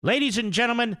Ladies and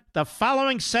gentlemen, the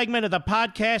following segment of the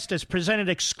podcast is presented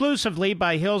exclusively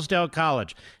by Hillsdale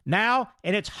College, now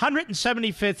in its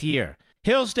 175th year.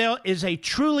 Hillsdale is a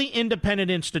truly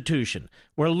independent institution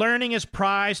where learning is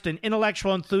prized and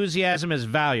intellectual enthusiasm is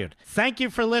valued. Thank you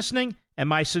for listening, and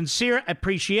my sincere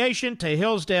appreciation to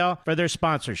Hillsdale for their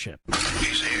sponsorship.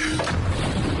 He's here.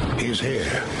 He's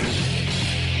here.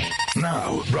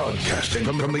 Now, broadcasting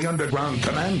from the underground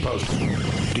command post,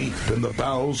 deep in the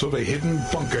bowels of a hidden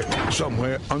bunker,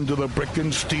 somewhere under the brick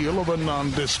and steel of a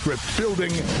nondescript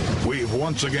building, we've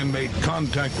once again made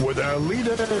contact with our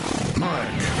leader, Mark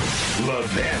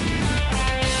Levin.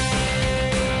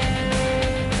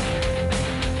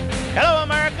 Hello,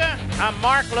 America. I'm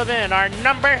Mark Levin. Our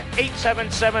number,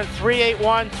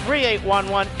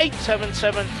 877-381-3811,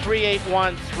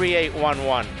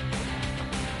 877-381-3811.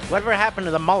 Whatever happened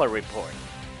to the Mueller report?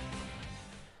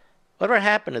 Whatever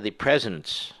happened to the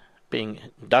presidents being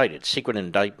indicted, secret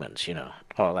indictments,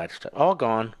 all that stuff? All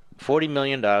gone. $40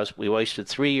 million. We wasted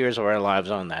 3 years of our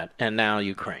lives on that. And now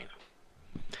Ukraine.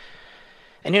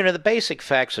 And the basic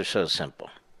facts are so simple.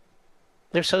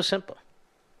 They're so simple.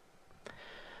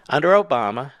 Under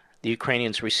Obama, the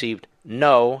Ukrainians received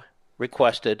no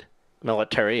requested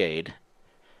military aid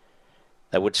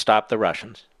that would stop the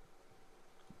Russians.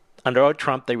 Under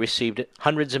Trump, they received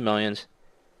hundreds of millions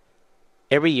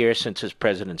every year since his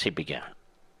presidency began.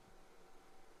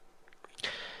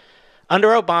 Under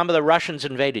Obama, the Russians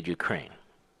invaded Ukraine.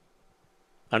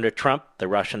 Under Trump, the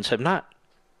Russians have not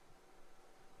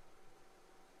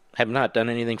done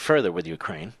anything further with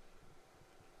Ukraine.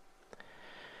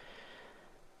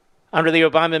 Under the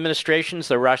Obama administrations,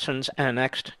 the Russians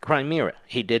annexed Crimea.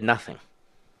 He did nothing.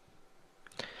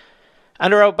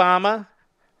 Under Obama,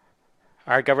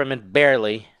 our government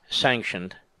barely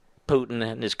sanctioned Putin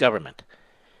and his government.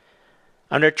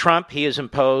 Under Trump, he has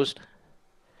imposed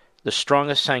the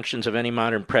strongest sanctions of any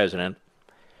modern president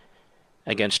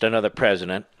against another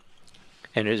president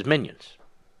and his minions.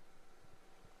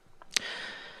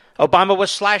 Obama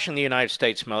was slashing the United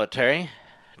States military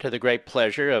to the great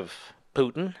pleasure of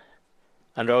Putin.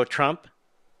 Under Trump,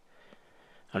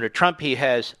 he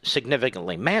has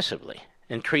significantly, massively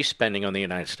increased spending on the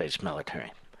United States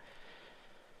military,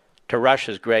 to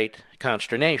Russia's great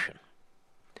consternation.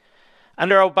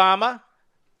 Under Obama,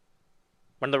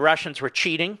 when the Russians were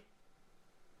cheating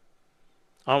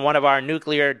on one of our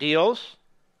nuclear deals,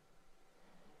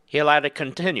 he allowed it to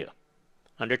continue.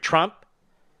 Under Trump,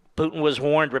 Putin was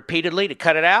warned repeatedly to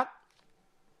cut it out.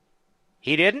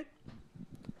 He didn't.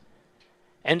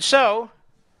 And so,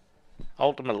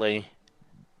 ultimately,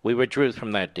 we withdrew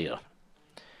from that deal,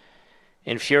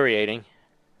 infuriating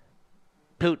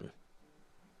Putin.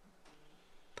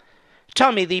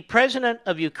 Tell me, the president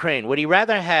of Ukraine, would he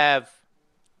rather have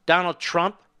Donald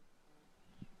Trump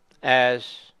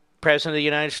as president of the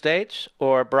United States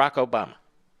or Barack Obama?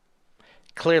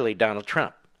 Clearly, Donald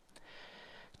Trump.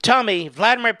 Tell me,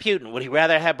 Vladimir Putin, would he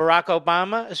rather have Barack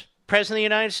Obama as president of the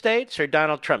United States or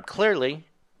Donald Trump? Clearly,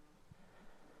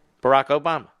 Barack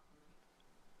Obama.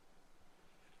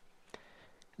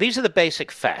 These are the basic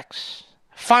facts.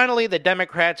 Finally, the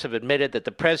Democrats have admitted that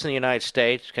the president of the United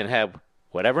States can have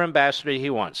whatever ambassador he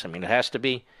wants. It has to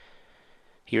be,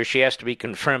 he or she has to be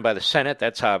confirmed by the Senate,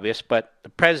 that's obvious, but the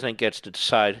president gets to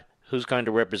decide who's going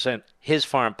to represent his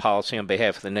foreign policy on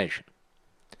behalf of the nation.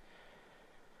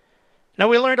 Now,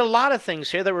 we learned a lot of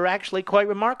things here that were actually quite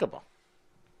remarkable.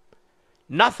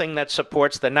 Nothing that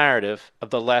supports the narrative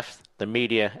of the left, the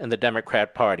media, and the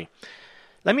Democrat Party.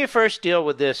 Let me first deal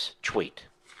with this tweet.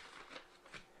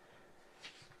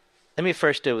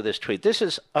 This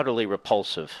is utterly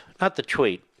repulsive. Not the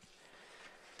tweet,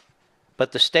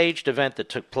 but the staged event that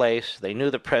took place. They knew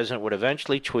the president would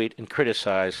eventually tweet and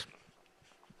criticize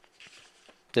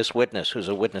this witness, who's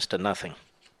a witness to nothing.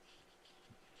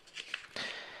 And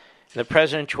the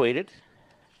president tweeted,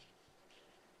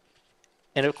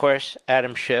 and of course,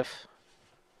 Adam Schiff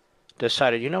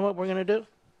decided, you know what we're going to do?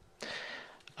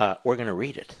 We're going to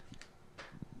read it.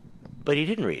 But he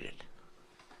didn't read it.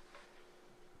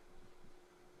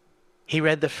 He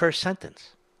read the first sentence.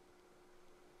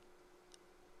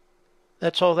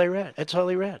 That's all they read. That's all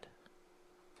he read.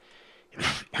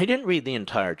 He didn't read the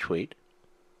entire tweet.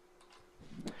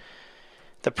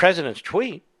 The president's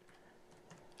tweet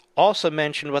also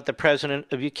mentioned what the president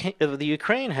of the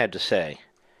Ukraine had to say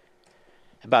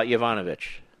about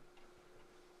Yovanovitch.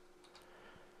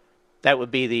 That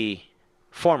would be the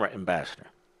former ambassador.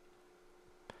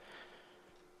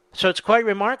 So it's quite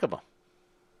remarkable.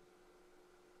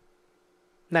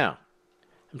 Now,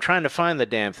 I'm trying to find the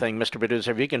damn thing, Mr.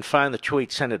 Producer. If you can find the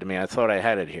tweet, send it to me. I thought I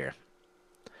had it here.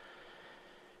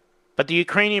 But the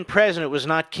Ukrainian president was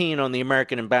not keen on the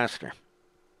American ambassador.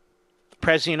 The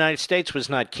president of the United States was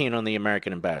not keen on the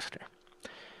American ambassador.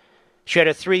 She had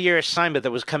a 3-year assignment that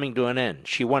was coming to an end.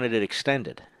 She wanted it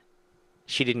extended.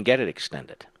 She didn't get it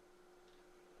extended.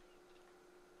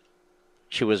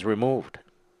 She was removed.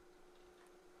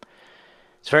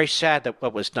 It's very sad that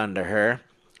what was done to her.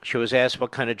 She was asked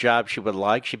what kind of job she would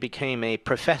like. She became a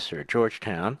professor at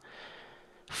Georgetown,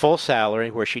 full salary,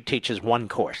 where she teaches one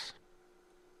course.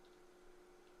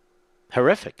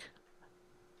 Horrific.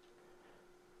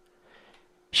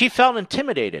 She felt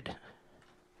intimidated.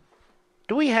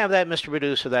 Do we have that, Mr.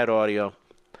 Producer, that audio?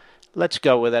 Let's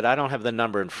go with it. I don't have the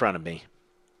number in front of me.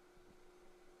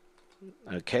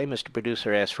 Okay, Mr.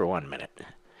 Producer asked for 1 minute.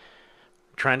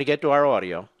 I'm trying to get to our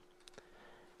audio.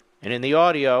 And in the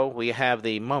audio, we have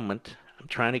the moment. I'm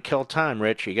trying to kill time,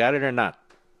 Rich. You got it or not?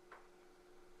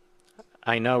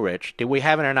 I know, Rich. Do we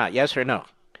have it or not? Yes or no?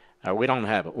 We don't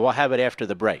have it. We'll have it after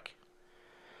the break.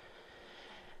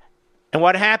 And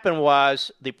what happened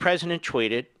was the president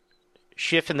tweeted,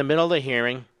 Schiff in the middle of the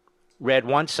hearing, read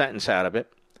one sentence out of it,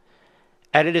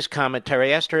 added his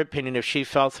commentary, asked her opinion if she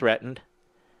felt threatened,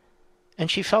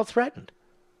 and she felt threatened.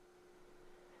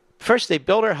 First, they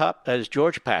built her up as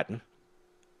George Patton.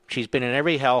 She's been in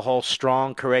every hellhole,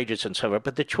 strong, courageous, and so forth,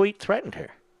 but the tweet threatened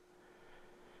her.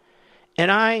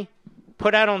 And I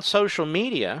put out on social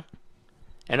media,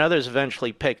 and others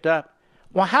eventually picked up,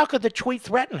 well, how could the tweet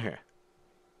threaten her?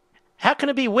 How can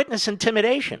it be witness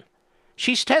intimidation?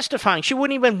 She's testifying. She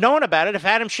wouldn't even have known about it if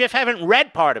Adam Schiff hadn't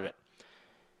read part of it.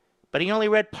 But he only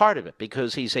read part of it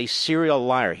because he's a serial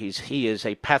liar. He is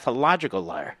a pathological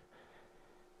liar.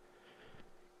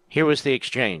 Here was the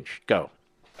exchange. Go.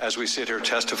 As we sit here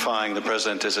testifying, the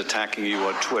president is attacking you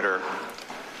on Twitter.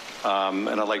 And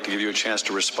I'd like to give you a chance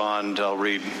to respond. I'll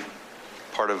read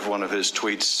part of one of his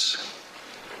tweets.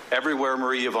 Everywhere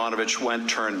Marie Yovanovitch went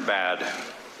turned bad.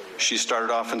 She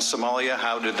started off in Somalia.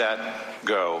 How did that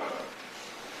go?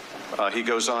 He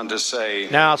goes on to say...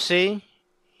 Now, see,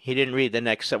 he didn't read the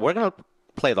next sentence. We're going to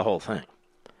play the whole thing.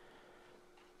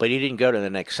 But he didn't go to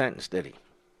the next sentence, did he?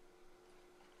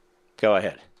 Go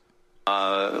ahead.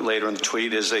 Later in the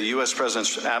tweet is a U.S.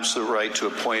 president's absolute right to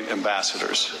appoint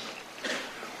ambassadors.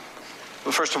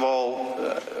 Well, first of all,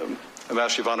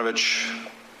 Ambassador Yovanovitch,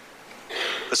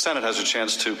 the Senate has a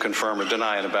chance to confirm or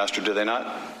deny an ambassador, do they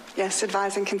not? Yes,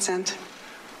 advise and consent.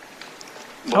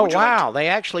 Oh, wow. They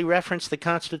actually referenced the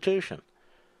Constitution.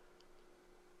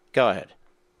 Go ahead.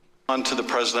 On to the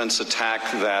president's attack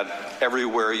that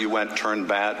everywhere you went turned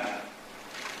bad.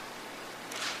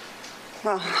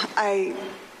 Well, I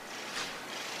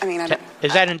mean,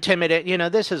 is that intimidating? You know,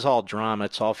 this is all drama.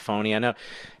 It's all phony. I know.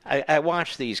 I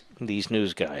watch these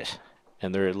news guys,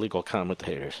 and they're legal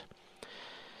commentators.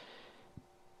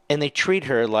 And they treat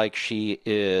her like she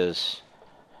is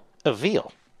a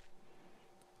veal.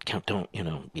 Don't,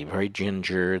 be very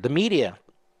ginger. The media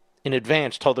in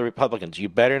advance told the Republicans, you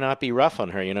better not be rough on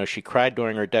her. She cried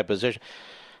during her deposition.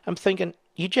 I'm thinking,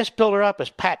 you just built her up as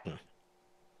Patton.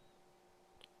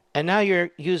 And now you're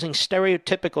using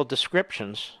stereotypical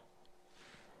descriptions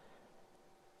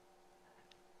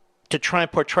to try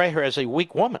and portray her as a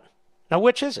weak woman. Now,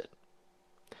 which is it?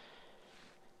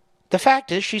 The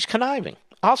fact is she's conniving.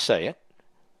 I'll say it.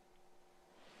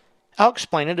 I'll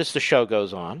explain it as the show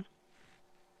goes on.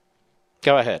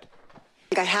 Go ahead.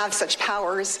 I have such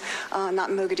powers, not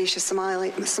in Mogadishu,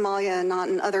 Somalia, and not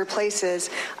in other places.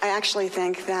 I actually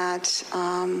think that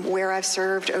where I've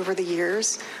served over the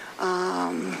years,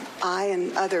 I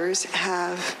and others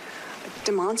have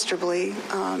demonstrably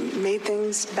made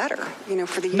things better,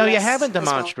 for the U.S. No, you haven't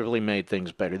demonstrably made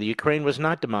things better. The Ukraine was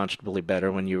not demonstrably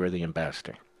better when you were the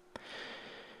ambassador.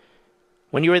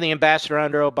 When you were the ambassador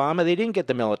under Obama, they didn't get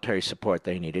the military support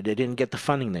they needed. They didn't get the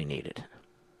funding they needed.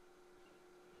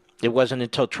 It wasn't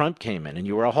until Trump came in and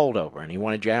you were a holdover and he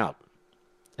wanted you out.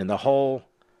 And the whole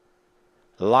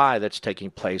lie that's taking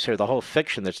place here, the whole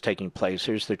fiction that's taking place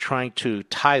here is they're trying to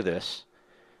tie this.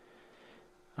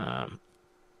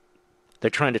 They're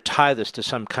trying to tie this to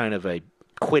some kind of a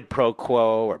quid pro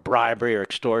quo or bribery or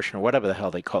extortion or whatever the hell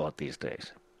they call it these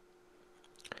days.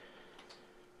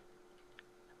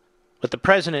 What the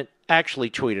president actually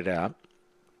tweeted out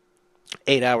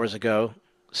 8 hours ago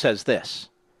says this.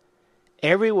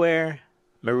 Everywhere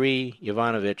Marie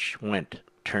Yovanovitch went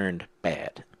turned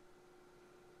bad.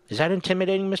 Is that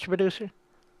intimidating, Mr. Producer?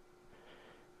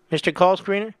 Mr. Call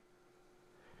Screener?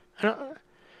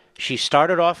 She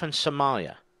started off in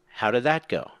Somalia. How did that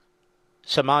go?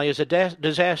 Somalia's a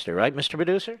disaster, right, Mr.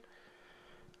 Producer?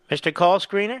 Mr. Call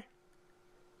Screener?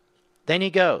 Then he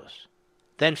goes.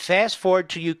 Then fast forward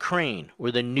to Ukraine,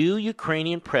 where the new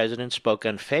Ukrainian president spoke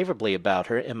unfavorably about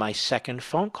her in my second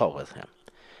phone call with him.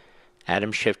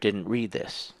 Adam Schiff didn't read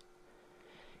this.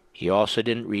 He also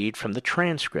didn't read from the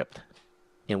transcript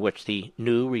in which the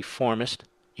new reformist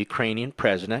Ukrainian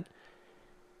president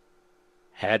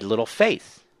had little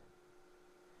faith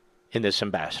in this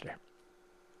ambassador.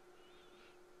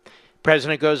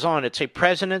 President goes on, it's a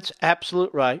president's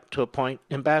absolute right to appoint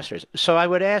ambassadors. So I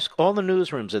would ask all the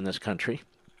newsrooms in this country,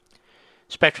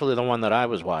 especially the one that I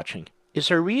was watching, is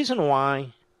there a reason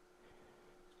why,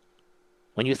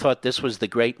 when you thought this was the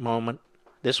great moment,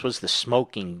 this was the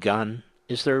smoking gun,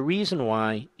 is there a reason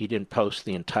why you didn't post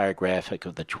the entire graphic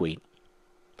of the tweet?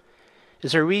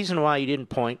 Is there a reason why you didn't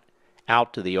point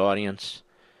out to the audience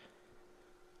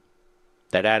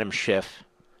that Adam Schiff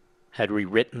had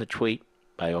rewritten the tweet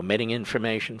by omitting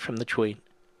information from the tweet?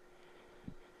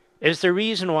 Is there a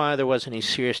reason why there wasn't any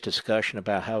serious discussion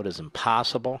about how it is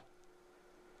impossible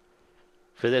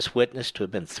for this witness to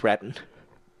have been threatened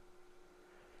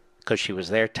because she was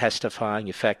there testifying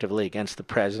effectively against the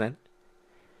president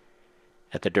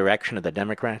at the direction of the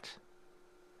Democrats?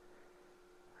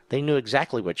 They knew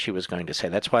exactly what she was going to say.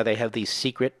 That's why they have these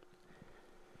secret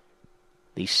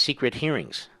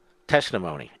hearings,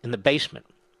 testimony in the basement,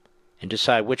 and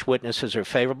decide which witnesses are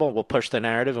favorable, will push the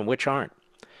narrative, and which aren't.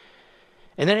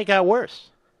 And then it got worse.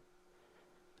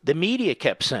 The media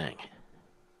kept saying,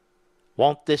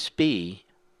 won't this be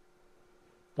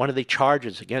one of the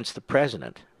charges against the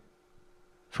president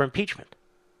for impeachment?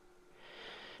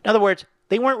 In other words,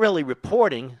 they weren't really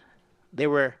reporting. They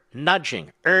were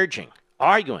nudging, urging,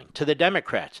 arguing to the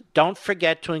Democrats, don't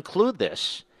forget to include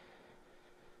this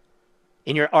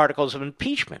in your articles of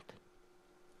impeachment.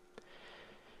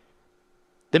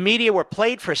 The media were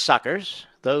played for suckers,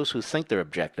 those who think they're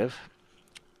objective,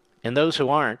 and those who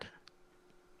aren't,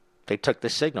 they took the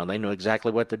signal. They knew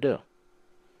exactly what to do.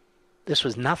 This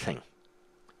was nothing.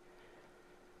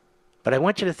 But I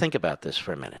want you to think about this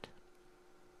for a minute.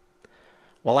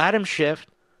 While Adam Schiff,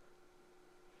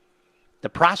 the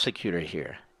prosecutor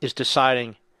here, is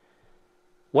deciding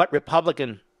what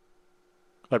Republicans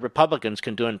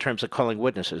can do in terms of calling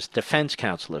witnesses, defense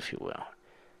counsel, if you will.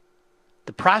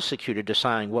 The prosecutor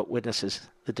deciding what witnesses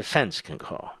the defense can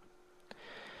call.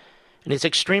 And he's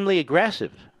extremely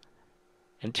aggressive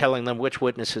in telling them which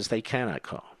witnesses they cannot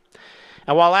call.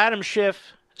 And while Adam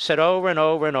Schiff said over and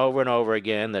over and over and over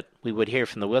again that we would hear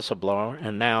from the whistleblower,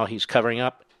 and now he's covering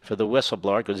up for the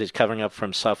whistleblower because he's covering up for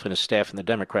himself and his staff in the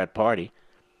Democrat Party.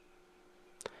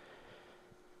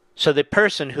 So the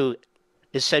person who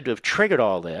is said to have triggered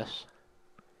all this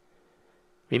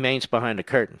remains behind a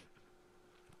curtain.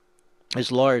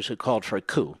 His lawyers who called for a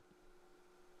coup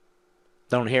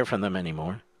don't hear from them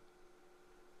anymore.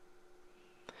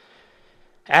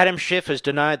 Adam Schiff has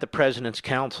denied the president's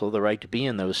counsel the right to be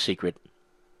in those secret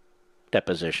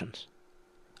depositions.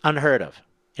 Unheard of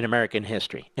in American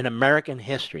history. In American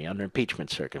history under impeachment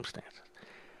circumstances.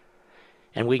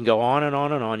 And we can go on and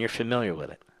on and on. You're familiar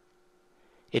with it.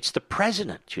 It's the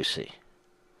president, you see,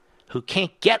 who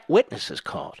can't get witnesses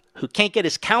called, who can't get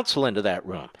his counsel into that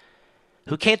room,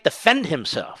 who can't defend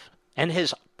himself and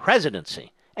his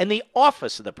presidency and the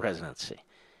office of the presidency.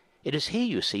 It is he,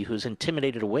 you see, who's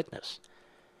intimidated a witness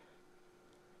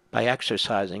by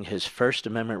exercising his First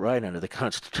Amendment right under the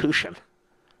Constitution.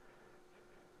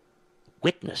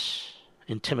 Witness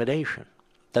intimidation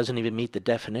doesn't even meet the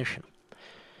definition.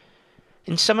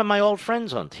 And some of my old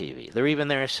friends on TV, they're even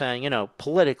there saying,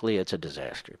 politically it's a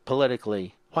disaster.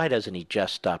 Politically, why doesn't he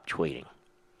just stop tweeting?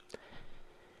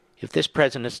 If this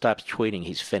president stops tweeting,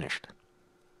 he's finished.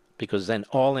 Because then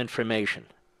all information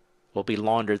will be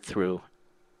laundered through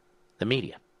the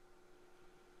media.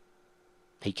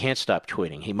 He can't stop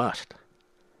tweeting. He must.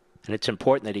 And it's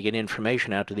important that he get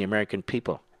information out to the American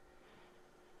people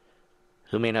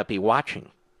who may not be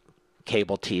watching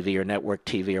cable TV or network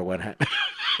TV or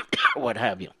what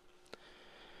have you.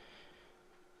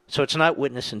 So it's not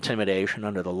witness intimidation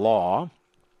under the law.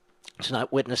 It's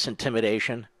not witness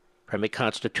intimidation from a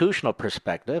constitutional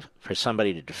perspective for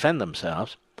somebody to defend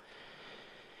themselves.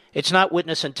 It's not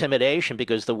witness intimidation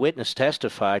because the witness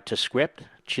testified to script.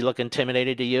 She look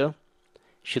intimidated to you?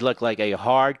 She looked like a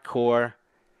hardcore,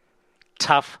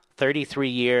 tough,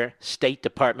 33-year State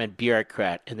Department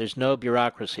bureaucrat, and there's no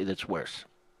bureaucracy that's worse.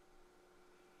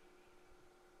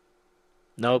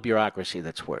 No bureaucracy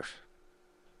that's worse.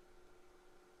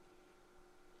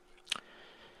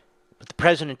 But the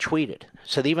president tweeted,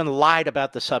 so they even lied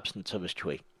about the substance of his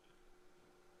tweet.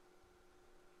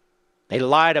 They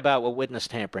lied about what witness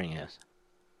tampering is.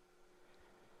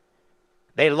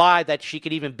 They lied that she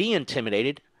could even be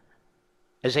intimidated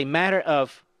as a matter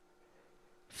of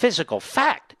physical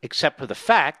fact, except for the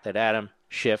fact that Adam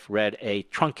Schiff read a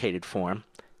truncated form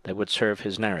that would serve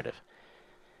his narrative.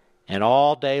 And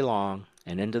all day long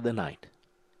and into the night,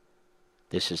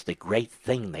 this is the great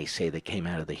thing they say that came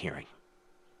out of the hearing.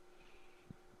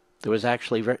 There was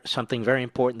actually something very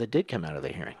important that did come out of the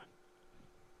hearing.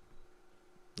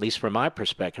 At least from my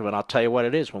perspective, and I'll tell you what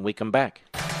it is when we come back.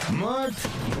 Mark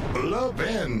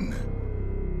Levin.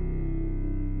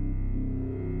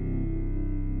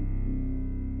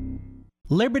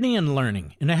 Liberty and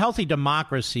learning. In a healthy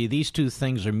democracy, these two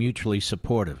things are mutually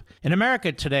supportive. In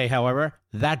America today, however,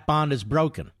 that bond is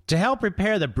broken. To help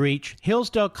repair the breach,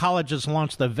 Hillsdale College has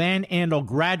launched the Van Andel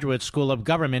Graduate School of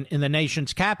Government in the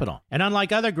nation's capital. And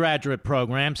unlike other graduate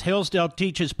programs, Hillsdale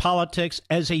teaches politics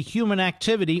as a human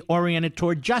activity oriented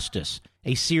toward justice.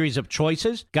 A series of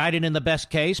choices, guided in the best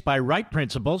case by right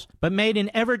principles, but made in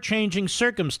ever-changing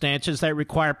circumstances that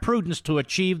require prudence to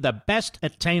achieve the best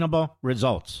attainable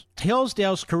results.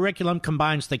 Hillsdale's curriculum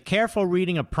combines the careful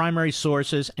reading of primary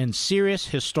sources and serious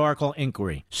historical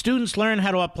inquiry. Students learn how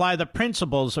to apply the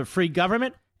principles of free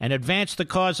government and advance the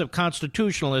cause of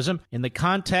constitutionalism in the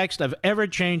context of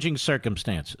ever-changing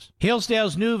circumstances.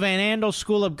 Hillsdale's new Van Andel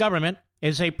School of Government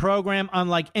is a program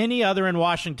unlike any other in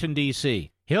Washington,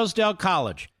 D.C. Hillsdale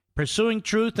College, pursuing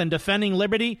truth and defending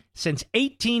liberty since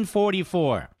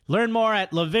 1844. Learn more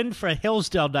at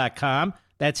levinforhillsdale.com.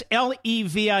 That's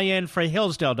Levin for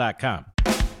Hillsdale.com.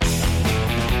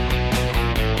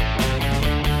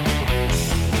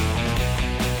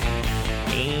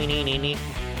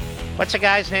 What's the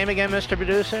guy's name again, Mr.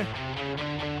 Producer?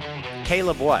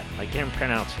 Caleb what? I can't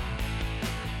pronounce it.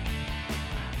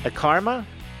 Akarma?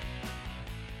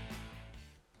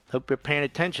 Hope you're paying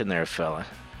attention there, fella.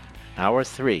 Hour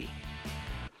 3.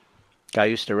 Guy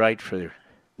used to write for the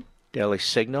Daily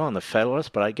Signal and the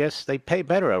Federalist, but I guess they pay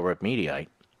better over at Mediaite.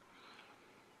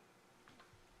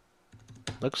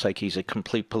 Looks like he's a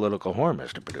complete political whore,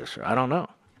 Mr. Producer. I don't know.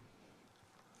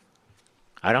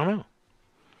 I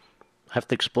have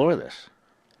to explore this.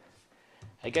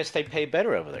 I guess they pay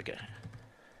better over there, guy.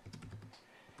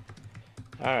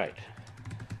 All right.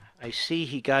 I see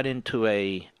he got into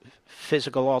a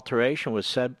physical alteration with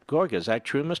Seb Gorga. Is that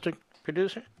true, Mr.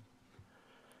 Producer?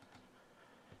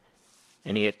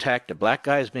 And he attacked a black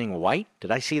guy as being white?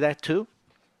 Did I see that too?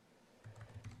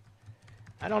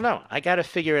 I don't know. I got to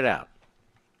figure it out.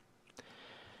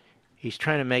 He's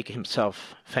trying to make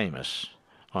himself famous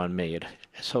on me.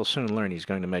 He'll soon learn he's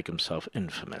going to make himself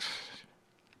infamous.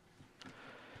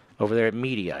 Over there at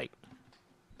Mediaite.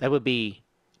 That would be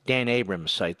Dan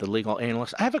Abrams' site, the legal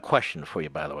analyst. I have a question for you,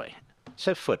 by the way. It's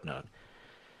a footnote.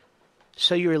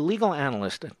 So you're a legal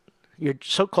analyst, you're a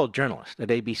so-called journalist at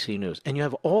ABC News, and you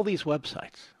have all these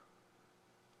websites.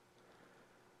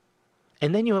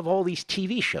 And then you have all these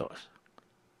TV shows.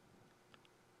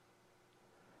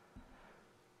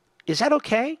 Is that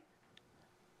okay?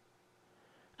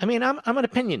 I mean, I'm an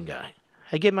opinion guy.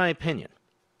 I give my opinion.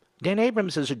 Dan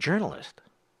Abrams is a journalist.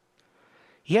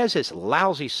 He has this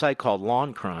lousy site called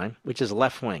Lawn Crime, which is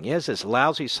left-wing. He has this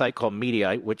lousy site called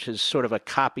Mediaite, which is sort of a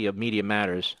copy of Media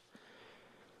Matters,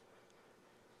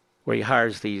 where he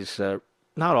hires these,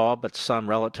 not all, but some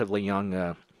relatively young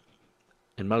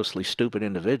and mostly stupid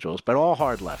individuals, but all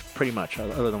hard left, pretty much,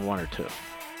 other than one or two.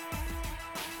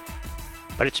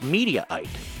 But it's Mediaite.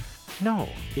 No,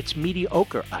 it's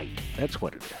mediocreite. That's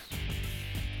what it is.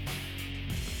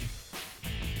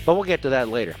 But we'll get to that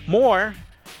later. More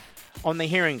on the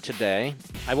hearing today.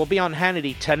 I will be on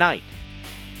Hannity tonight,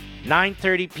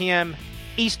 9:30 p.m.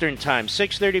 Eastern Time,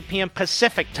 6:30 p.m.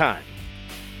 Pacific Time.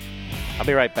 I'll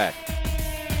be right back.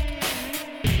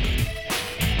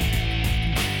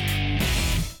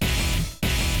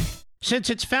 Since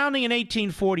its founding in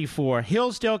 1844,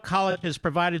 Hillsdale College has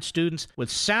provided students with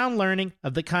sound learning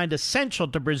of the kind essential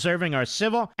to preserving our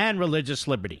civil and religious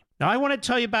liberty. Now, I want to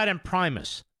tell you about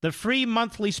Imprimis, the free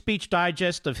monthly speech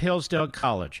digest of Hillsdale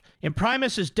College.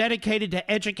 Imprimis is dedicated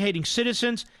to educating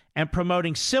citizens and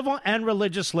promoting civil and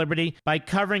religious liberty by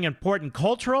covering important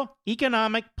cultural,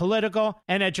 economic, political,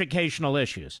 and educational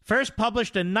issues. First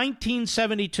published in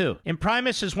 1972,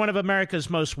 Imprimis is one of America's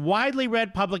most widely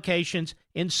read publications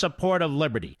in support of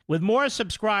liberty, with more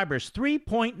subscribers,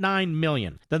 3.9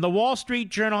 million, than the Wall Street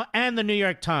Journal and the New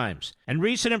York Times. And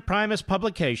recent Imprimis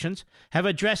publications have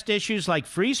addressed issues like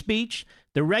free speech,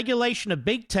 the regulation of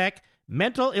big tech,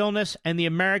 mental illness, and the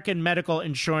American medical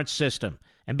insurance system.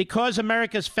 And because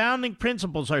America's founding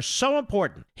principles are so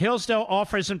important, Hillsdale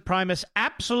offers Imprimis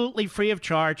absolutely free of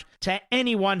charge to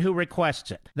anyone who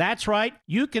requests it. That's right,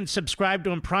 you can subscribe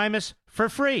to Imprimis for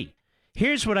free.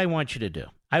 Here's what I want you to do.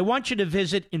 I want you to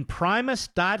visit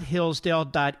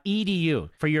imprimis.hillsdale.edu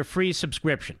for your free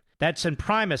subscription. That's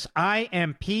Imprimis,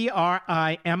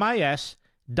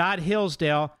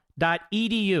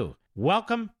 IMPRIMIS.hillsdale.edu.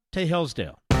 Welcome to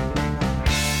Hillsdale.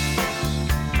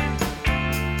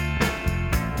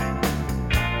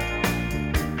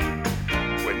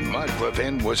 Mark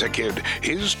Levin was a kid,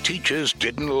 his teachers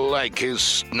didn't like his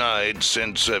snide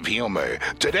sense of humor.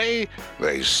 Today,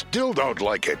 they still don't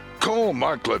like it. Call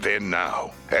Mark Levin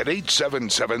now at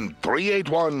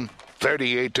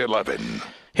 877-381-3811.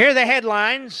 Here are the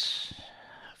headlines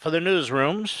for the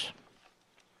newsrooms.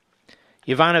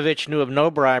 Yovanovitch knew of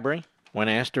no bribery when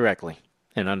asked directly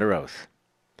and under oath.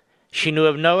 She knew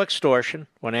of no extortion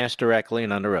when asked directly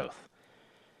and under oath.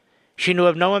 She knew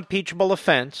of no impeachable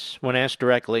offense when asked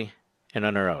directly and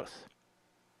under oath.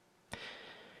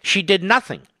 She did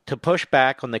nothing to push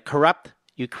back on the corrupt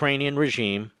Ukrainian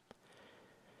regime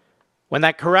when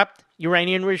that corrupt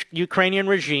Ukrainian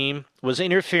regime was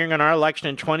interfering in our election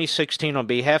in 2016 on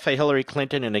behalf of Hillary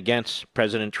Clinton and against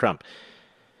President Trump.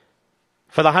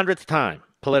 For the 100th time,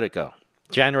 Politico,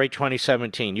 January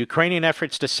 2017, Ukrainian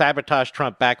efforts to sabotage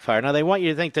Trump backfire. Now, they want you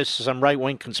to think this is some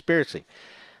right-wing conspiracy.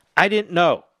 I didn't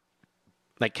know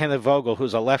that Kenneth Vogel,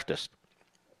 who's a leftist,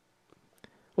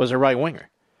 was a right-winger.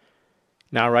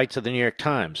 Now writes to the New York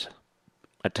Times,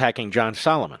 attacking John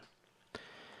Solomon.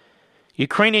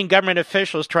 Ukrainian government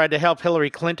officials tried to help Hillary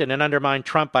Clinton and undermine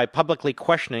Trump by publicly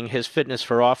questioning his fitness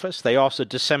for office. They also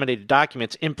disseminated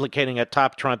documents implicating a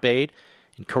top Trump aide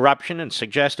in corruption and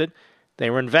suggested they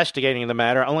were investigating the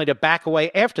matter only to back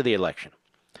away after the election.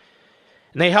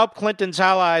 And they helped Clinton's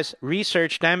allies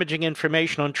research damaging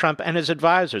information on Trump and his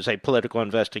advisors, a political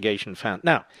investigation found.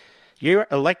 Now, you're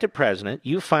elected president,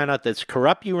 you find out this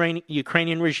corrupt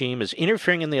Ukrainian regime is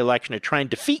interfering in the election to try and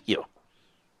defeat you.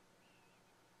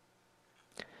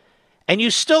 And you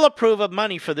still approve of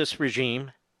money for this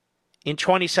regime in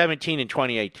 2017 and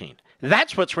 2018.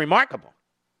 That's what's remarkable.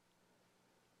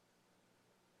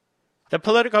 The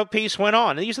Politico piece went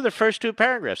on. These are the first two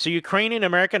paragraphs. The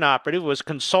Ukrainian-American operative was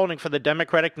consulting for the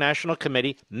Democratic National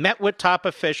Committee, met with top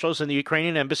officials in the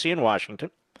Ukrainian embassy in Washington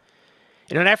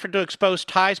in an effort to expose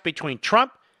ties between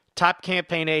Trump, top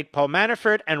campaign aide Paul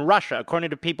Manafort, and Russia, according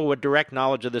to people with direct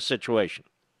knowledge of the situation.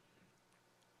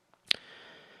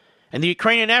 And the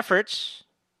Ukrainian efforts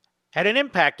had an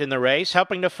impact in the race,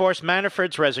 helping to force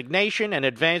Manafort's resignation and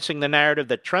advancing the narrative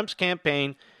that Trump's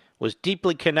campaign was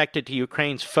deeply connected to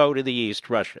Ukraine's foe to the east,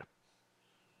 Russia.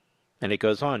 And it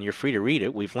goes on. You're free to read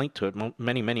it. We've linked to it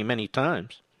many, many, many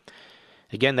times.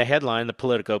 Again, the headline, the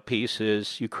Politico piece,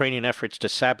 is Ukrainian efforts to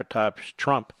sabotage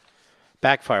Trump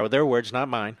backfire. Well, their words, not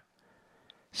mine.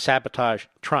 Sabotage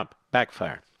Trump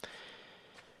backfire.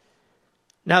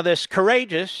 Now, this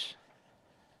courageous,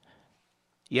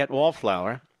 yet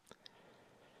wallflower,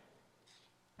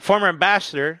 former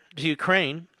ambassador to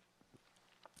Ukraine,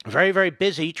 very, very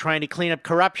busy trying to clean up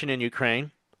corruption in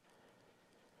Ukraine.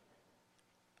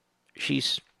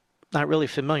 She's not really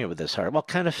familiar with this article. Well,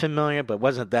 kind of familiar, but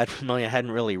wasn't that familiar.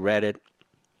 Hadn't really read it.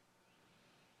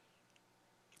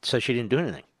 So she didn't do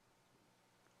anything.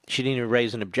 She didn't even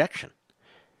raise an objection.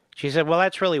 She said, well,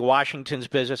 that's really Washington's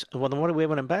business. Well, then what do we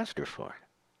have an ambassador for?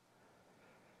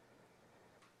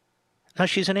 No,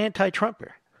 she's an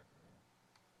anti-Trumper.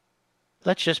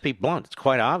 Let's just be blunt. It's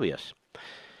quite obvious.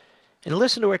 And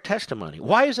listen to her testimony.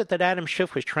 Why is it that Adam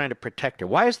Schiff was trying to protect her?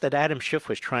 Why is it that Adam Schiff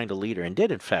was trying to lead her and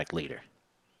did, in fact, lead her?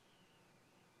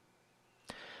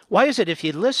 Why is it if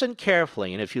you listen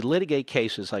carefully and if you litigate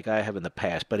cases like I have in the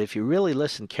past, but if you really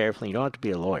listen carefully, you don't have to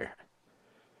be a lawyer,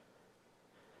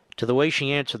 to the way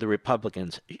she answered the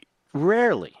Republicans,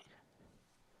 rarely,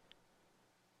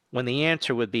 when the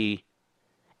answer would be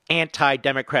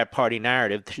anti-Democrat Party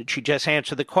narrative, she just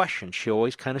answered the question. She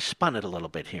always kind of spun it a little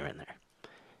bit here and there,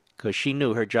 because she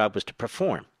knew her job was to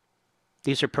perform.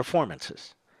 These are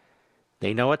performances.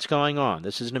 They know what's going on.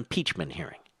 This is an impeachment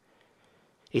hearing.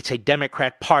 It's a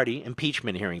Democrat Party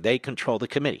impeachment hearing. They control the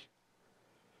committee.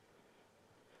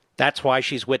 That's why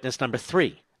she's witness number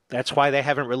 3. That's why they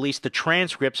haven't released the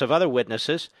transcripts of other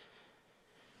witnesses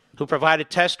who provided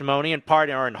testimony in part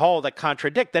or in whole that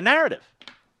contradict the narrative.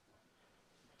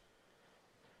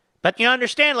 But you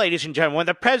understand, ladies and gentlemen, when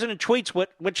the president tweets,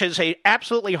 which is an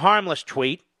absolutely harmless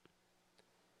tweet,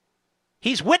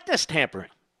 he's witness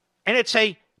tampering. And it's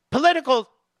a political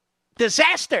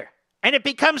disaster. And it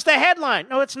becomes the headline.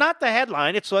 No, it's not the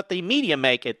headline. It's what the media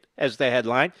make it as the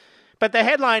headline. But the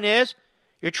headline is,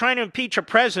 you're trying to impeach a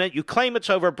president. You claim it's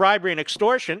over bribery and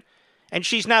extortion. And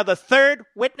she's now the third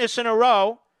witness in a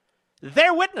row.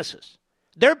 They're witnesses.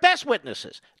 They're best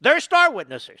witnesses. They're star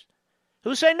witnesses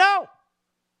who say no.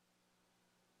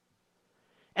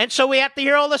 And so we have to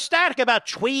hear all the static about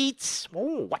tweets.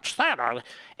 Oh, what's that?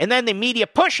 And then the media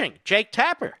pushing. Jake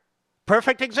Tapper,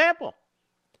 perfect example.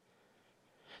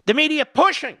 The media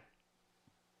pushing,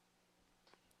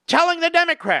 telling the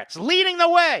Democrats, leading the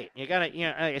way.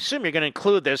 I assume you're going to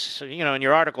include this, in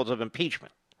your articles of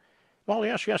impeachment. Well,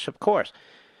 yes, of course.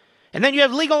 And then you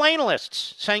have legal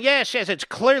analysts saying, yes, it's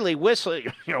clearly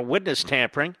witness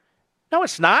tampering. No,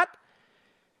 it's not.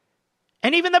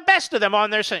 And even the best of them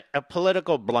on there saying, a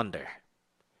political blunder.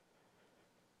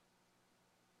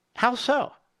 How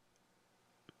so?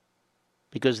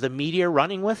 Because the media are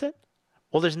running with it?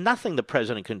 Well, there's nothing the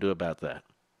president can do about that.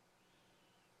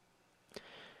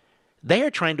 They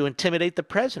are trying to intimidate the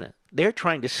president. They're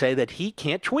trying to say that he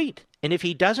can't tweet. And if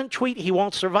he doesn't tweet, he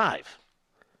won't survive.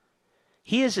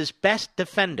 He is his best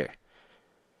defender.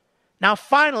 Now,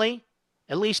 finally,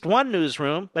 at least one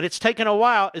newsroom, but it's taken a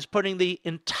while, is putting the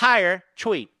entire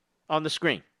tweet on the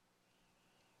screen.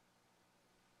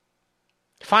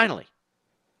 Finally.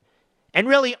 And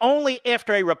really only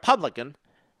after a Republican,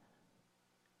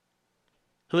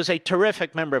 who is a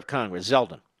terrific member of Congress,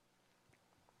 Zeldin,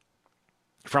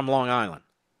 from Long Island,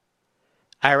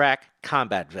 Iraq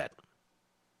combat vet,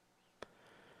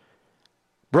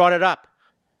 brought it up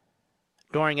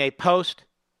during a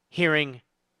post-hearing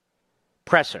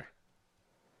presser.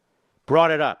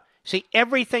 Brought it up. See,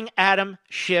 everything Adam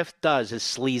Schiff does is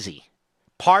sleazy.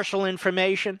 Partial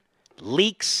information,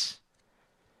 leaks,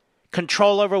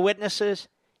 control over witnesses,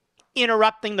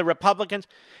 interrupting the Republicans.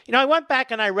 I went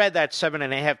back and I read that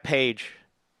 7.5-page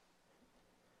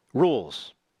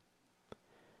rules.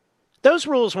 Those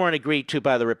rules weren't agreed to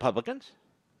by the Republicans.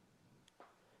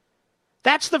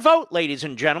 That's the vote, ladies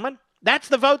and gentlemen. That's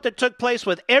the vote that took place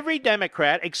with every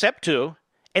Democrat except two,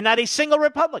 and not a single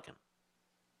Republican.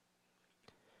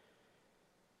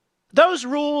 Those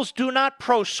rules do not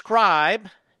proscribe,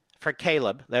 for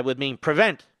Caleb, that would mean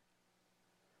prevent,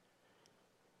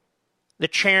 the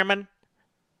chairman,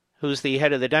 who's the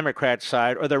head of the Democrat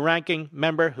side, or the ranking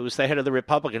member, who's the head of the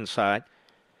Republican side,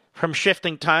 from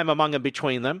shifting time among and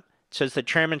between them. It says the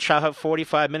chairman shall have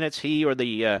 45 minutes, he or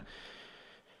the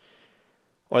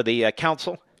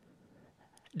council.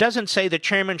 It doesn't say the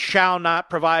chairman shall not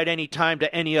provide any time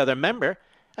to any other member.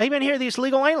 I even hear these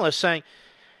legal analysts saying,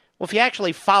 well, if you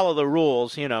actually follow the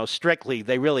rules, strictly,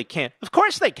 they really can't. Of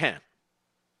course they can.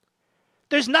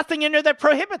 There's nothing in there that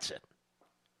prohibits it.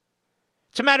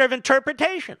 It's a matter of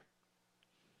interpretation.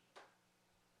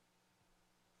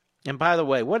 And by the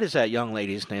way, what is that young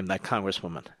lady's name, that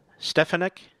congresswoman?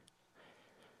 Stefanik,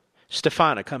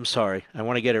 I'm sorry. I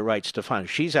want to get it right, Stefanik.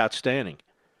 She's outstanding.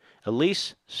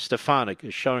 Elise Stefanik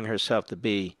is showing herself to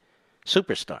be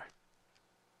superstar.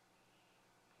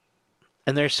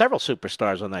 And there are several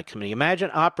superstars on that committee. Imagine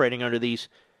operating under these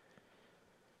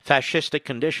fascistic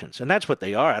conditions. And that's what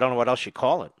they are. I don't know what else you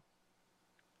call it.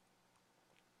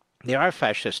 They are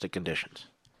fascistic conditions.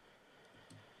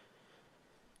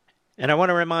 And I want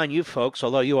to remind you folks,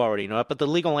 although you already know it, but the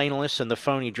legal analysts and the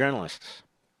phony journalists,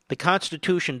 the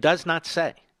Constitution does not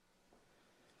say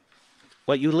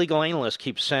what you legal analysts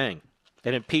keep saying,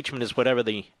 that impeachment is whatever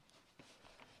the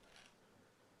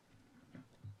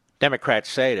Democrats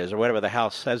say it is, or whatever the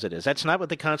House says it is. That's not what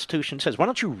the Constitution says. Why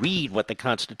don't you read what the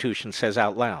Constitution says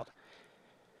out loud?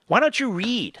 Why don't you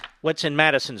read what's in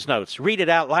Madison's notes? Read it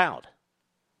out loud.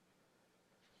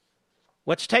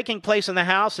 What's taking place in the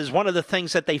House is one of the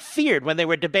things that they feared when they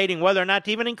were debating whether or not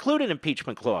to even include an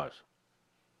impeachment clause.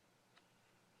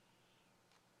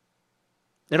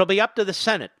 It'll be up to the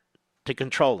Senate to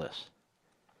control this.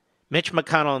 Mitch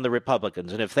McConnell and the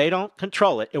Republicans. And if they don't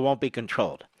control it, it won't be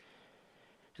controlled.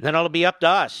 And then it'll be up to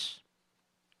us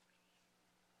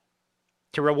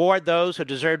to reward those who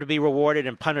deserve to be rewarded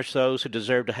and punish those who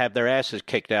deserve to have their asses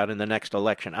kicked out in the next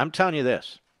election. I'm telling you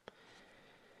this.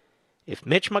 If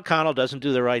Mitch McConnell doesn't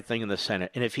do the right thing in the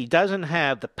Senate, and if he doesn't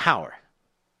have the power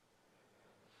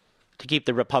to keep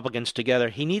the Republicans together,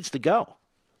 he needs to go.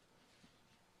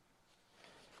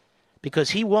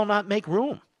 Because he will not make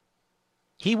room.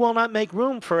 He will not make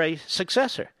room for a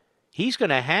successor. He's going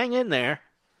to hang in there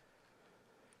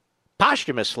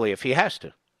posthumously if he has to.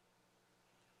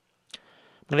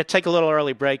 I'm going to take a little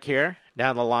early break here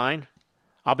down the line.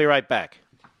 I'll be right back.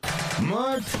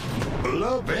 Mark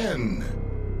Levin.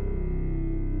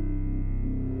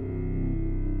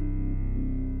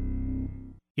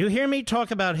 You hear me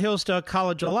talk about Hillsdale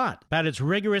College a lot, about its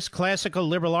rigorous classical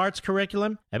liberal arts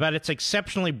curriculum, about its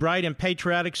exceptionally bright and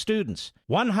patriotic students.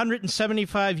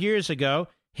 175 years ago,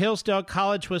 Hillsdale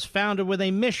College was founded with a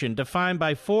mission defined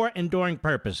by 4 enduring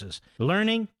purposes: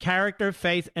 learning, character,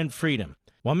 faith, and freedom.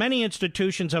 While many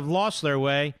institutions have lost their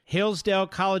way, Hillsdale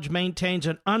College maintains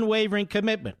an unwavering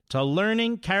commitment to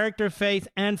learning, character, faith,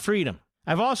 and freedom.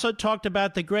 I've also talked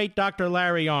about the great Dr.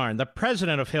 Larry Arnn, the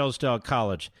president of Hillsdale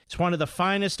College. He's one of the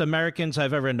finest Americans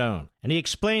I've ever known. And he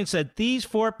explains that these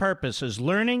four purposes,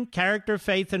 learning, character,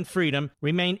 faith, and freedom,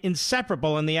 remain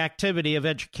inseparable in the activity of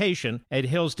education at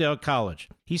Hillsdale College.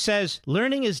 He says,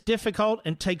 learning is difficult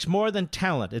and takes more than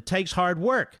talent. It takes hard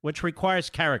work, which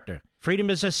requires character.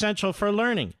 Freedom is essential for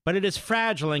learning, but it is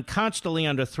fragile and constantly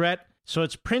under threat, so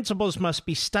its principles must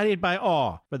be studied by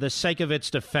all for the sake of its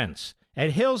defense.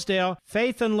 At Hillsdale,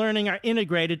 faith and learning are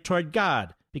integrated toward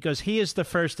God because He is the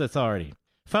first authority.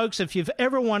 Folks, if you've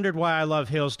ever wondered why I love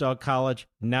Hillsdale College,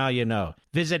 now you know.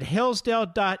 Visit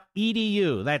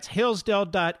hillsdale.edu. That's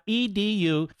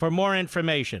hillsdale.edu for more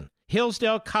information.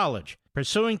 Hillsdale College,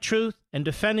 pursuing truth and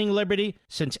defending liberty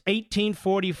since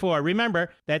 1844. Remember,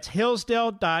 that's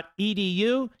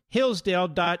hillsdale.edu,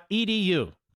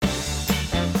 hillsdale.edu.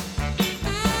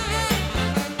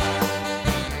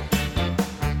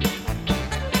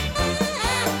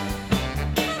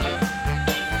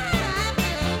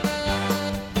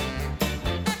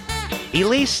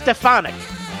 Elise Stefanik,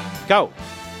 go.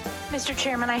 Mr.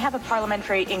 Chairman, I have a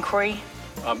parliamentary inquiry.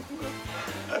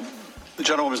 The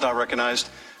gentleman is not recognized.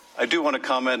 I do want to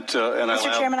comment.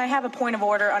 Mr. Chairman, I have a point of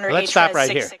order under Let's stop right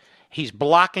here. He's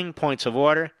blocking points of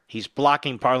order. He's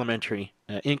blocking parliamentary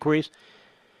inquiries.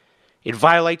 It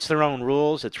violates their own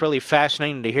rules. It's really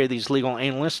fascinating to hear these legal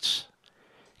analysts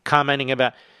commenting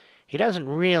about he doesn't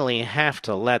really have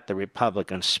to let the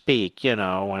Republicans speak, you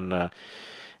know, when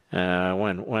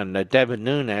Devin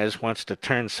Nunes wants to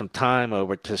turn some time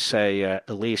over to, say,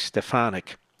 Elise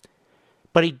Stefanik.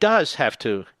 But he does have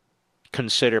to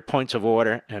consider points of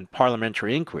order and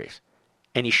parliamentary inquiries,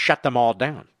 and he shut them all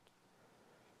down.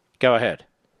 Go ahead.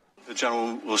 The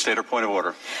gentleman will state her point of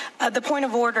order. The point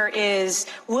of order is,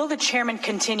 will the chairman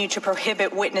continue to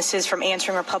prohibit witnesses from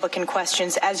answering Republican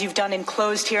questions as you've done in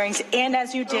closed hearings and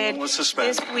as you did this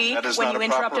week when you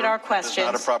interrupted our questions?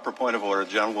 That is not a proper point of order.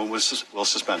 The gentleman will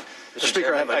suspend. Mr.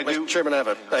 Speaker, Mr. Chairman, I have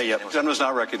a... The gentleman is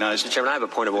not recognized. Mr. Chairman, I have a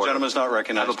point of order. The gentleman is not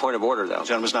recognized. I have a point of order, though. The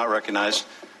gentleman is not recognized.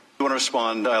 You want to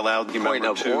respond? I allowed the point member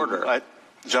of to... order.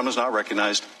 The gentleman is not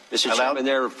recognized. Mr. Chairman,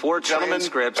 there are four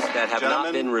transcripts that have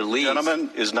not been released. The gentleman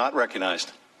is not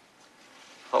recognized.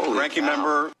 Holy Ranking cow.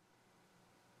 member.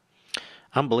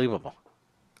 Unbelievable.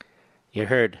 You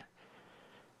heard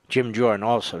Jim Jordan,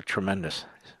 also tremendous.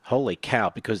 Holy cow,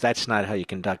 because that's not how you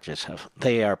conduct yourself.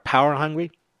 They are power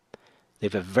hungry. They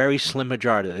have a very slim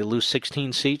majority. They lose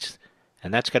 16 seats,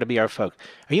 and that's got to be our folks.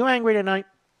 Are you angry tonight,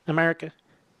 America?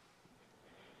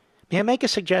 May I make a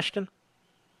suggestion?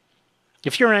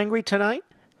 If you're angry tonight,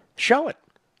 show it.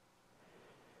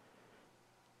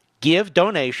 Give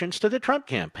donations to the Trump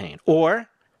campaign, or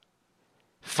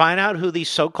find out who these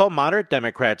so-called moderate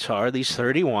Democrats are, these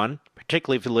 31,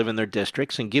 particularly if you live in their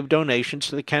districts, and give donations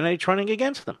to the candidates running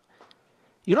against them.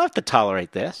 You don't have to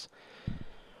tolerate this.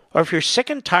 Or if you're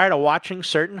sick and tired of watching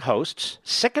certain hosts,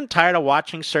 sick and tired of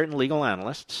watching certain legal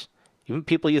analysts, even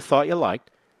people you thought you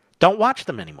liked, don't watch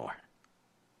them anymore.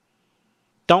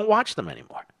 Don't watch them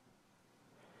anymore.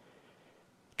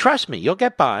 Trust me, you'll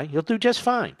get by. You'll do just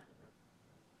fine.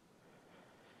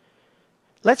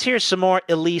 Let's hear some more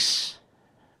Elise,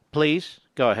 please.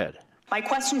 Go ahead. My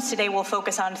questions today will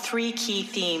focus on three key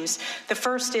themes. The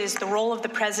first is the role of the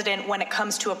president when it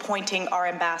comes to appointing our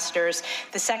ambassadors.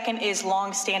 The second is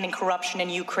long-standing corruption in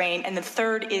Ukraine. And the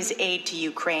third is aid to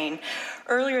Ukraine.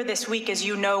 Earlier this week, as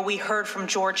you know, we heard from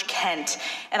George Kent.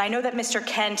 And I know that Mr.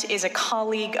 Kent is a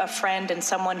colleague, a friend, and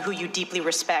someone who you deeply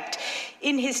respect.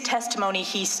 In his testimony,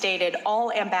 he stated,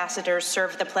 all ambassadors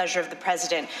serve the pleasure of the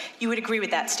president. You would agree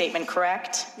with that statement,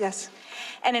 correct? Yes.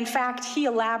 And in fact, he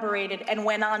elaborated and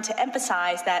went on to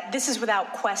emphasize that this is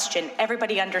without question.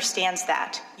 Everybody understands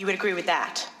that. You would agree with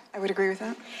that? I would agree with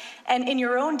that. And in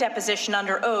your own deposition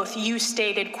under oath, you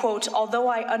stated, quote, although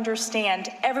I understand,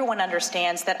 everyone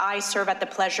understands that I serve at the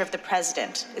pleasure of the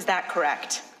president. Is that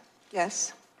correct?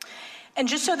 Yes. And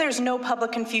just so there's no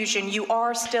public confusion, you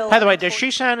are still... By the way, does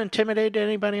she sound intimidated to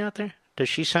anybody out there? Does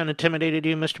she sound intimidated to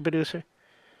you, Mr. Producer?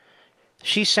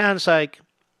 She sounds like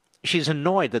she's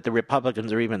annoyed that the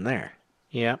Republicans are even there.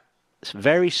 Yeah. It's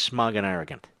very smug and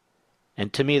arrogant.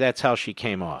 And to me, that's how she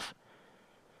came off.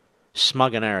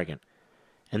 Smug and arrogant.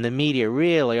 And the media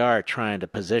really are trying to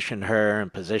position her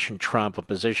and position Trump and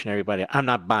position everybody. I'm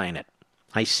not buying it.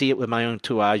 I see it with my own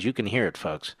two eyes. You can hear it,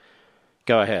 folks.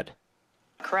 Go ahead.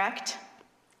 Correct?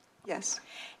 Yes.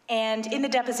 And in the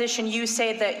deposition, you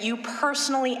say that you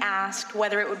personally asked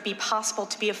whether it would be possible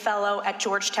to be a fellow at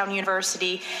Georgetown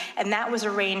University, and that was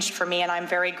arranged for me, and I'm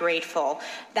very grateful.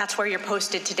 That's where you're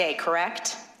posted today,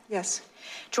 correct? Yes.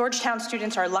 Georgetown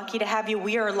students are lucky to have you.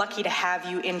 We are lucky to have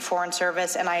you in Foreign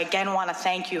Service, and I again want to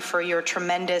thank you for your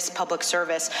tremendous public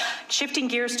service. Shifting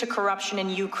gears to corruption in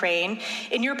Ukraine,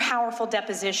 in your powerful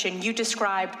deposition, you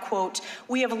described, quote,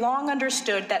 "We have long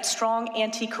understood that strong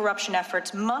anti-corruption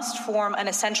efforts must form an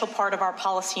essential part of our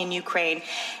policy in Ukraine,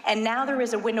 and now there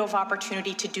is a window of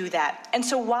opportunity to do that. And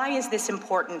so why is this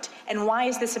important, and why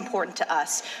is this important to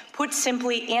us? Put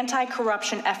simply,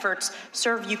 anti-corruption efforts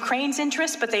serve Ukraine's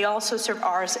interests, but they also serve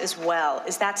ours as well."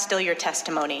 Is that still your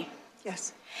testimony?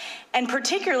 Yes. And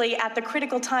particularly at the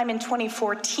critical time in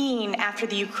 2014, after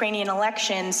the Ukrainian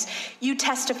elections, you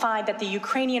testified that the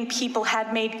Ukrainian people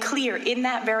had made clear in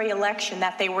that very election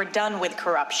that they were done with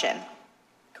corruption,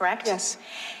 correct? Yes.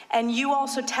 And you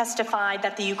also testified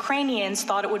that the Ukrainians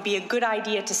thought it would be a good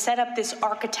idea to set up this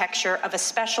architecture of a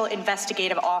special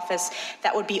investigative office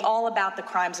that would be all about the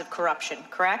crimes of corruption,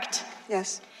 correct?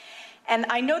 Yes. And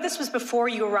I know this was before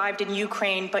you arrived in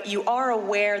Ukraine, but you are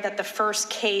aware that the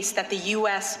first case that the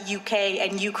U.S., UK,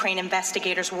 and Ukraine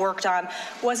investigators worked on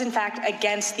was, in fact,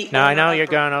 against the... Now, I know you're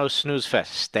going, oh, snooze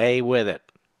fest. Stay with it.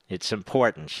 It's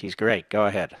important. She's great. Go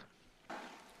ahead.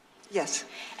 Yes.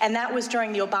 And that was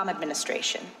during the Obama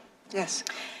administration. Yes.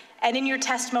 And in your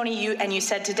testimony, you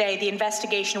said today, the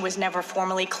investigation was never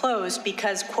formally closed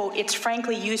because, quote, "it's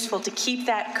frankly useful to keep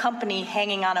that company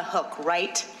hanging on a hook,"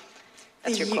 right?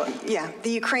 That's your quote. Yeah,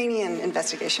 the Ukrainian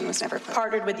investigation was never closed.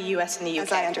 Partnered with the U.S. and the UK.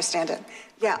 As I understand it.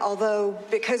 Yeah, although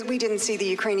because we didn't see the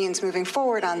Ukrainians moving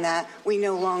forward on that, we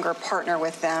no longer partner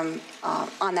with them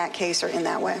on that case or in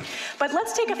that way. But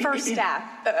let's take a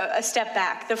step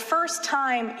back. The first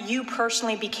time you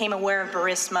personally became aware of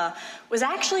Burisma was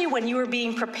actually when you were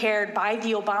being prepared by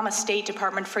the Obama State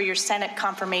Department for your Senate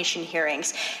confirmation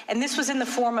hearings. And this was in the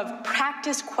form of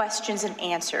practice questions and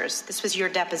answers. This was your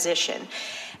deposition.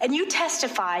 And you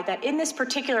testified that in this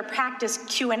particular practice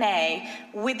Q&A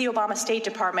with the Obama State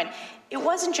Department, it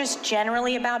wasn't just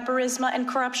generally about Burisma and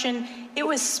corruption, it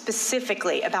was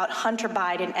specifically about Hunter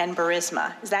Biden and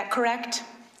Burisma. Is that correct?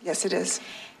 Yes, it is.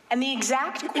 And the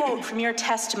exact quote from your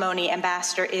testimony,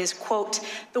 Ambassador, is, quote,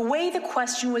 "The way the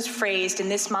question was phrased in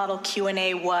this model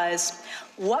Q&A was,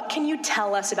 what can you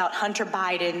tell us about Hunter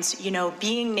Biden's,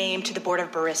 being named to the board of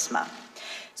Burisma?"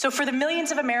 So for the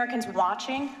millions of Americans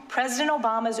watching, President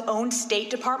Obama's own State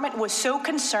Department was so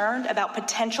concerned about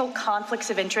potential conflicts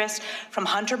of interest from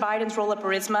Hunter Biden's role at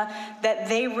Burisma that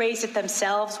they raised it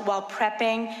themselves while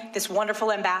prepping this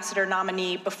wonderful ambassador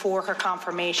nominee before her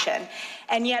confirmation.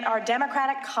 And yet our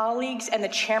Democratic colleagues and the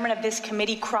chairman of this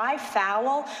committee cry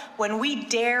foul when we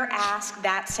dare ask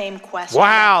that same question.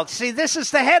 Wow. See, this is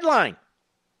the headline.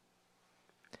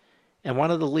 And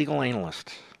one of the legal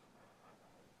analysts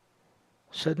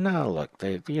said, no, look,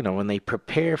 when they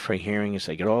prepare for hearings,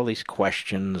 they get all these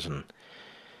questions, and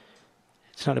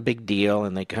it's not a big deal,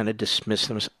 and they kind of dismiss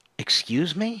them.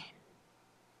 Excuse me?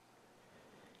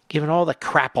 Given all the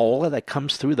crapola that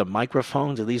comes through the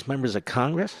microphones of these members of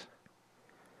Congress,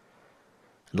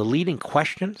 and the leading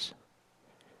questions,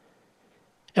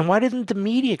 and why didn't the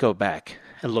media go back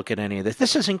and look at any of this?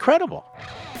 This is incredible.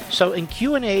 So in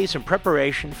Q&As in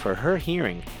preparation for her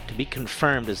hearing to be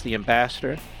confirmed as the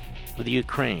ambassador with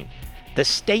Ukraine, the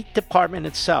State Department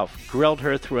itself grilled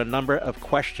her through a number of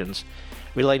questions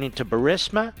relating to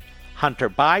Burisma, Hunter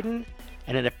Biden,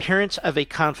 and an appearance of a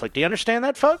conflict. Do you understand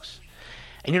that, folks?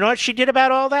 And you know what she did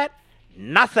about all that?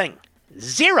 Nothing.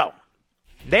 Zero.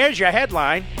 There's your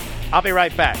headline. I'll be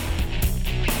right back.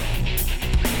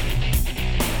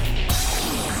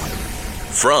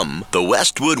 From the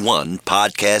Westwood One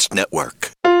Podcast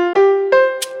Network.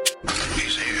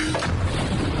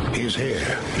 He's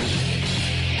here.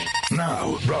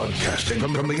 Now, broadcasting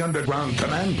from the underground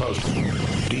command post,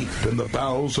 deep in the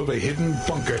bowels of a hidden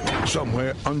bunker,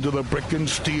 somewhere under the brick and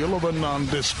steel of a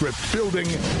nondescript building,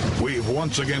 we've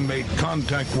once again made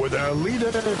contact with our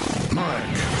leader, Mark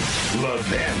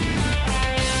Levin.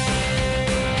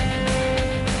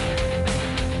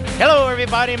 Hello,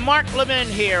 everybody. Mark Levin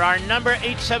here. Our number,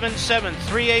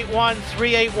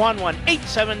 877-381-3811.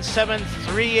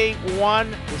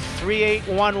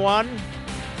 877-381-3811.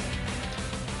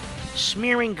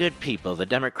 Smearing good people. The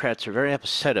Democrats are very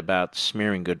upset about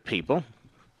smearing good people.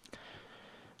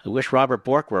 I wish Robert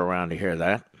Bork were around to hear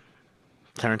that.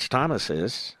 Terrence Thomas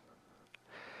is.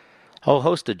 A whole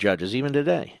host of judges, even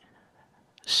today,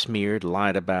 smeared,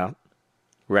 lied about,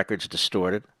 records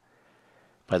distorted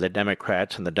by the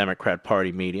Democrats and the Democrat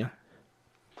Party media.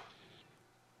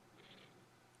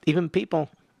 Even people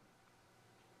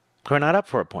who are not up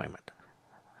for appointment,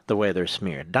 the way they're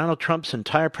smeared. Donald Trump's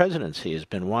entire presidency has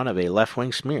been one of a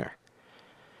left-wing smear.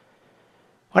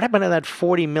 What happened to that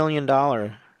 $40 million,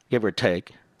 give or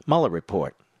take, Mueller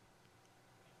report?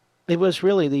 It was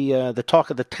really the talk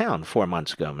of the town 4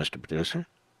 months ago, Mr. Producer.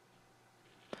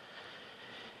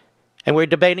 And we're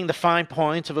debating the fine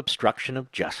points of obstruction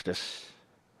of justice.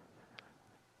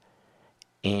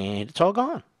 And it's all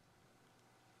gone.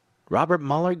 Robert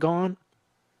Mueller gone.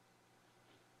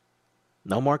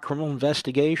 No more criminal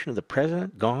investigation of the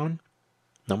president, gone.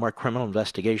 No more criminal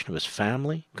investigation of his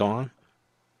family, gone.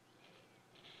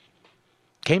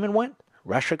 Came and went.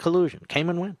 Russia collusion, came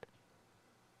and went.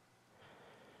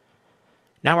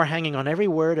 Now we're hanging on every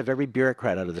word of every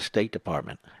bureaucrat out of the State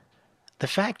Department. The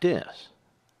fact is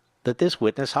that this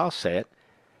witness, I'll say it,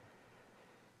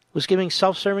 was giving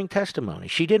self-serving testimony.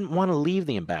 She didn't want to leave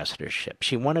the ambassadorship.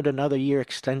 She wanted another year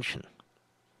extension.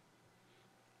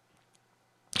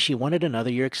 She wanted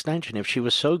another year extension. If she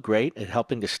was so great at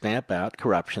helping to stamp out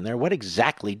corruption there, what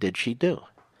exactly did she do?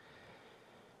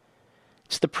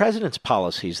 It's the president's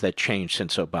policies that changed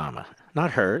since Obama,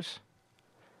 not hers.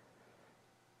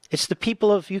 It's the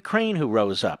people of Ukraine who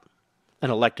rose up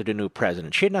and elected a new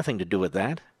president. She had nothing to do with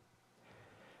that.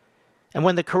 And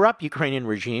when the corrupt Ukrainian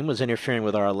regime was interfering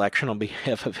with our election on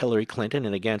behalf of Hillary Clinton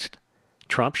and against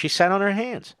Trump, she sat on her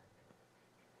hands.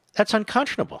 That's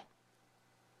unconscionable.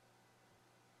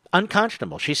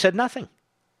 Unconscionable. She said nothing.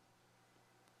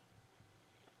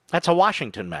 That's a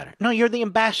Washington matter. No, you're the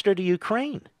ambassador to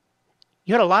Ukraine.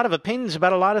 You had a lot of opinions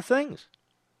about a lot of things.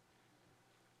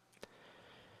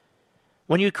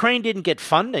 When Ukraine didn't get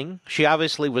funding, she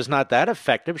obviously was not that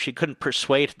effective. She couldn't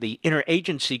persuade the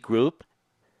interagency group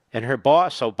and her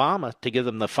boss, Obama, to give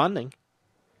them the funding.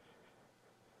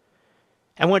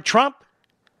 And when Trump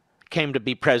came to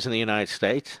be president of the United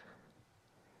States,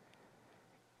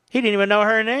 he didn't even know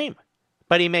her name,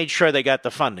 but he made sure they got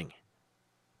the funding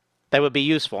that would be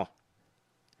useful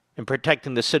in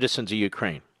protecting the citizens of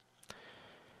Ukraine.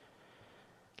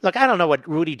 Look, I don't know what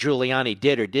Rudy Giuliani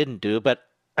did or didn't do, but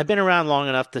I've been around long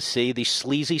enough to see these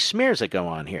sleazy smears that go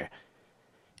on here.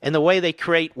 And the way they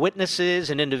create witnesses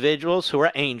and individuals who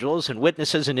are angels and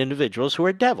witnesses and individuals who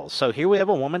are devils. So here we have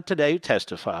a woman today who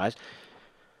testifies,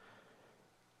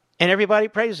 and everybody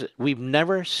praises it. We've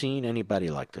never seen anybody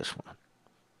like this one.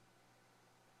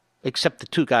 Except the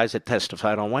two guys that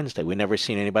testified on Wednesday. We've never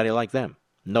seen anybody like them.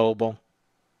 Noble,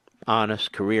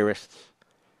 honest, careerists.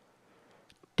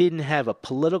 Didn't have a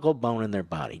political bone in their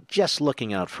body. Just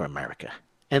looking out for America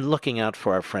and looking out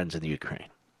for our friends in the Ukraine.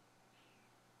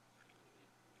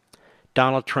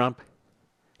 Donald Trump,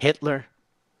 Hitler,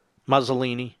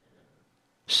 Mussolini,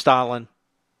 Stalin.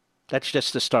 That's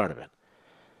just the start of it.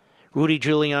 Rudy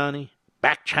Giuliani,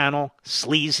 back channel,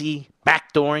 sleazy,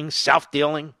 backdooring,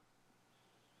 self-dealing.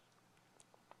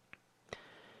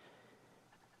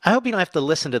 I hope you don't have to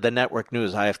listen to the network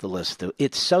news I have to listen to.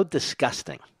 It's so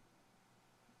disgusting.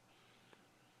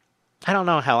 I don't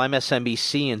know how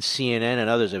MSNBC and CNN and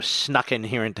others have snuck in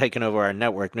here and taken over our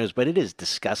network news, but it is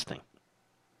disgusting.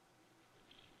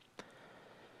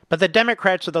 But the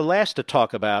Democrats are the last to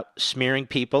talk about smearing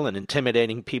people and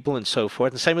intimidating people and so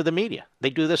forth. And same with the media.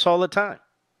 They do this all the time.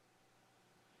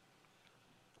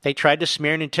 They tried to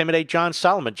smear and intimidate John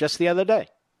Solomon just the other day.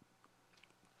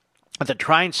 To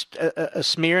try and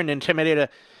smear and intimidate a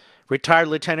retired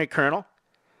lieutenant colonel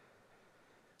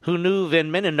who knew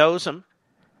Vindman and knows him.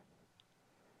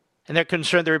 And they're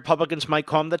concerned the Republicans might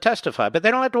call him to testify. But they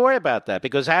don't have to worry about that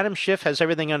because Adam Schiff has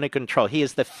everything under control. He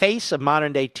is the face of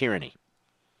modern-day tyranny.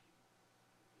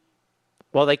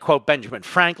 Well, they quote Benjamin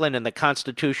Franklin in the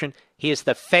Constitution. He is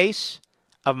the face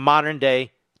of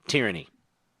modern-day tyranny.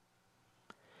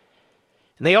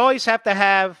 And they always have to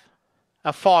have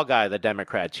a fall guy, the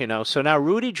Democrats, you know. So now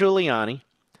Rudy Giuliani,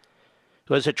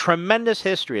 who has a tremendous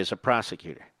history as a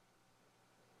prosecutor.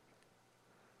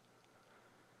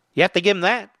 You have to give him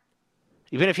that,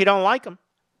 even if you don't like him.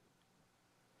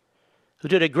 Who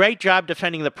did a great job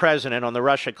defending the president on the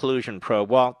Russia collusion probe.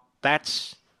 Well,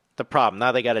 that's the problem.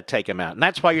 Now they got to take him out. And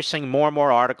that's why you're seeing more and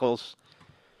more articles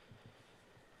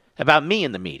about me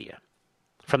in the media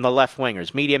from the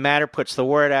left-wingers. Media Matter puts the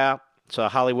word out, so a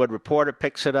Hollywood Reporter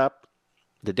picks it up.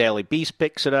 The Daily Beast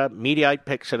picks it up. Mediaite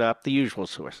picks it up. The usual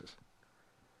sources.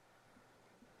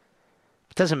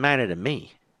 It doesn't matter to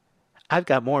me. I've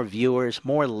got more viewers,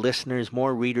 more listeners,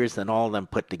 more readers than all of them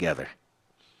put together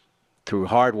through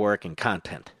hard work and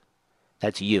content.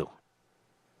 That's you.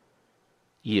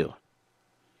 You.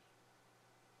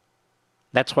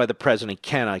 That's why the president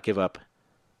cannot give up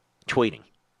tweeting.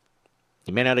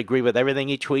 You may not agree with everything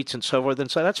he tweets and so forth,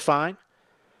 and so that's fine.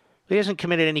 He hasn't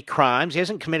committed any crimes. He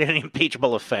hasn't committed any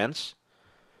impeachable offense.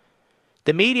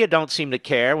 The media don't seem to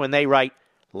care when they write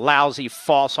lousy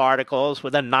false articles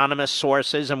with anonymous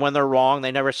sources, and when they're wrong,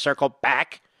 they never circle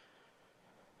back.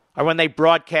 Or when they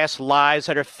broadcast lies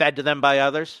that are fed to them by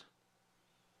others.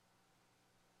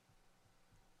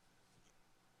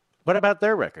 What about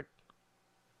their record?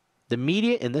 The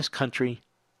media in this country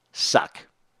suck.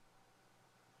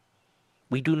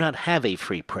 We do not have a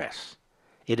free press.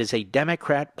 It is a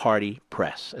Democrat Party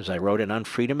press, as I wrote in On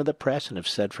Freedom of the Press and have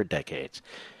said for decades.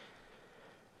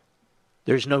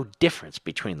 There's no difference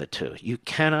between the two. You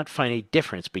cannot find a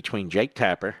difference between Jake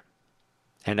Tapper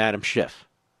and Adam Schiff.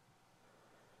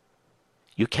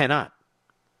 You cannot.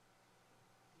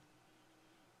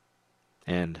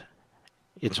 And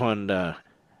it's on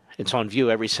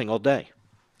view every single day.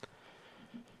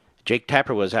 Jake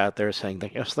Tapper was out there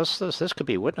saying, yes, this could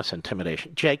be witness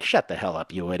intimidation. Jake, shut the hell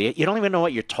up, you idiot. You don't even know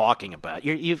what you're talking about.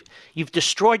 You've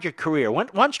destroyed your career.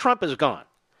 Once Trump is gone,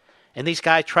 and these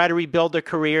guys try to rebuild their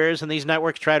careers, and these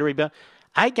networks try to rebuild,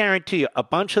 I guarantee you, a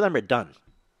bunch of them are done.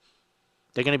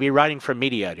 They're going to be writing for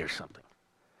Mediaite or something.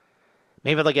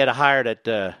 Maybe they'll get hired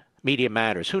at Media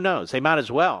Matters. Who knows? They might as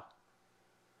well.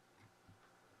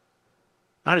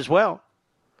 Might as well.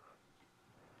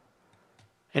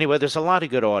 Anyway, there's a lot of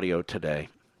good audio today.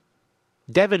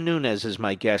 Devin Nunes is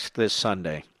my guest this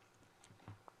Sunday.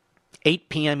 8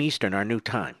 p.m. Eastern, our new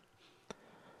time.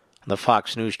 On the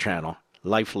Fox News Channel,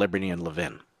 Life, Liberty, and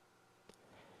Levin.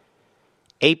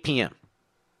 8 p.m.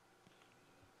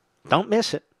 Don't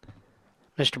miss it.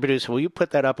 Mr. Producer, will you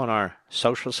put that up on our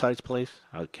social sites, please?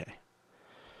 Okay.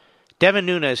 Devin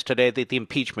Nunes today at the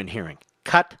impeachment hearing.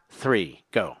 Cut 3.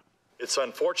 Go. It's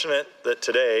unfortunate that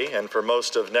today and for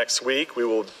most of next week, we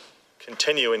will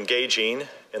continue engaging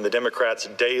in the Democrats'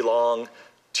 day-long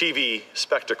TV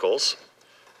spectacles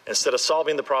instead of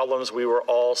solving the problems we were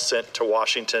all sent to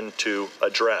Washington to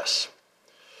address.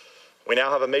 We now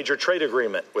have a major trade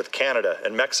agreement with Canada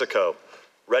and Mexico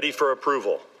ready for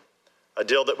approval, a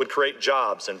deal that would create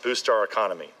jobs and boost our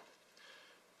economy.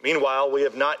 Meanwhile, we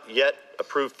have not yet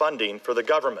approved funding for the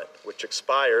government, which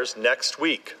expires next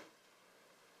week,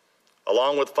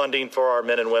 along with funding for our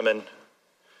men and women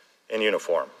in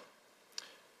uniform.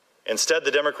 Instead, the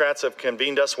Democrats have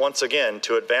convened us once again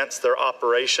to advance their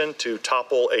operation to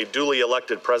topple a duly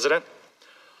elected president.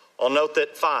 I'll note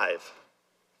that five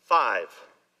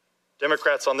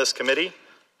Democrats on this committee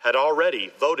had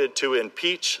already voted to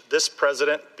impeach this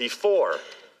president before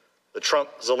the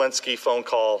Trump-Zelensky phone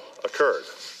call occurred.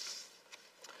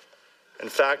 In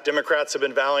fact, Democrats have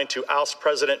been vowing to oust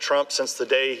President Trump since the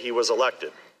day he was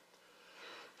elected.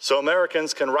 So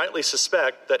Americans can rightly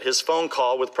suspect that his phone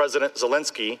call with President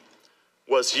Zelensky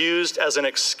was used as an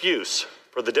excuse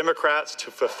for the Democrats to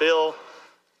fulfill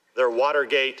their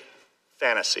Watergate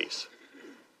fantasies.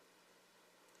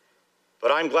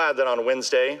 But I'm glad that on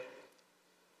Wednesday,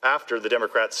 after the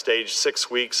Democrats staged 6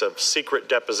 weeks of secret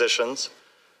depositions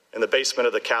in the basement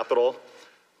of the Capitol,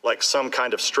 like some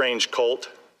kind of strange cult,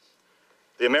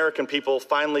 the American people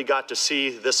finally got to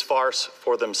see this farce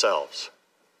for themselves.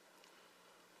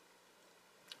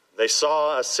 They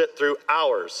saw us sit through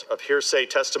hours of hearsay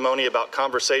testimony about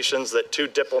conversations that two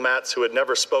diplomats who had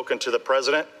never spoken to the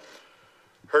president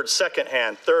heard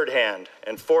secondhand, third-hand,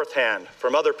 and fourth-hand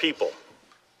from other people.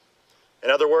 In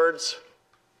other words,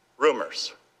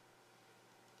 rumors.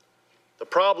 The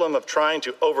problem of trying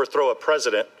to overthrow a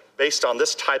president based on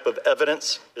this type of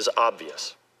evidence is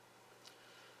obvious.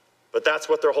 But that's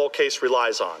what their whole case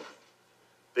relies on,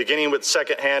 beginning with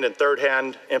secondhand and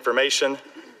third-hand information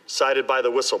cited by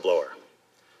the whistleblower.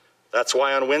 That's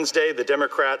why on Wednesday, the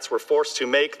Democrats were forced to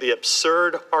make the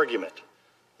absurd argument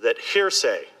that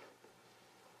hearsay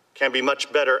can be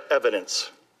much better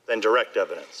evidence than direct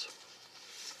evidence.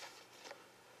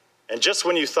 And just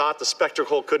when you thought the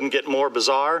spectacle couldn't get more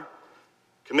bizarre,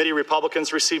 committee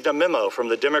Republicans received a memo from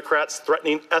the Democrats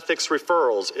threatening ethics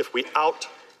referrals if we out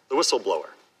the whistleblower.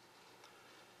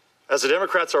 As the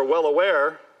Democrats are well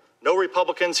aware, no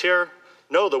Republicans here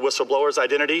know the whistleblower's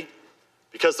identity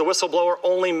because the whistleblower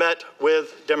only met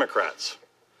with Democrats,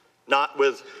 not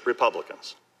with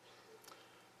Republicans.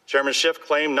 Chairman Schiff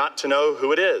claimed not to know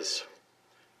who it is,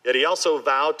 yet he also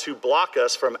vowed to block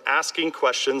us from asking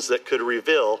questions that could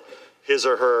reveal his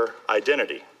or her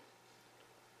identity.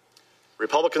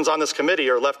 Republicans on this committee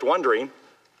are left wondering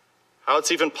how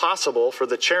it's even possible for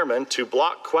the chairman to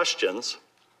block questions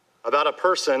about a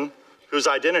person whose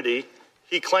identity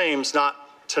he claims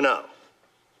not to know.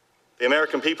 The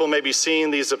American people may be seeing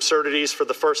these absurdities for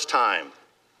the first time,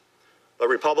 but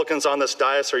Republicans on this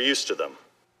dais are used to them.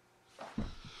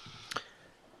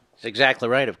 That's exactly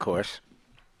right, of course.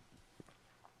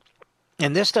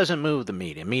 And this doesn't move the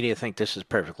media. Media think this is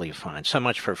perfectly fine. So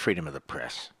much for freedom of the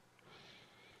press.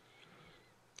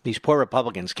 These poor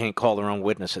Republicans can't call their own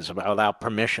witnesses without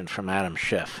permission from Adam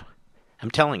Schiff.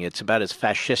 I'm telling you, it's about as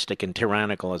fascistic and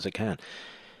tyrannical as it can.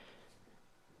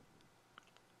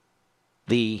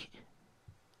 The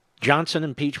Johnson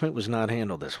impeachment was not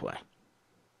handled this way.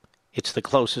 It's the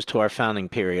closest to our founding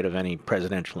period of any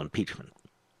presidential impeachment.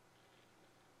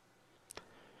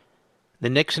 The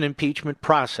Nixon impeachment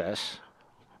process,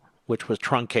 which was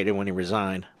truncated when he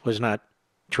resigned, was not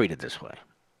treated this way.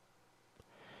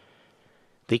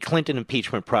 The Clinton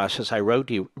impeachment process, I read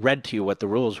to you what the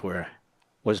rules were,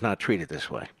 was not treated this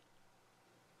way.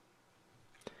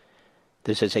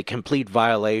 This is a complete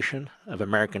violation of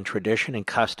American tradition and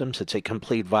customs. It's a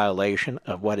complete violation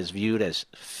of what is viewed as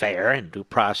fair and due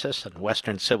process and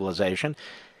Western civilization.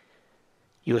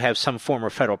 You have some former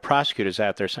federal prosecutors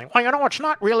out there saying, well, you know, it's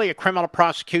not really a criminal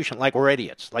prosecution, like we're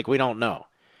idiots, like we don't know.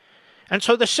 And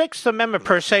so the Sixth Amendment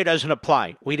per se doesn't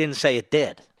apply. We didn't say it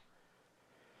did.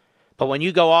 But when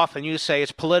you go off and you say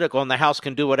it's political and the House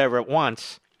can do whatever it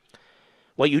wants,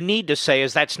 what you need to say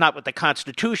is that's not what the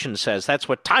Constitution says. That's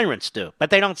what tyrants do.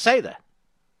 But they don't say that.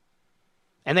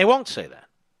 And they won't say that.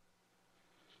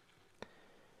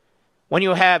 When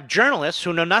you have journalists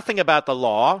who know nothing about the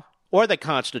law or the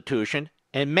Constitution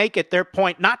and make it their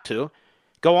point not to,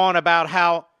 go on about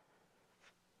how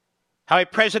a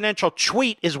presidential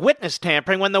tweet is witness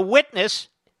tampering when the witness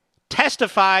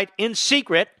testified in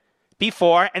secret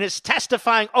before and is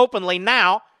testifying openly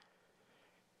now.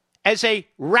 As a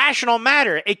rational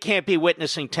matter, it can't be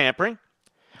witnessing tampering.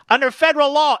 Under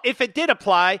federal law, if it did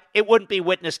apply, it wouldn't be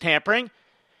witness tampering.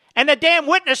 And the damn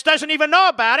witness doesn't even know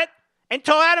about it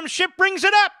until Adam Schiff brings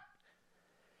it up.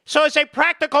 So as a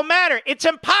practical matter, it's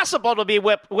impossible to be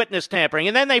witness tampering.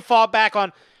 And then they fall back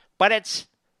on, but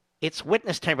it's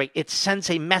witness tampering. It sends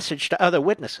a message to other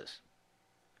witnesses.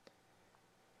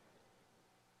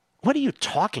 What are you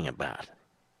talking about?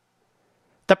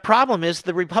 The problem is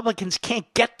the Republicans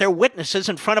can't get their witnesses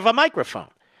in front of a microphone.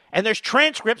 And there's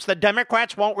transcripts the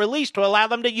Democrats won't release to allow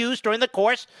them to use during the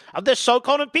course of this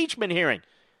so-called impeachment hearing.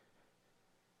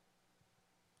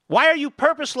 Why are you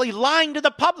purposely lying to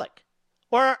the public?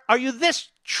 Or are you this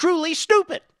truly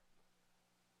stupid?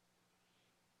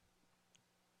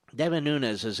 Devin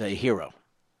Nunes is a hero.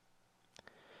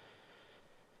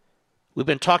 We've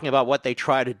been talking about what they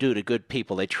try to do to good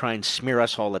people. They try and smear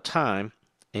us all the time,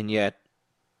 and yet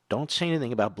don't say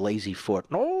anything about Blasey Ford.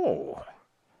 No.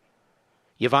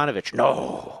 Yovanovitch,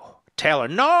 no. Taylor,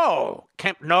 no.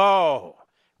 Kemp, no.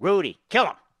 Rudy, kill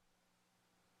him.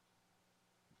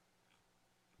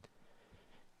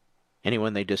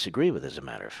 Anyone they disagree with, as a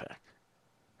matter of fact.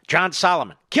 John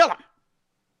Solomon, kill him.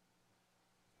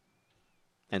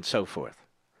 And so forth.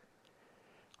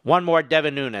 One more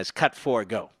Devin Nunes, cut 4,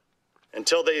 go.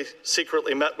 Until they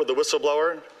secretly met with the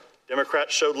whistleblower,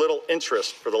 Democrats showed little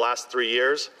interest for the last 3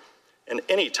 years in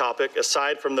any topic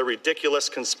aside from the ridiculous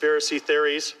conspiracy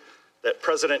theories that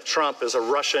President Trump is a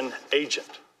Russian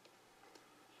agent.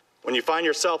 When you find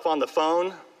yourself on the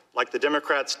phone, like the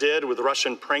Democrats did with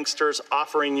Russian pranksters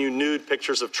offering you nude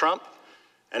pictures of Trump,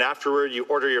 and afterward you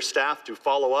order your staff to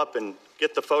follow up and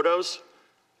get the photos,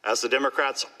 as the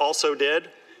Democrats also did,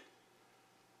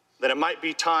 then it might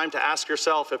be time to ask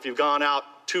yourself if you've gone out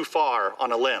too far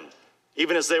on a limb,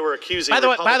 even as they were accusing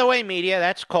By the way, media,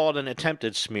 that's called an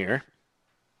attempted smear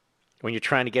when you're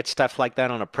trying to get stuff like that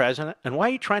on a president. And why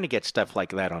are you trying to get stuff like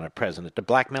that on a president? To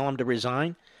blackmail him to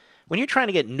resign? When you're trying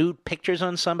to get nude pictures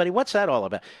on somebody, what's that all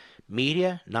about?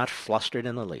 Media, not flustered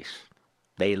in the least.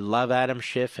 They love Adam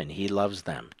Schiff, and he loves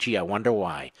them. Gee, I wonder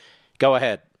why. Go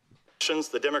ahead.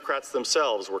 The Democrats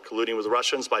themselves were colluding with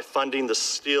Russians by funding the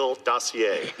Steele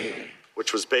dossier,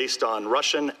 which was based on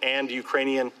Russian and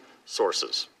Ukrainian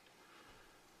sources.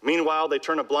 Meanwhile, they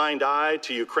turn a blind eye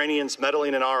to Ukrainians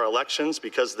meddling in our elections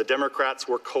because the Democrats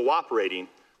were cooperating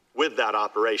with that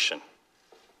operation.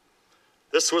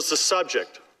 This was the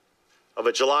subject of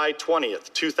a July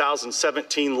 20th,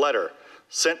 2017 letter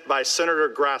sent by Senator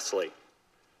Grassley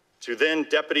to then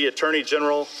Deputy Attorney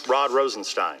General Rod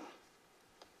Rosenstein.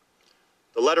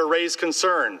 The letter raised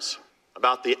concerns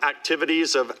about the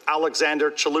activities of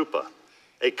Alexander Chalupa,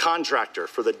 a contractor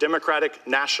for the Democratic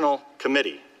National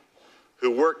Committee, who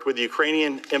worked with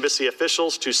Ukrainian embassy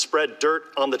officials to spread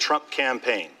dirt on the Trump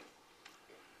campaign.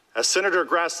 As Senator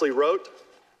Grassley wrote,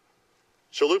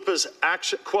 Chalupa's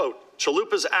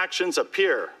actions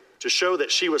appear to show that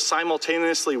she was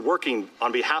simultaneously working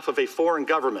on behalf of a foreign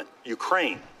government,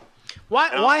 Ukraine.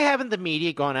 Why haven't the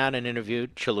media gone out and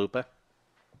interviewed Chalupa,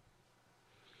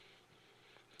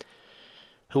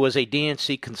 who was a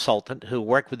DNC consultant who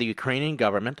worked with the Ukrainian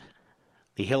government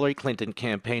the Hillary Clinton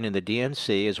campaign in the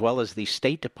DNC, as well as the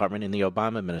State Department in the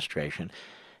Obama administration,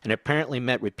 and apparently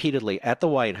met repeatedly at the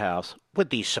White House with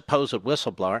the supposed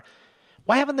whistleblower.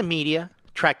 Why haven't the media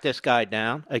tracked this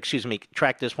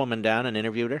woman down and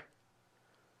interviewed her?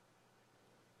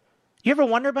 You ever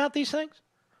wonder about these things?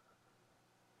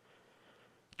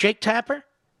 Jake Tapper?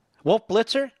 Wolf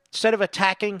Blitzer? Instead of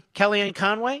attacking Kellyanne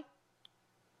Conway?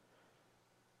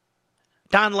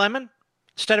 Don Lemon?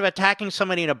 Instead of attacking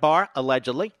somebody in a bar,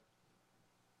 allegedly?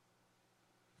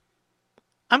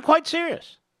 I'm quite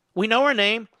serious. We know her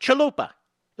name, Chalupa.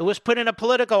 It was put in a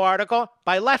Politico article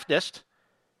by leftist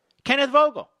Kenneth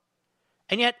Vogel.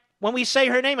 And yet, when we say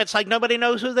her name, it's like nobody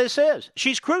knows who this is.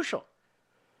 She's crucial.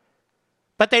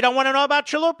 But they don't want to know about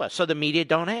Chalupa, so the media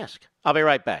don't ask. I'll be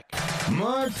right back.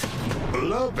 Mark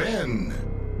Levin.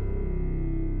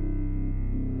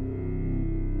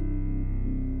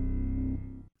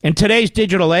 In today's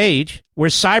digital age, where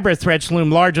cyber threats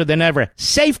loom larger than ever,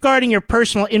 safeguarding your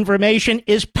personal information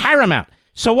is paramount.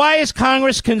 So why is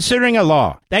Congress considering a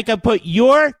law that could put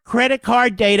your credit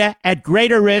card data at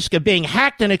greater risk of being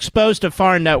hacked and exposed to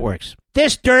foreign networks?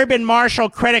 This Durbin-Marshall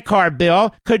credit card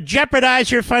bill could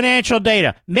jeopardize your financial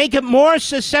data, make it more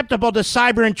susceptible to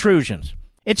cyber intrusions.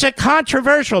 It's a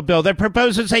controversial bill that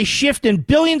proposes a shift in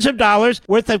billions of dollars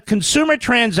worth of consumer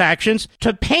transactions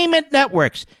to payment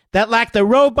networks that lack the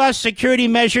robust security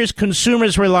measures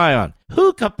consumers rely on.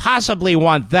 Who could possibly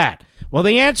want that? Well,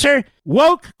 the answer?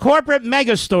 Woke corporate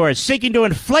megastores seeking to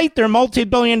inflate their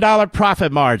multi-billion-dollar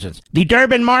profit margins. The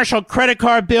Durbin-Marshall credit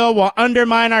card bill will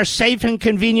undermine our safe and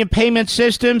convenient payment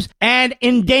systems and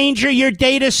endanger your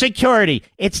data security.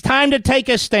 It's time to take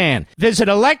a stand. Visit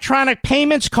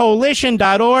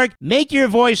electronicpaymentscoalition.org. Make your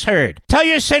voice heard. Tell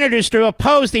your senators to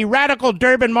oppose the radical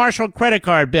Durbin-Marshall credit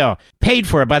card bill, paid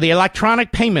for by the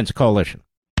Electronic Payments Coalition.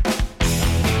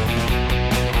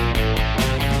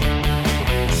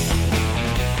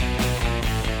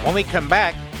 When we come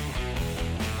back,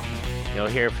 you'll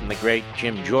hear from the great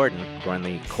Jim Jordan during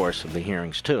the course of the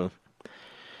hearings, too.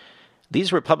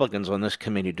 These Republicans on this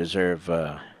committee deserve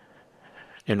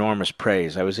enormous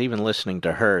praise. I was even listening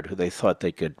to Hurd, who they thought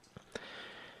they could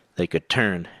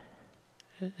turn,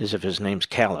 as if his name's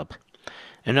Caleb.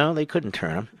 And no, they couldn't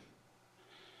turn him.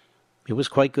 He was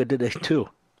quite good today, too.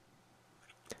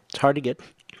 It's hard to get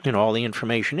all the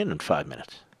information in 5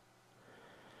 minutes.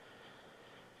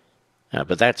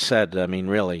 But that said, I mean,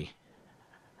 really,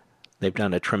 they've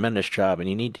done a tremendous job, and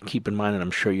you need to keep in mind, and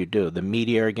I'm sure you do, the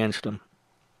media are against them.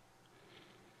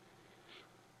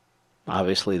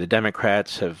 Obviously, the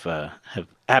Democrats have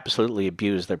absolutely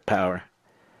abused their power.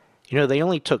 They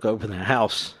only took over the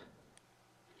House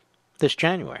this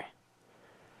January.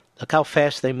 Look how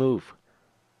fast they move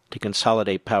to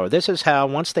consolidate power. This is how,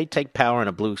 once they take power in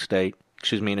a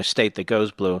in a state that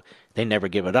goes blue, they never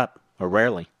give it up, or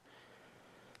rarely.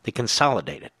 They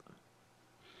consolidate it.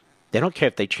 They don't care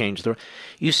if they change the...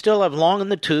 You still have long in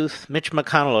the tooth Mitch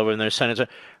McConnell over in their Senate.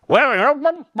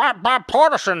 Well,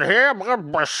 bipartisan here,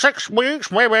 6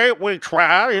 weeks, maybe 8 weeks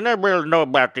trial. You never really know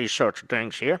about these sorts of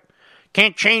things here.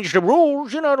 Can't change the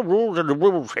rules. The rules are the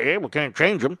rules here. We can't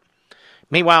change them.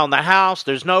 Meanwhile, in the House,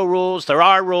 there's no rules. There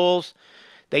are rules.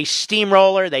 They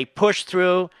steamroller. They push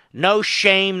through. No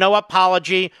shame, no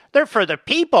apology. They're for the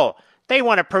people. They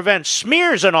want to prevent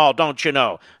smears and all, don't you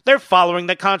know? They're following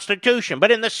the Constitution. But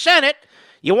in the Senate,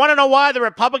 you want to know why the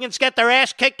Republicans get their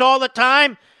ass kicked all the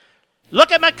time?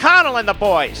 Look at McConnell and the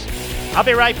boys. I'll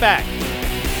be right back.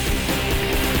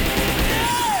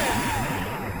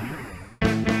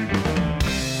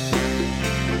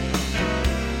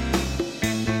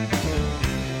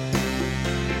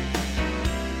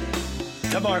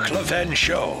 The Mark Levin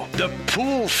Show, the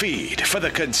pool feed for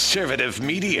the conservative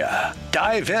media.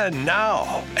 Dive in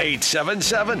now.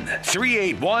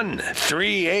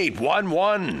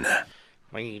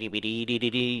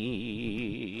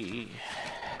 877-381-3811.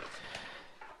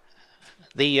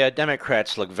 The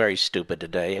Democrats look very stupid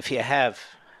today. If you have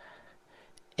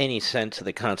any sense of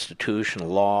the Constitution,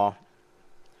 law,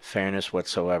 fairness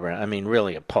whatsoever, I mean,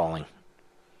 really appalling.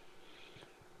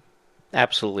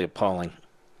 Absolutely appalling.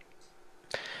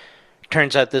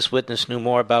 Turns out this witness knew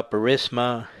more about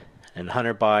Burisma and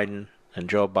Hunter Biden and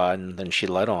Joe Biden than she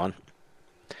let on.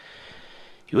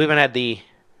 You even had the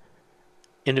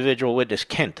individual witness,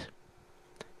 Kent,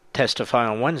 testify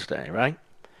on Wednesday, right?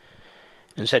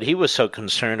 And said he was so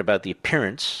concerned about the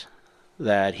appearance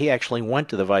that he actually went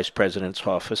to the vice president's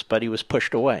office, but he was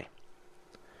pushed away.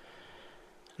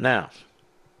 Now,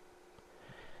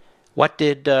 what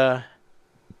did the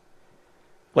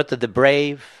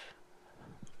brave,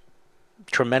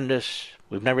 tremendous,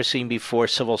 we've never seen before,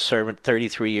 civil servant,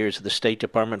 33 years of the State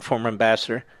Department, former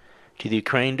ambassador to the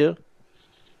Ukraine do?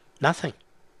 Nothing.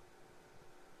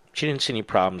 She didn't see any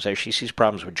problems there. She sees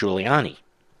problems with Giuliani.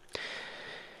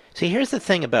 See, here's the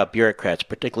thing about bureaucrats,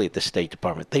 particularly at the State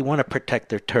Department. They want to protect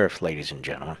their turf, ladies and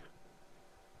gentlemen.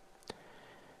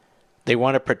 They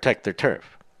want to protect their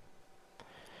turf.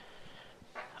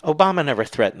 Obama never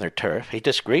threatened their turf. He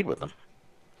disagreed with them.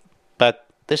 But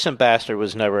this ambassador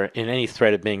was never in any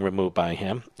threat of being removed by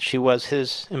him. She was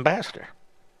his ambassador.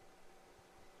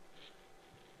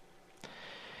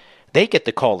 They get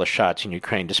to call the shots in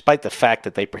Ukraine, despite the fact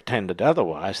that they pretended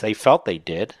otherwise. They felt they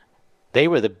did. They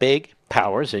were the big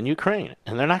powers in Ukraine,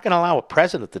 and they're not going to allow a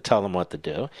president to tell them what to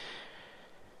do.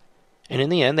 And in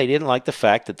the end, they didn't like the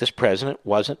fact that this president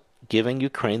wasn't giving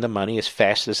Ukraine the money as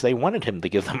fast as they wanted him to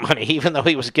give them money, even though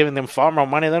he was giving them far more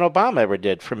money than Obama ever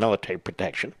did for military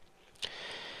protection.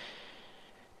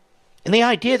 And the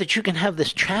idea that you can have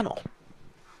this channel,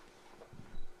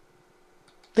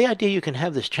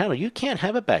 you can't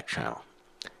have a back channel.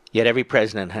 Yet every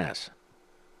president has.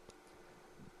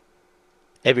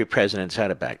 Every president's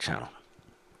had a back channel.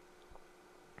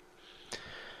 A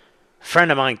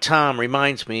friend of mine, Tom,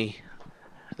 reminds me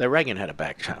that Reagan had a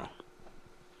back channel.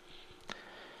 In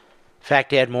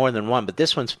fact, he had more than one, but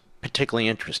this one's particularly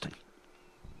interesting.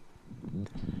 And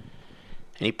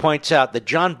he points out that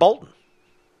John Bolton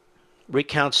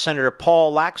recounts Senator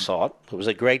Paul Laxalt, who was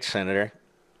a great senator,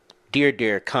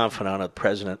 dear confidant of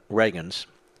President Reagan's,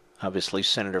 obviously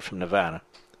senator from Nevada.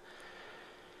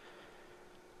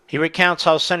 He recounts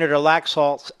how Senator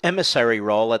Laxalt's emissary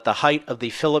role at the height of the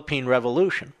Philippine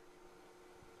Revolution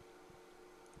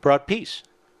brought peace.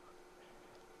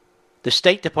 The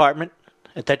State Department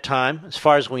at that time, as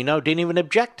far as we know, didn't even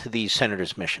object to the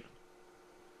senator's mission.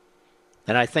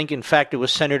 And I think, in fact, it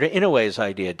was Senator Inouye's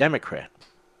idea, Democrat.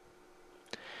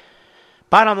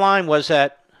 Bottom line was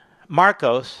that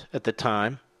Marcos, at the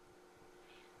time,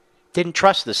 didn't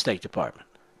trust the State Department.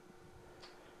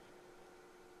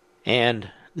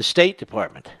 And the State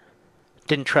Department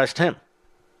didn't trust him.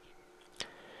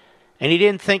 And he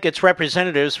didn't think its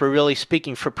representatives were really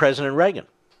speaking for President Reagan.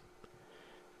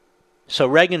 So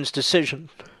Reagan's decision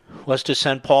was to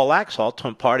send Paul Laxalt to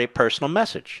impart a personal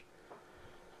message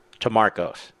to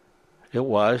Marcos. It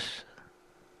was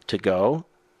to go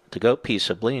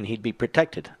peaceably, and he'd be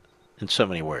protected, in so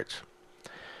many words.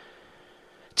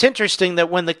 It's interesting that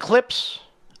when the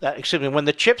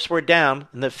chips were down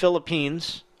and the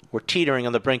Philippines were teetering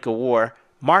on the brink of war,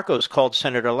 Marcos called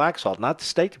Senator Laxalt, not the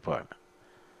State Department.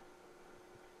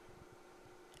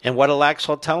 And what did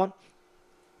Laxalt tell him?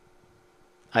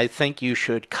 I think you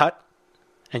should cut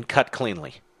and cut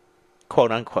cleanly,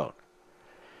 quote unquote.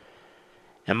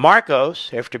 And Marcos,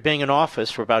 after being in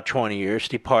office for about 20 years,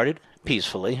 departed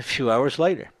peacefully a few hours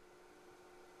later.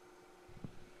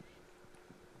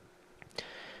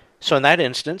 So in that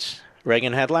instance,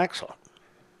 Reagan had Laxalt.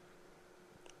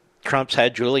 Trump's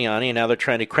had Giuliani, and now they're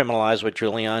trying to criminalize what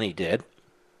Giuliani did.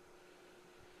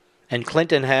 And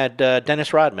Clinton had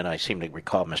Dennis Rodman, I seem to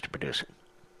recall, Mr. Producer.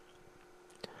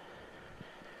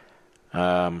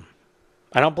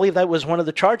 I don't believe that was one of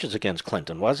the charges against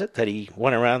Clinton, was it? That he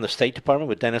went around the State Department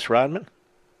with Dennis Rodman?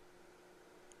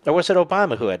 Or was it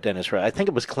Obama who had Dennis Rodman? I think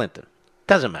it was Clinton.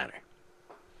 Doesn't matter.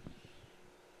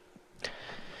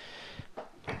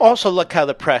 Also, look how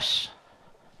the press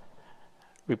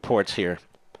reports here.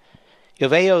 You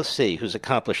have AOC, who's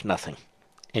accomplished nothing,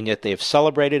 and yet they have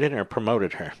celebrated it and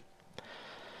promoted her.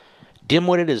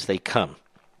 Dim-witted as they come.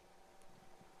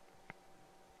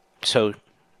 So,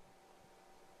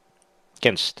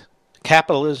 against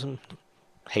capitalism,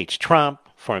 hates Trump,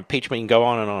 for impeachment, you can go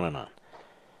on and on and on.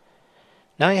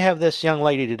 Now you have this young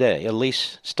lady today,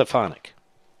 Elise Stefanik.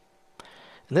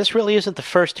 And this really isn't the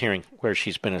first hearing where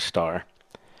she's been a star.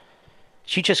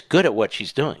 She's just good at what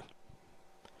she's doing.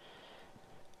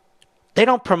 They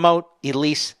don't promote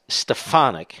Elise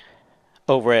Stefanik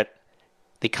over at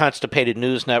the Constipated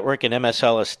News Network and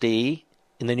MSLSD,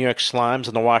 in the New York Slimes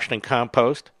and the Washington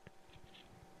Compost,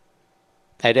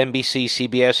 at NBC,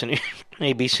 CBS, and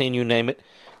ABC, and you name it,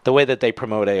 the way that they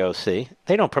promote AOC.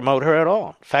 They don't promote her at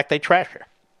all. In fact, they trash her.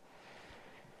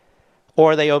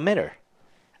 Or they omit her,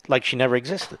 like she never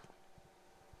existed.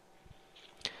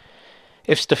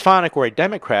 If Stefanik were a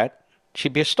Democrat,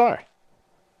 she'd be a star.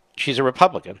 She's a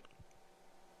Republican,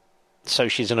 so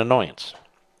she's an annoyance.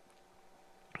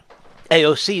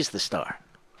 AOC's the star.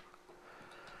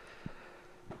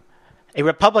 A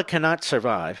Republic cannot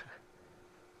survive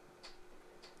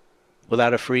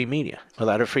without a free media,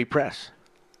 without a free press.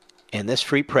 And this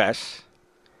free press,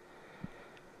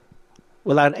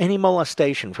 without any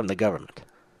molestation from the government,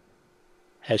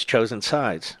 has chosen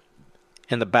sides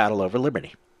in the battle over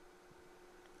liberty.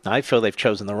 Now, I feel they've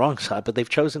chosen the wrong side, but they've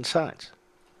chosen sides.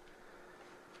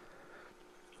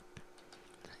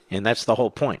 And that's the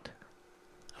whole point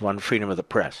of freedom of the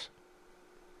press.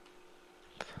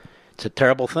 It's a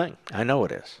terrible thing. I know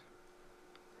it is.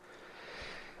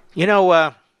 You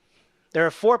know, there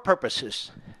are 4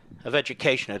 purposes of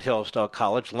education at Hillsdale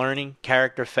College: learning,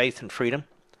 character, faith, and freedom.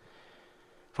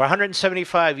 For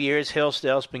 175 years,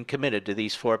 Hillsdale's been committed to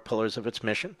these 4 pillars of its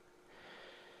mission.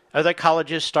 Other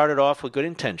colleges started off with good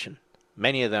intention.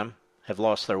 Many of them have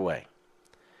lost their way.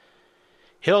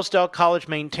 Hillsdale College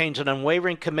maintains an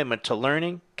unwavering commitment to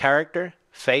learning, character,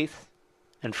 faith,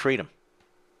 and freedom.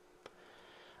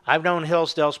 I've known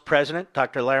Hillsdale's president,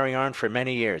 Dr. Larry Arnn, for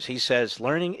many years. He says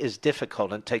learning is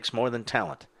difficult and takes more than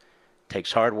talent. It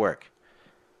takes hard work,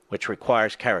 which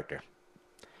requires character.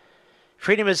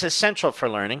 Freedom is essential for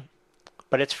learning,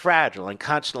 but it's fragile and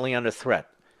constantly under threat.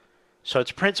 So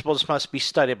its principles must be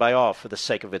studied by all for the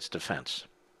sake of its defense.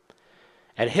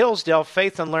 At Hillsdale,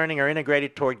 faith and learning are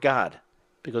integrated toward God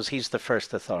because He's the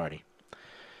first authority.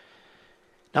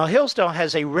 Now, Hillsdale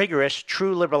has a rigorous,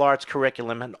 true liberal arts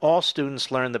curriculum, and all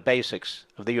students learn the basics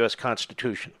of the U.S.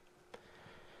 Constitution.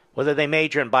 Whether they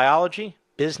major in biology,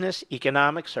 business,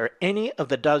 economics, or any of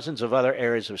the dozens of other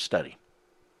areas of study.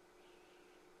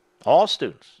 All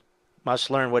students must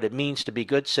learn what it means to be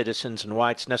good citizens and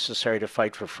why it's necessary to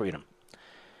fight for freedom.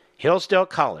 Hillsdale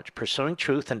College, pursuing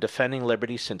truth and defending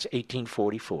liberty since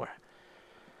 1844.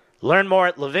 Learn more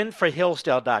at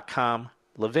levinforhillsdale.com,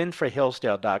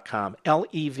 levinforhillsdale.com,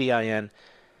 Levin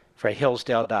for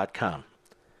Hillsdale.com.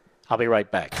 I'll be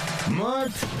right back.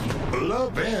 Mark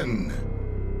Levin.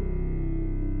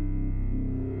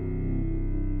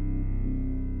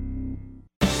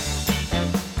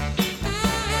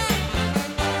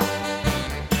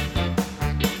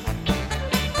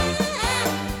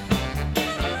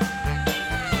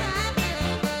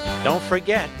 Don't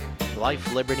forget,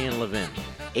 Life, Liberty, and Levin,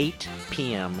 8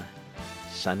 p.m.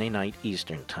 Sunday night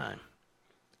Eastern Time.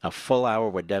 A full hour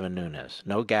with Devin Nunes.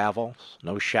 No gavels,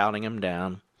 no shouting him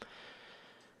down,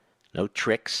 no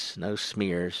tricks, no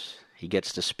smears. He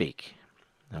gets to speak.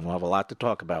 And we'll have a lot to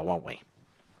talk about, won't we?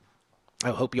 I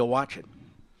hope you'll watch it.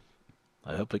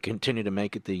 I hope we continue to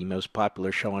make it the most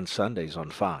popular show on Sundays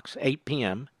on Fox. 8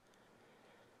 p.m.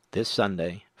 this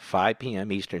Sunday, 5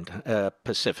 p.m. Eastern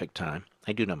Pacific Time.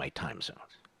 I do know my time zones.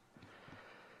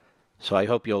 So I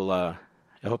hope you'll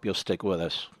stick with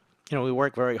us. You know, we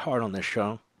work very hard on this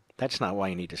show. That's not why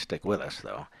you need to stick with us,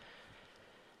 though.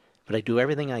 But I do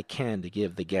everything I can to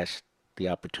give the guest the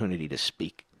opportunity to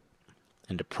speak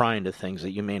and to pry into things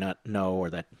that you may not know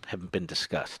or that haven't been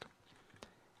discussed.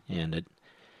 And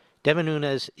Devin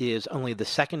Nunes is only the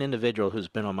second individual who's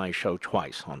been on my show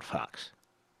twice on Fox.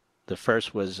 The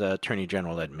first was Attorney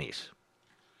General Ed Meese.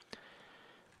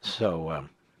 So,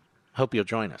 hope you'll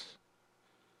join us.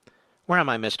 Where am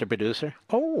I, Mr. Producer?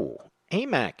 Oh,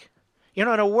 AMAC. You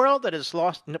know, in a world that is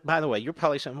lost... By the way, you're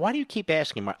probably saying, why do you keep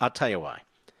asking? I'll tell you why.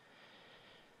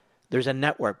 There's a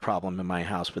network problem in my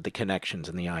house with the connections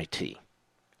and the IT.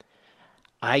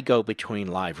 I go between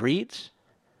live reads,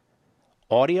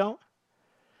 audio,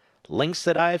 links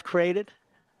that I have created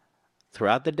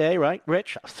throughout the day, right,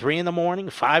 Rich? 3 in the morning,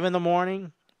 5 in the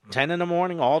morning, 10 in the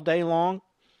morning, all day long.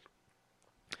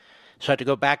 So I have to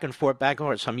go back and forth.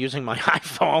 So I'm using my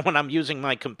iPhone when I'm using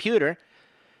my computer.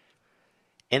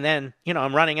 And then, you know,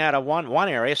 I'm running out of one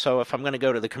area. So if I'm going to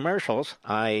go to the commercials,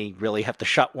 I really have to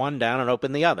shut one down and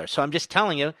open the other. So I'm just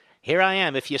telling you, here I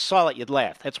am. If you saw it, you'd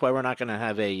laugh. That's why we're not going to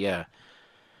have a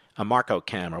Marco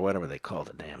Cam or whatever they call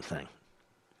the damn thing.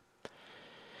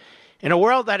 In a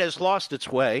world that has lost its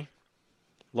way,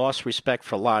 lost respect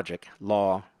for logic,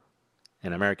 law,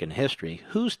 and American history,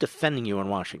 who's defending you in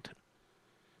Washington?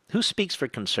 Who speaks for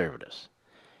conservatives?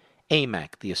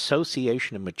 AMAC, the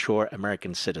Association of Mature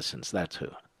American Citizens, that's who.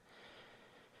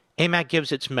 AMAC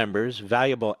gives its members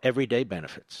valuable everyday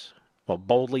benefits while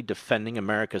boldly defending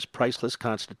America's priceless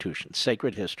Constitution,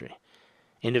 sacred history,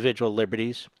 individual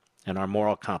liberties, and our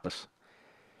moral compass.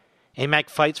 AMAC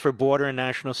fights for border and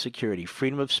national security,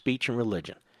 freedom of speech and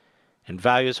religion, and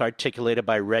values articulated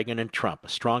by Reagan and Trump, a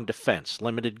strong defense,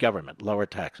 limited government, lower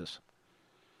taxes.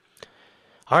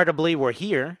 Hard to believe we're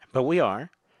here, but we are.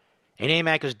 And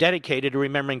AMAC is dedicated to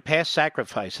remembering past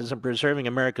sacrifices and preserving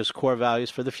America's core values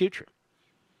for the future.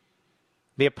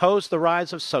 We oppose the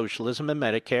rise of socialism and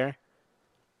Medicare,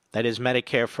 that is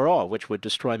Medicare for all, which would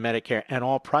destroy Medicare and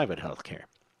all private health care.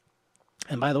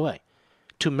 And by the way,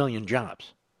 2 million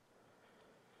jobs.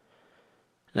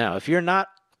 Now, if you're not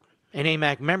an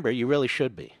AMAC member, you really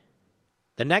should be.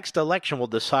 The next election will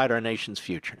decide our nation's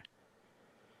future.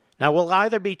 Now, we'll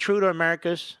either be true to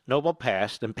America's noble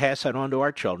past and pass that on to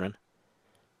our children,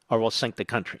 or we'll sink the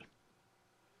country.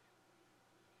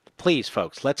 Please,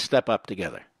 folks, let's step up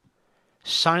together.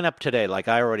 Sign up today, like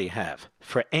I already have,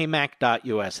 for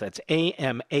amac.us. That's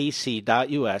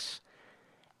amac.us,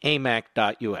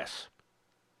 amac.us.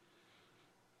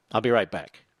 I'll be right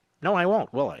back. No, I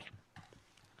won't, will I?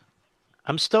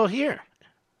 I'm still here.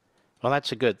 Well,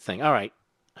 that's a good thing. All right.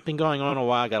 I've been going on a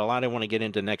while. I got a lot I want to get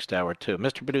into next hour, too.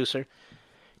 Mr. Producer,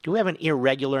 do we have an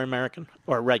irregular American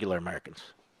or regular Americans?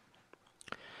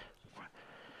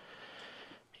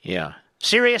 Yeah.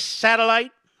 Sirius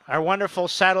Satellite, our wonderful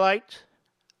satellite.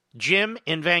 Jim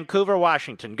in Vancouver,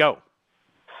 Washington. Go.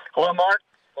 Hello, Mark.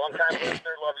 Long-time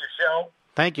listener. Love your show.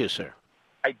 Thank you, sir.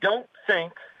 I don't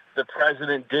think the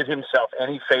president did himself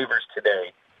any favors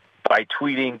today by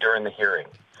tweeting during the hearing.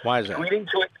 Why is that?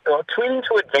 Tweeting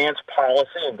to advance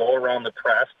policy and go around the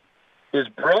press is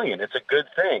brilliant. It's a good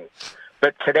thing.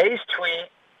 But today's tweet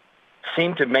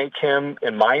seemed to make him,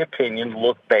 in my opinion,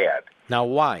 look bad. Now,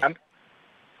 why?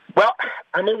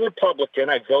 I'm a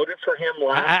Republican. I voted for him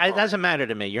last time. It doesn't matter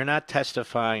to me. You're not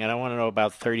testifying. I don't want to know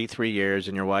about 33 years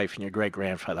and your wife and your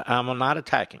great-grandfather. I'm not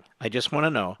attacking. I just want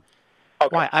to know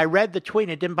why. I read the tweet,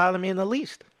 and it didn't bother me in the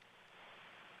least.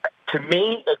 To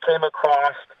me, it came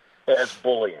across as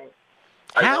bullying.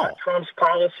 How? I want Trump's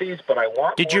policies, but I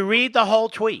want Did you read the whole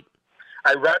tweet?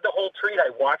 I read the whole tweet. I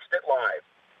watched it live.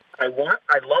 I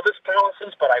love his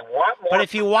policies, but I want more. But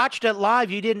if you watched it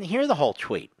live, you didn't hear the whole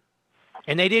tweet.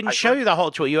 And they didn't show you the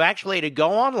whole tweet. You actually had to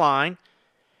go online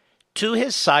to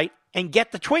his site and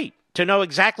get the tweet to know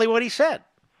exactly what he said.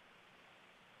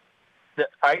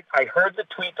 I heard the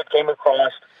tweet that came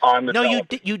across on the No,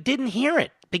 you didn't hear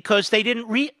it because they didn't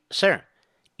read. Sir,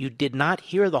 you did not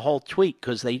hear the whole tweet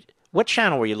because they. What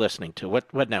channel were you listening to?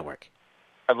 What network?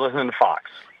 I was listening to Fox.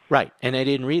 Right, and they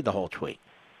didn't read the whole tweet.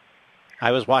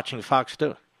 I was watching Fox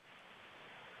too.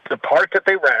 The part that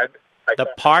they read.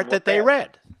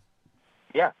 Read.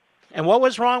 Yeah. And what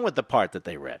was wrong with the part that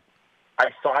they read?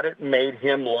 I thought it made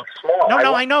him look small.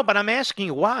 I know, but I'm asking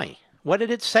you why. What did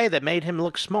it say that made him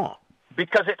look small?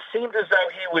 Because it seemed as though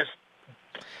he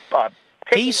was...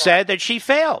 he said that she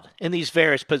failed in these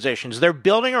various positions. They're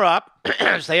building her up,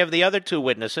 as they have the other two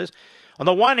witnesses. On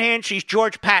the one hand, she's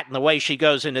George Patton, the way she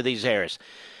goes into these areas.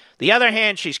 The other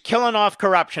hand, she's killing off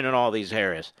corruption in all these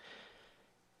areas.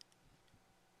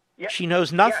 Yeah. She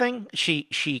knows nothing. Yeah.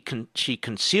 She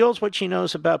conceals what she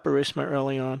knows about Burisma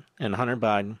early on and Hunter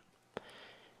Biden.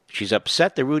 She's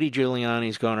upset that Rudy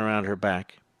Giuliani's going around her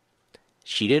back.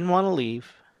 She didn't want to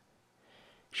leave.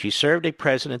 She served a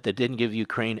president that didn't give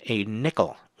Ukraine a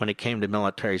nickel when it came to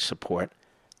military support.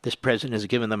 This president has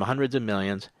given them hundreds of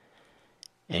millions.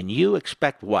 And you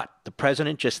expect what? The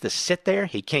president just to sit there?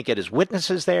 He can't get his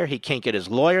witnesses there. He can't get his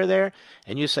lawyer there.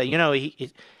 And you say,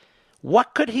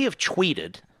 what could he have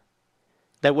tweeted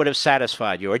that would have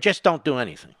satisfied you? Or just don't do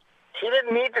anything? He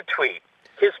didn't need to tweet.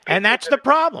 And that's the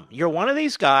problem. You're one of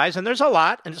these guys, and there's a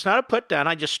lot, and it's not a put down.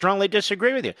 I just strongly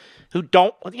disagree with you, who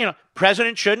don't,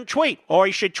 president shouldn't tweet, or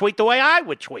he should tweet the way I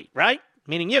would tweet, right?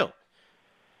 Meaning you.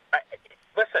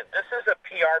 Listen, this is a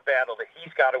PR battle that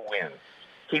he's got to win.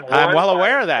 I'm well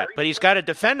aware of that, but he's got to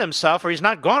defend himself or he's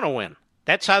not going to win.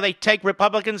 That's how they take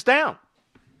Republicans down.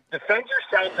 Defend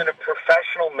yourself in a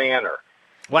professional manner.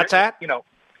 What's that?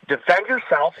 Defend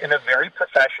yourself in a very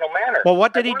professional manner. Well,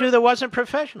 what did he do that wasn't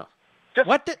professional?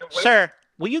 Sir,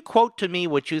 will you quote to me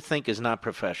what you think is not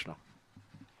professional?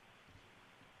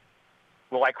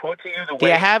 Will I quote to you the way... Do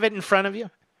you have it in front of you?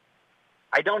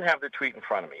 I don't have the tweet in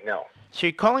front of me, no. So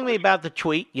you're calling me about the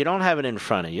tweet. You don't have it in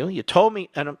front of you. You told me,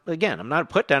 and again, I'm not a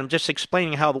put down. I'm just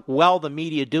explaining how well the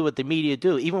media do what the media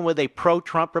do, even with a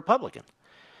pro-Trump Republican.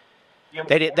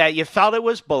 That you felt it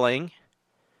was bullying.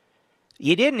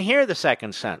 You didn't hear the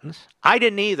second sentence. I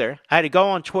didn't either. I had to go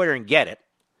on Twitter and get it.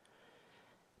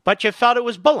 But you felt it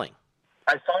was bullying.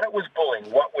 I thought it was bullying.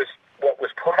 What was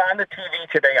put on the TV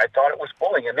today, I thought it was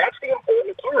bullying. And that's the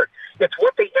important part. It's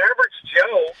what the average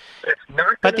Joe that's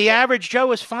not... But the average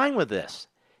Joe is fine with this.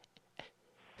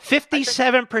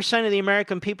 57% of the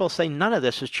American people say none of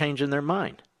this is changing their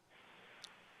mind.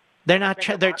 They're not,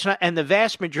 and the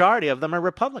vast majority of them are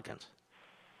Republicans.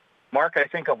 Mark, I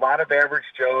think a lot of average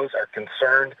Joes are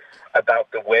concerned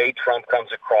about the way Trump comes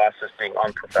across as being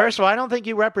unprofessional. First of all, I don't think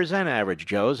you represent average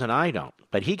Joes, and I don't.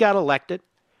 But he got elected.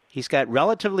 He's got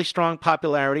relatively strong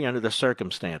popularity under the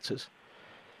circumstances.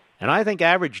 And I think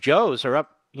average Joes are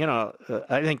up,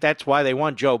 I think that's why they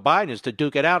want Joe Biden, is to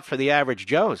duke it out for the average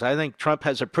Joes. I think Trump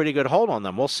has a pretty good hold on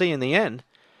them. We'll see in the end.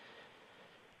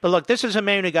 But look, this is a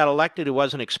man who got elected who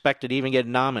wasn't expected to even get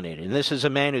nominated. And this is a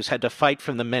man who's had to fight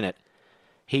from the minute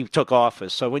he took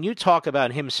office. So when you talk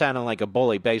about him sounding like a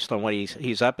bully based on what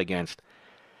he's up against,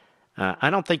 I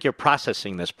don't think you're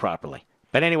processing this properly.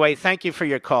 But anyway, thank you for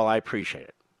your call. I appreciate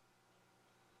it.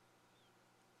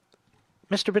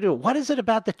 Mr. Badu, what is it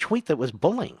about the tweet that was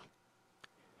bullying?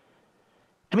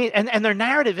 I mean, and their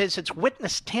narrative is it's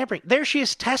witness tampering. There she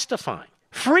is testifying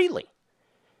freely.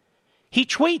 He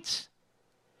tweets.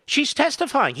 She's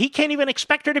testifying. He can't even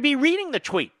expect her to be reading the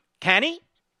tweet, can he?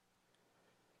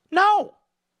 No.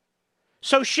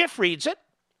 So Schiff reads it.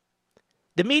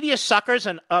 The media suckers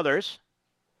and others,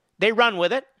 they run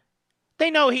with it. They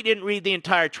know he didn't read the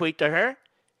entire tweet to her.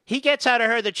 He gets out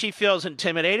of her that she feels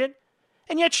intimidated.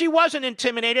 And yet she wasn't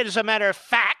intimidated, as a matter of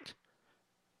fact.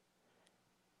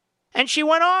 And she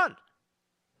went on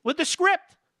with the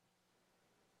script.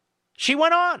 She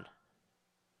went on.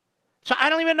 So I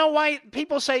don't even know why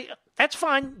people say, that's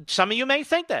fine. Some of you may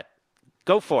think that.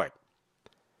 Go for it.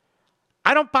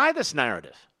 I don't buy this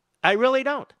narrative. I really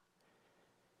don't.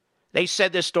 They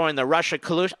said this during the Russia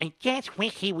collusion. I just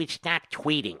wish he would stop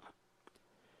tweeting.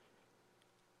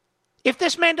 If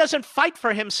this man doesn't fight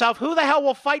for himself, who the hell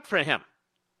will fight for him?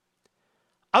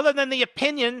 Other than the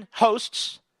opinion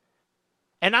hosts,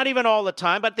 and not even all the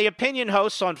time, but the opinion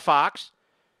hosts on Fox,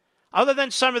 other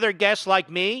than some of their guests like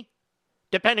me,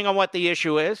 depending on what the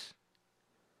issue is,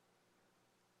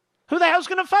 who the hell's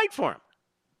going to fight for him?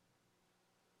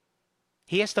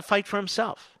 He has to fight for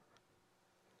himself.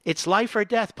 It's life or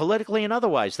death, politically and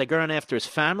otherwise. They're going after his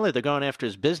family. They're going after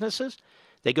his businesses.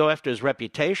 They go after his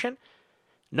reputation.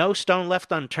 No stone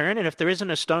left unturned. And if there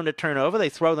isn't a stone to turn over, they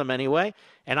throw them anyway.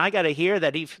 And I got to hear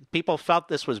that people felt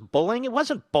this was bullying. It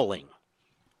wasn't bullying.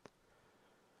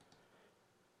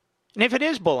 And if it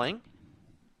is bullying,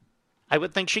 I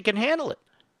would think she can handle it.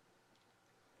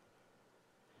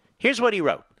 Here's what he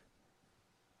wrote.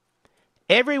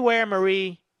 Everywhere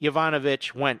Marie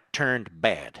Yovanovitch went turned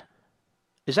bad.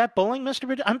 Is that bullying, Mr.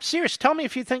 Bridges? I'm serious. Tell me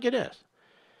if you think it is.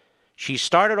 She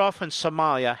started off in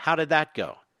Somalia. How did that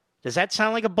go? Does that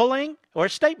sound like a bullying or a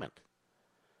statement?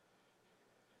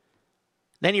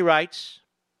 Then he writes,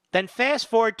 then fast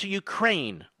forward to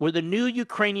Ukraine, where the new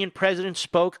Ukrainian president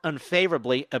spoke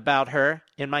unfavorably about her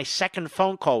in my second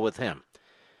phone call with him,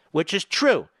 which is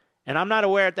true. And I'm not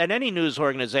aware that any news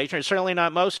organization, or certainly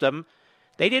not most of them,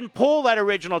 they didn't pull that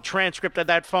original transcript of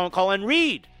that phone call and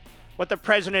read what the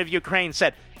president of Ukraine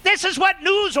said. This is what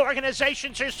news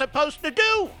organizations are supposed to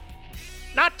do.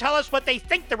 Not tell us what they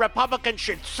think the Republicans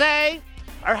should say,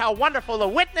 or how wonderful the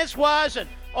witness was, and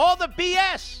all the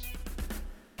BS.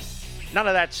 None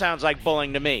of that sounds like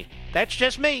bullying to me. That's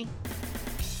just me.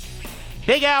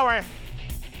 Big hour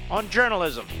on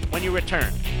journalism when you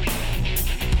return.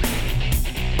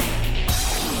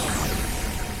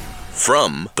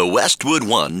 From the Westwood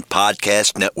One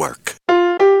Podcast Network.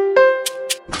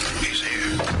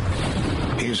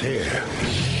 He's here.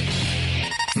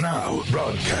 Now,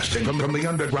 broadcasting from the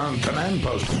underground command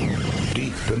post,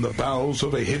 deep in the bowels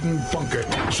of a hidden bunker,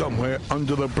 somewhere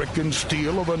under the brick and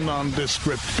steel of a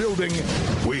nondescript building,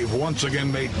 we've once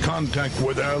again made contact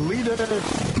with our leader,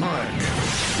 Mark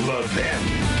Levin.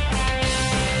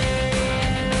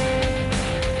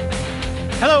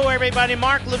 Hello, everybody.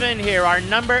 Mark Levin here. Our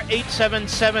number,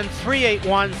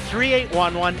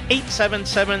 877-381-3811,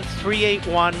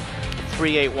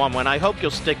 877-381-3811. I hope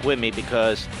you'll stick with me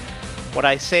because what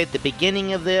I say at the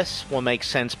beginning of this will make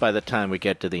sense by the time we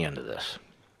get to the end of this.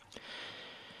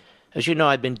 As you know,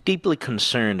 I've been deeply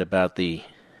concerned about the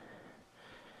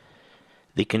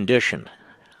condition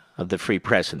of the free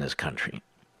press in this country.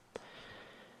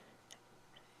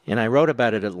 And I wrote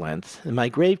about it at length. And my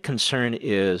grave concern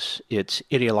is its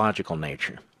ideological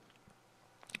nature.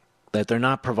 That they're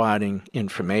not providing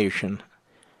information,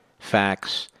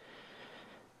 facts,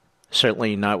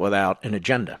 certainly not without an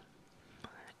agenda.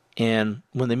 And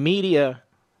when the media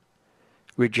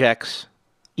rejects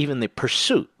even the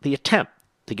pursuit, the attempt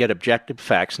to get objective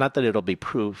facts, not that it'll be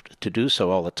proved to do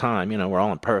so all the time, we're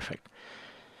all imperfect,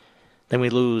 then we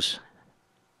lose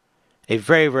a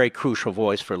very, very crucial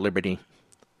voice for liberty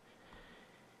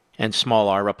and small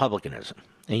r republicanism.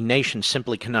 A nation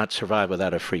simply cannot survive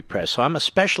without a free press. So I'm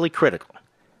especially critical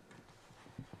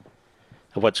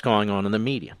of what's going on in the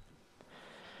media.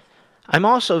 I'm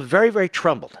also very, very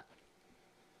troubled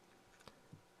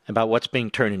about what's being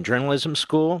turned in journalism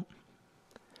school.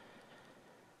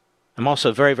 I'm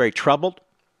also very, very troubled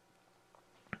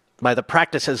by the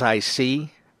practices I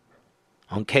see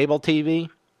on cable TV,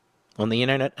 on the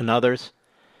internet, and others,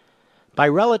 by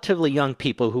relatively young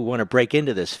people who want to break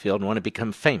into this field and want to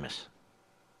become famous.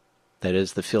 That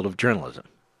is the field of journalism,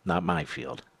 not my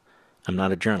field. I'm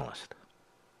not a journalist.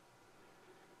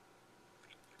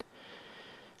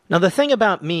 Now, the thing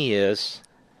about me is,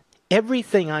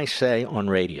 everything I say on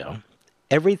radio,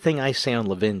 everything I say on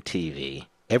Levin TV,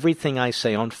 everything I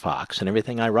say on Fox, and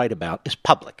everything I write about is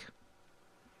public.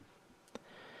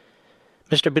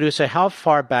 Mr. Producer, how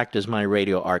far back does my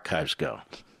radio archives go?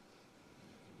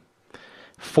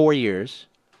 4 years.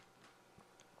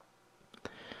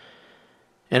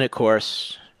 And, of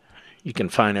course, you can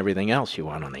find everything else you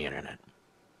want on the internet.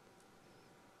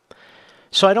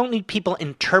 So I don't need people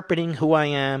interpreting who I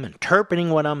am,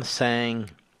 interpreting what I'm saying,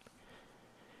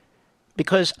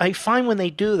 because I find when they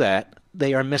do that,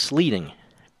 they are misleading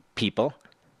people,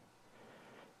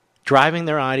 driving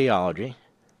their ideology,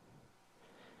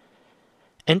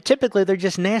 and typically they're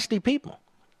just nasty people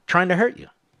trying to hurt you.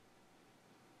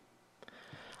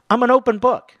 I'm an open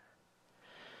book.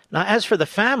 Now, as for the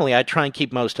family, I try and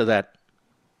keep most of that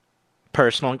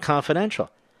personal and confidential.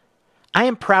 I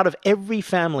am proud of every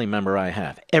family member I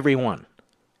have, every one.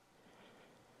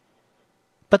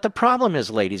 But the problem is,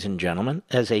 ladies and gentlemen,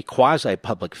 as a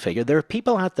quasi-public figure, there are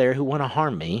people out there who want to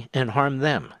harm me and harm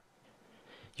them.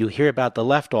 You hear about the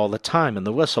left all the time and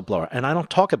the whistleblower, and I don't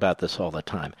talk about this all the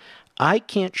time. I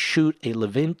can't shoot a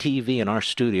Levin TV in our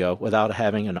studio without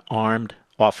having an armed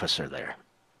officer there.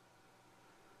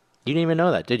 You didn't even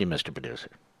know that, did you, Mr. Producer?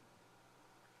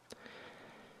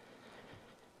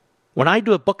 When I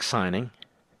do a book signing,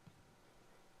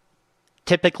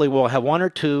 typically we'll have 1 or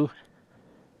 2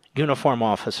 uniform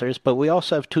officers, but we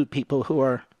also have 2 people who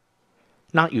are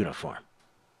not uniform.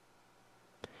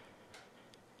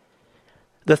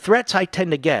 The threats I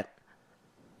tend to get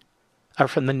are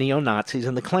from the neo-Nazis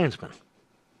and the Klansmen.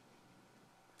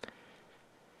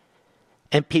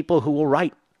 And people who will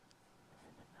write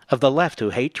of the left who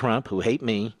hate Trump, who hate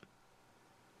me,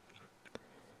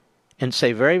 and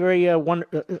say very, very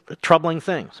troubling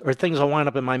things, or things will wind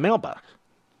up in my mailbox.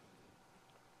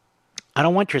 I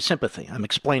don't want your sympathy. I'm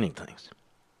explaining things.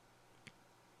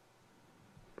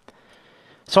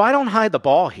 So I don't hide the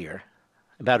ball here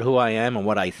about who I am and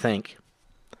what I think.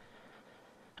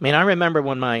 I mean, I remember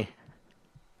when my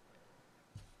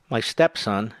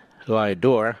stepson, who I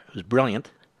adore, who's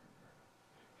brilliant,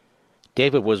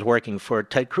 David was working for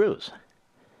Ted Cruz.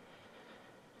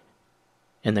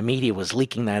 And the media was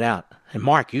leaking that out. And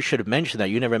Mark, you should have mentioned that.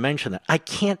 You never mentioned that. I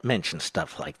can't mention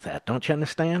stuff like that. Don't you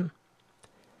understand?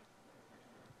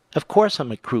 Of course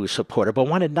I'm a Cruz supporter, but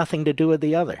one had nothing to do with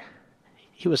the other.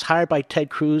 He was hired by Ted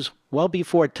Cruz well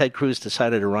before Ted Cruz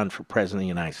decided to run for president of the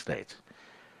United States.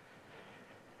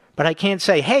 But I can't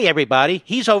say, hey, everybody,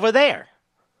 he's over there.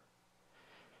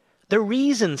 The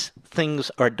reasons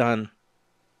things are done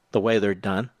the way they're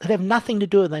done that have nothing to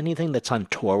do with anything that's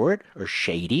untoward or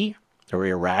shady or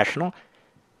irrational.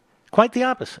 Quite the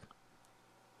opposite.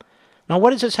 Now,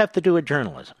 what does this have to do with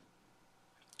journalism?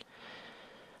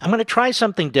 I'm going to try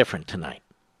something different tonight.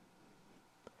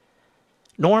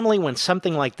 Normally, when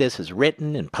something like this is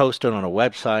written and posted on a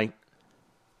website,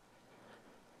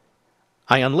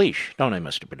 I unleash, don't I,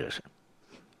 Mr. Producer?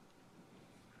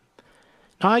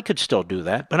 Now, I could still do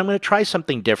that, but I'm going to try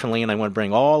something differently, and I want to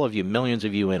bring all of you, millions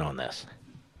of you, in on this.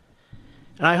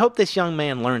 And I hope this young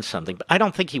man learns something, but I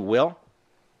don't think he will.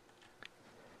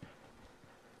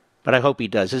 But I hope he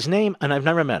does. His name, and I've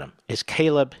never met him, is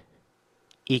Caleb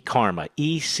Ecarma,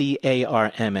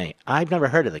 E-C-A-R-M-A. I've never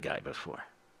heard of the guy before.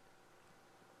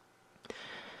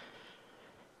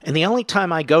 And the only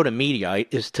time I go to Mediaite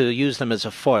is to use them as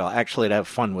a foil, actually to have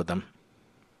fun with them.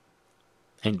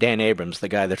 And Dan Abrams, the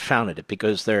guy that founded it,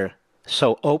 because they're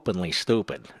so openly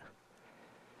stupid,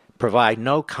 provide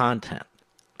no content.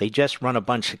 They just run a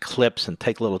bunch of clips and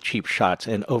take little cheap shots,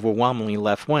 and overwhelmingly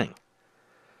left-wing.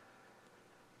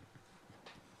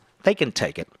 They can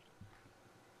take it.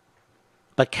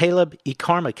 But Caleb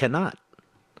Ecarma cannot.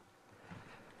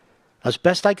 As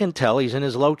best I can tell, he's in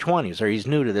his low 20s, or he's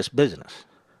new to this business.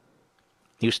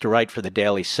 He used to write for the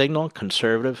Daily Signal,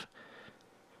 conservative,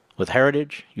 with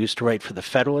heritage. Used to write for the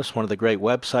Federalist, one of the great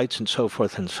websites, and so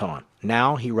forth and so on.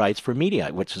 Now he writes for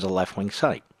Mediaite, which is a left-wing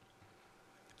site.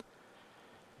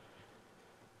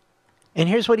 And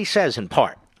here's what he says in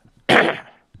part.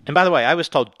 And by the way, I was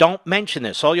told, don't mention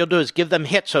this. All you'll do is give them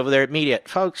hits over there at Mediaite.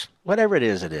 Folks, whatever it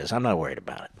is. I'm not worried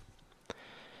about it.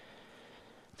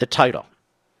 The title.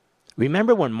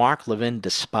 Remember when Mark Levin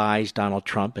despised Donald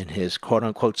Trump and his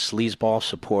quote-unquote sleazeball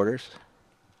supporters?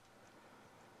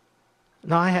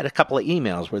 Now, I had a couple of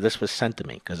emails where this was sent to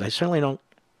me, because I certainly don't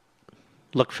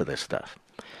look for this stuff.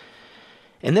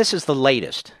 And this is the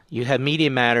latest. You have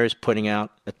Media Matters putting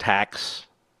out attacks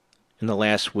in the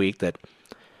last week that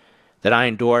I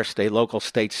endorsed a local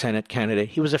state Senate candidate.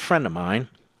 He was a friend of mine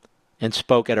and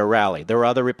spoke at a rally. There were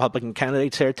other Republican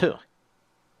candidates there, too.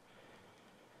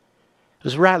 It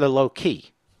was rather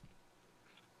low-key.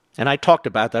 And I talked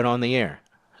about that on the air.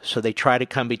 So they tried to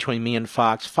come between me and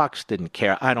Fox. Fox didn't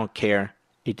care. I don't care.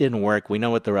 It didn't work. We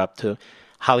know what they're up to.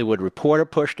 Hollywood Reporter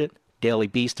pushed it. Daily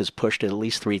Beast has pushed it at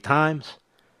least 3 times.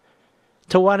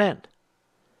 To what end?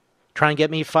 Try and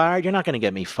get me fired? You're not going to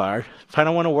get me fired. If I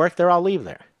don't want to work there, I'll leave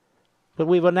there. But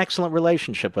we have an excellent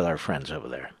relationship with our friends over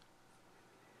there.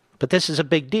 But this is a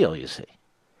big deal, you see.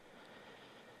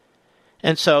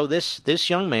 And so this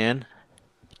young man,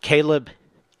 Caleb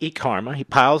E. Karma, he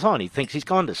piles on. He thinks he's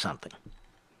gone to something.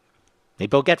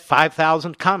 Maybe he'll get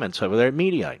 5,000 comments over there at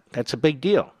Mediaite. That's a big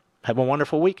deal. Have a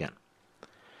wonderful weekend.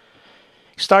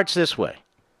 He starts this way.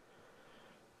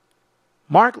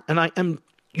 Mark, and I am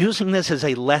using this as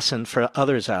a lesson for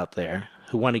others out there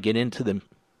who want to get into the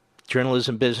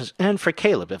journalism business, and for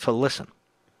Caleb, if he'll listen.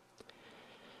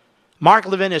 Mark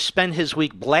Levin has spent his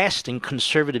week blasting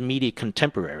conservative media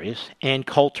contemporaries, Ann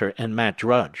Coulter and Matt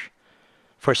Drudge,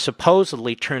 for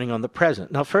supposedly turning on the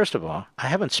president. Now, first of all, I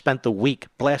haven't spent the week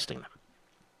blasting them.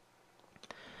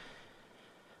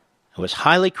 I was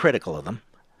highly critical of them.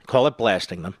 I call it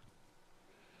blasting them.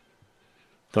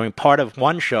 During part of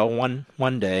one show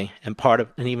one day and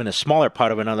even a smaller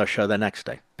part of another show the next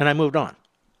day. And I moved on.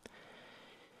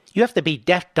 You have to be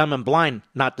deaf, dumb, and blind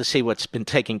not to see what's been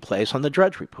taking place on the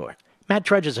Drudge Report. Matt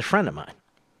Drudge is a friend of mine.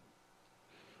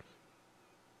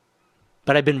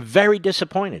 But I've been very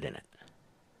disappointed in it.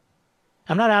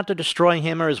 I'm not out to destroy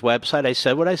him or his website. I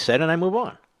said what I said and I move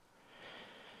on.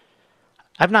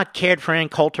 I've not cared for Ann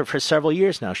Coulter for several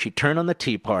years now. She turned on the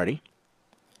Tea Party.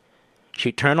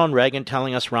 She turned on Reagan,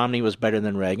 telling us Romney was better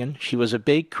than Reagan. She was a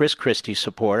big Chris Christie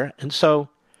supporter. And so,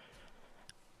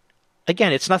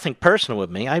 again, it's nothing personal with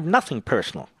me. I have nothing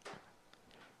personal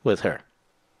with her.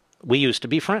 We used to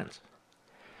be friends.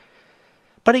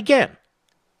 But again,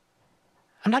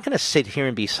 I'm not going to sit here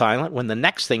and be silent when the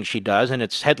next thing she does, and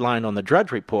it's headlined on the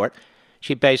Drudge Report,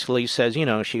 she basically says,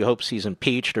 she hopes he's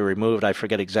impeached or removed. I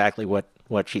forget exactly what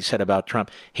she said about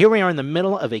Trump. Here we are in the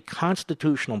middle of a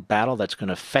constitutional battle that's going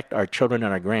to affect our children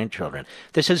and our grandchildren.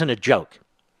 This isn't a joke.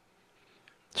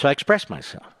 So I expressed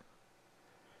myself.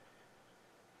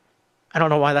 I don't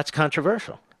know why that's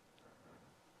controversial.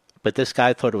 But this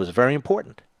guy thought it was very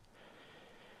important.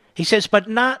 He says, but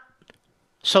not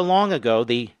so long ago,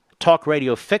 the talk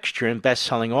radio fixture and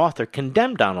best-selling author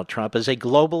condemned Donald Trump as a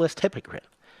globalist hypocrite,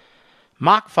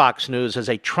 mocked Fox News as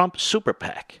a Trump super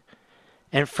PAC,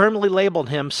 and firmly labeled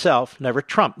himself Never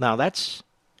Trump. Now, that's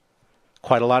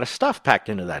quite a lot of stuff packed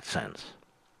into that sentence.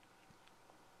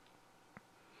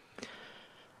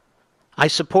 I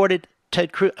supported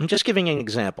Ted Cruz. I'm just giving an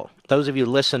example. Those of you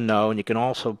who listen know, and you can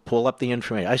also pull up the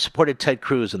information. I supported Ted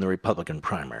Cruz in the Republican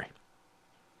primary.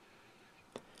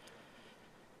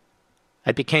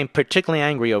 I became particularly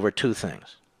angry over 2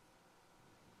 things.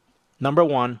 Number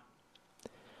one,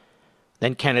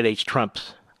 then candidate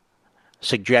Trump's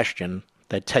suggestion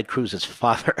that Ted Cruz's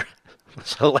father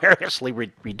was hilariously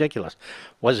ridiculous,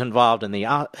 was involved in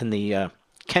the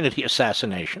Kennedy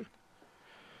assassination.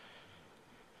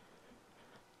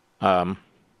 And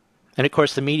of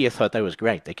course the media thought that was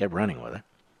great. They kept running with it.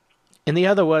 And the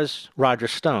other was Roger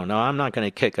Stone. Now, I'm not going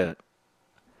to kick a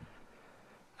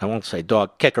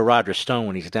Roger Stone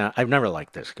when he's down. I've never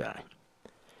liked this guy.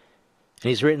 And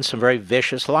he's written some very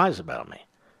vicious lies about me.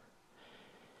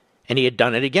 And he had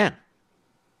done it again.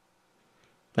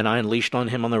 And I unleashed on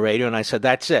him on the radio, and I said,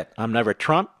 that's it. I'm never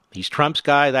Trump. He's Trump's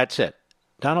guy. That's it.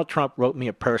 Donald Trump wrote me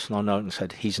a personal note and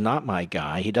said, he's not my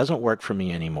guy. He doesn't work for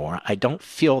me anymore. I don't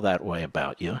feel that way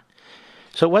about you.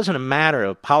 So it wasn't a matter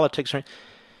of politics. It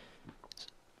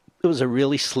was a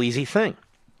really sleazy thing.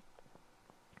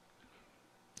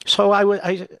 So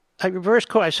I reversed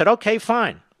course. I said, okay,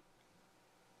 fine.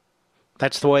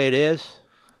 That's the way it is.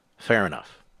 Fair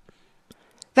enough.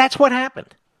 That's what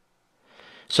happened.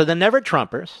 So the Never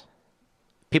Trumpers,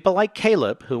 people like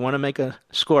Caleb, who want to make a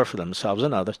score for themselves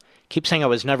and others, keep saying I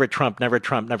was never Trump, never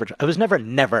Trump, never Trump. I was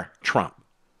never Trump.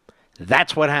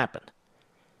 That's what happened.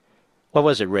 What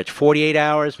was it, Rich? 48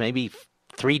 hours, maybe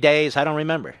 3 days? I don't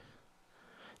remember.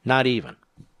 Not even.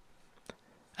 I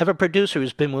have a producer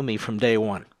who's been with me from day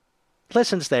one.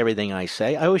 Listens to everything I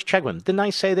say. I always check with him. Didn't I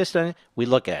say this? We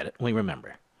look at it. We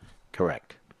remember.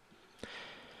 Correct.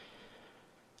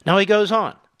 Now he goes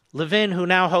on. Levin, who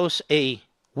now hosts a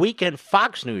weekend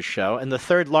Fox News show and the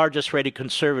 3rd largest rated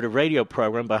conservative radio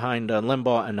program behind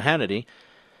Limbaugh and Hannity,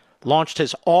 launched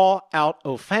his all-out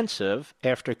offensive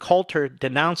after Coulter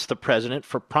denounced the president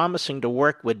for promising to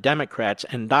work with Democrats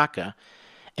and DACA,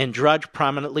 and Drudge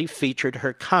prominently featured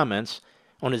her comments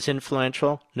on his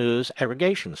influential news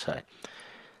aggregation site.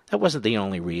 That wasn't the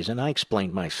only reason. I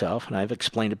explained myself, and I've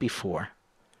explained it before.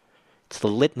 It's the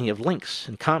litany of links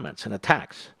and comments and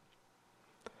attacks.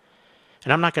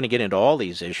 And I'm not going to get into all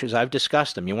these issues. I've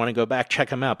discussed them. You want to go back, check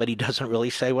them out. But he doesn't really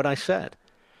say what I said.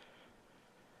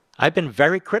 I've been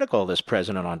very critical of this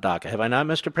president on DACA. Have I not,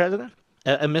 Mr. President?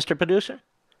 Mr. Producer?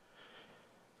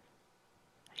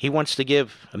 He wants to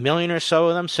give 1 million or so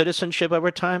of them citizenship over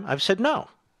time. I've said no.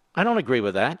 I don't agree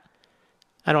with that.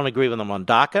 I don't agree with them on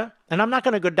DACA. And I'm not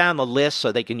going to go down the list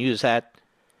so they can use that,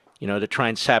 to try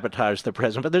and sabotage the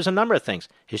president. But there's a number of things.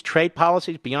 His trade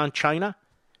policies beyond China.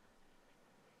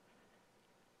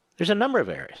 There's a number of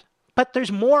areas. But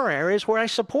there's more areas where I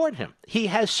support him. He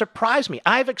has surprised me.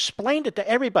 I've explained it to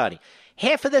everybody.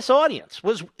 Half of this audience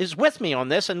is with me on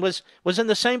this and was in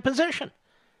the same position.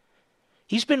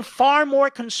 He's been far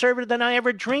more conservative than I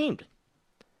ever dreamed.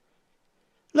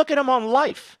 Look at him on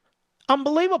Life.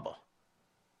 Unbelievable.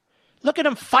 Look at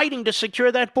him fighting to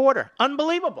secure that border.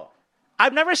 Unbelievable.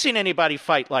 I've never seen anybody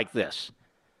fight like this,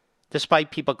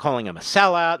 despite people calling him a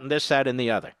sellout and this, that, and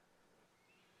the other.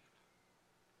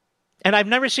 And I've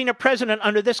never seen a president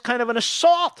under this kind of an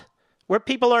assault where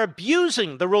people are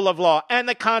abusing the rule of law and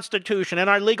the Constitution and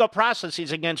our legal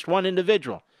processes against one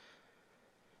individual.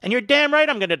 And you're damn right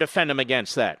I'm going to defend him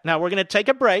against that. Now, we're going to take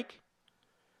a break.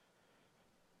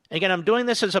 Again, I'm doing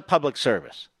this as a public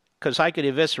service because I could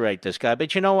eviscerate this guy.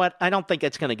 But you know what? I don't think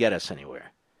it's going to get us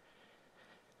anywhere.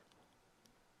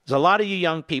 There's a lot of you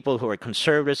young people who are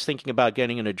conservatives thinking about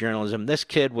getting into journalism. This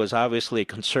kid was obviously a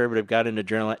conservative, got into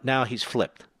journalism. Now he's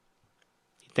flipped.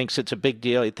 Thinks it's a big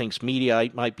deal. He thinks media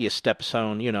might be a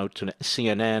stepstone, to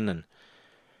CNN. And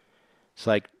it's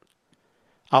like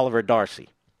Oliver Darcy.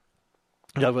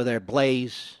 Over there,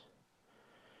 Blaze.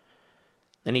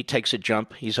 Then he takes a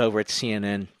jump. He's over at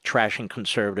CNN, trashing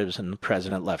conservatives and the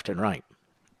president left and right.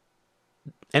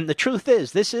 And the truth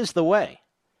is, this is the way.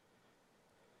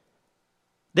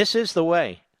 This is the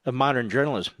way of modern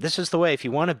journalism. This is the way. If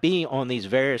you want to be on these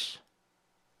various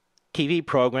TV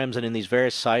programs and in these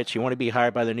various sites, you want to be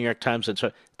hired by the New York Times, and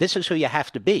so this is who you have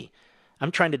to be.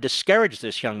 I'm trying to discourage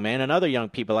this young man and other young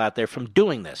people out there from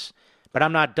doing this. But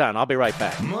I'm not done. I'll be right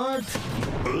back. Mark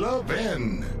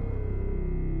Levin.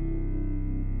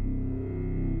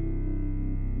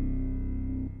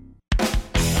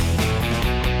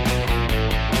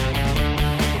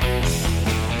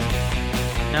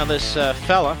 Now this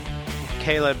fella,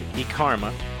 Caleb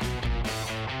Ikarma,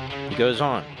 he goes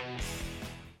on.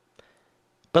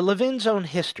 But Levin's own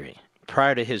history,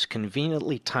 prior to his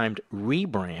conveniently timed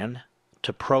rebrand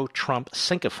to pro-Trump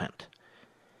sycophant,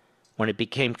 when it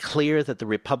became clear that the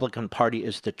Republican Party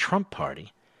is the Trump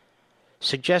Party,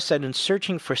 suggests that in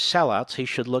searching for sellouts, he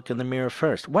should look in the mirror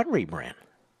first. What rebrand?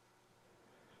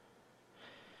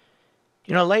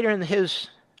 Later in his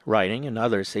writing and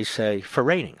others, they say, for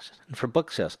ratings and for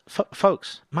book sales.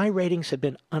 Folks, my ratings have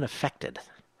been unaffected.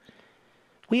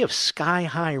 We have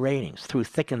sky-high ratings through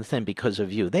thick and thin because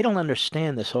of you. They don't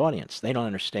understand this audience. They don't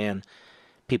understand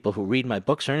people who read my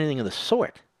books or anything of the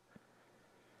sort.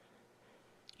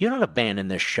 You don't abandon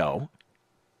this show.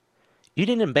 You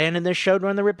didn't abandon this show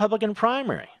during the Republican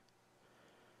primary,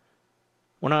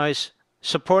 when I was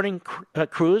supporting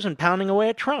Cruz and pounding away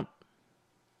at Trump.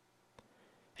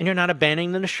 And you're not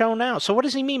abandoning the show now. So what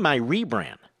does he mean by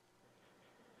rebrand?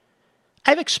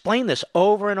 I've explained this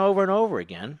over and over and over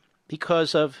again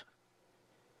because of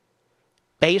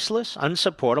baseless,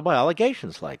 unsupportable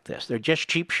allegations like this. They're just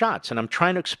cheap shots. And I'm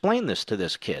trying to explain this to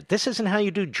this kid. This isn't how you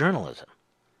do journalism.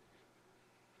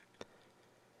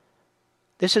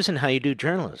 This isn't how you do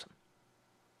journalism.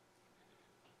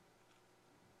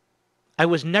 I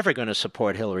was never going to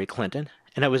support Hillary Clinton,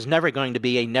 and I was never going to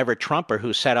be a never-Trumper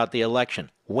who sat out the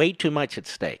election. Way too much at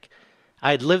stake.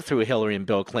 I had lived through Hillary and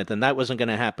Bill Clinton. That wasn't going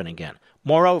to happen again.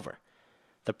 Moreover,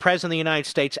 the President of the United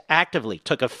States actively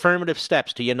took affirmative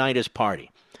steps to unite his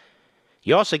party.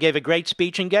 He also gave a great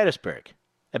speech in Gettysburg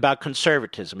about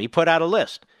conservatism. He put out a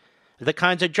list of the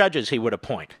kinds of judges he would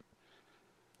appoint.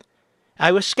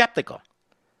 I was skeptical.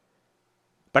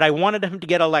 But I wanted him to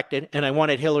get elected, and I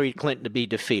wanted Hillary Clinton to be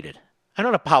defeated. I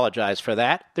don't apologize for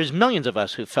that. There's millions of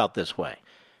us who felt this way.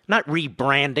 Not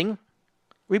rebranding.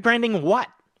 Rebranding what?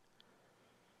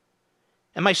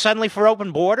 Am I suddenly for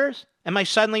open borders? Am I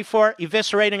suddenly for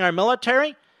eviscerating our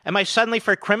military? Am I suddenly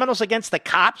for criminals against the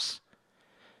cops?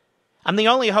 I'm the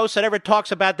only host that ever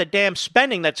talks about the damn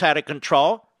spending that's out of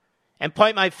control and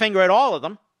point my finger at all of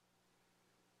them.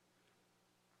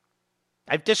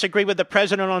 I've disagreed with the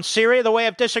president on Syria the way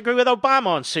I've disagreed with Obama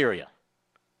on Syria.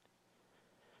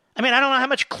 I mean, I don't know how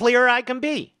much clearer I can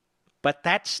be, but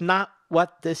that's not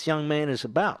what this young man is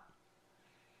about.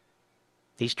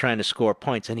 He's trying to score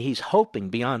points, and he's hoping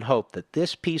beyond hope that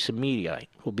this piece of media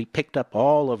will be picked up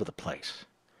all over the place.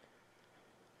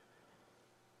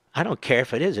 I don't care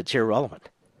if it is. It's irrelevant.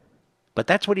 But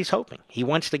that's what he's hoping. He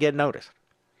wants to get noticed.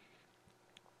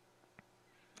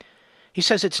 He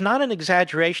says it's not an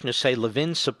exaggeration to say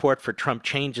Levin's support for Trump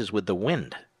changes with the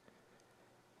wind,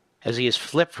 as he has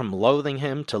flipped from loathing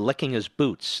him to licking his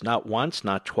boots, not once,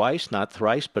 not twice, not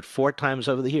thrice, but 4 times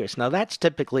over the years. Now, that's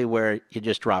typically where you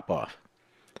just drop off.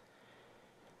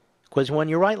 Because when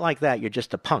you write like that, you're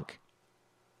just a punk.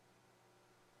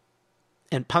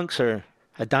 And punks are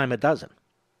a dime a dozen.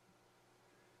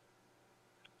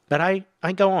 But I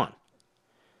go on.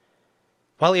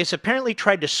 While he has apparently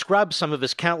tried to scrub some of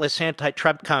his countless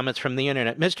anti-Trump comments from the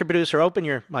internet, Mr. Producer, open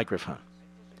your microphone.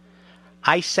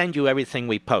 I send you everything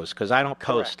we post, because I don't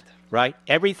post, correct, right?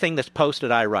 Everything that's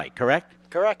posted, I write, correct?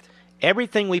 Correct.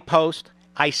 Everything we post,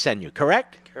 I send you,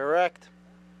 correct? Correct.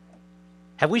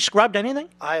 Have we scrubbed anything?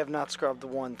 I have not scrubbed the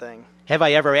one thing. Have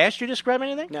I ever asked you to scrub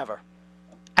anything? Never.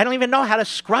 I don't even know how to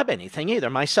scrub anything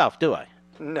either myself, do I?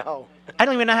 No. I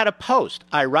don't even know how to post.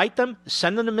 I write them,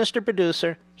 send them to Mr.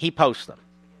 Producer, he posts them.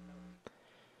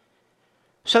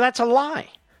 So that's a lie.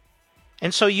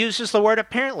 And so uses the word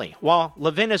apparently. While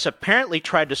Levin has apparently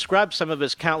tried to scrub some of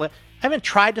his countless... I haven't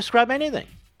tried to scrub anything.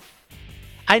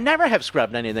 I never have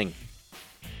scrubbed anything.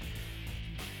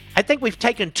 I think we've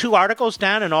taken 2 articles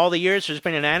down in all the years. There's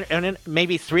been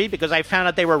maybe 3 because I found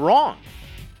out they were wrong.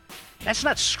 That's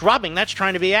not scrubbing. That's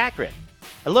trying to be accurate.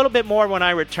 A little bit more when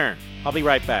I return. I'll be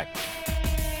right back.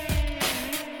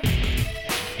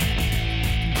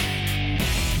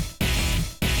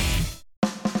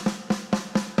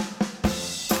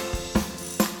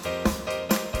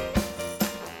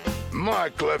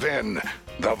 Mark Levin,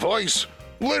 the voice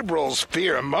liberals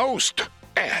fear most.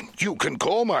 And you can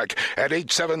call Mark at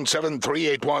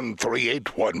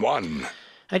 877-381-3811.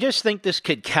 I just think this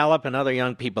kid Callip and other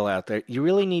young people out there, you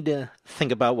really need to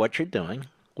think about what you're doing,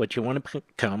 what you want to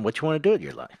become, what you want to do with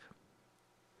your life.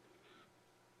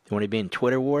 You want to be in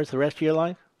Twitter wars the rest of your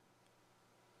life?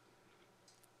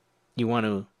 You want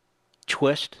to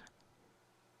twist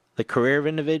the career of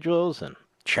individuals and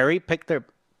cherry pick their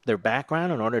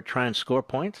background in order to try and score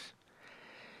points?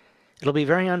 It'll be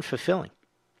very unfulfilling.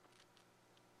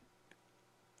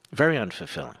 Very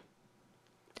unfulfilling.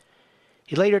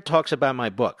 He later talks about my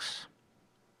books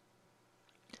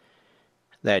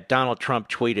that Donald Trump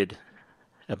tweeted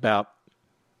about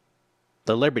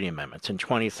the Liberty Amendments in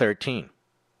 2013.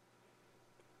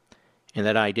 And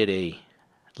that I did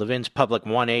Levin's Public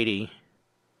 180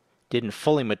 didn't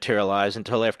fully materialize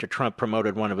until after Trump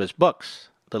promoted one of his books,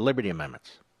 the Liberty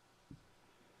Amendments.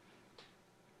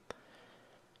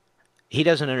 He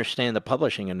doesn't understand the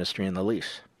publishing industry in the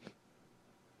least,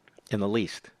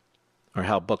 or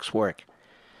how books work.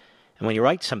 And when you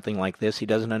write something like this, he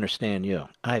doesn't understand you.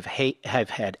 I've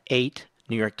had 8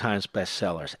 New York Times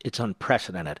bestsellers. It's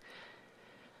unprecedented.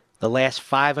 The last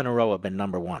 5 in a row have been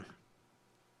number 1.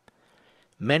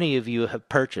 Many of you have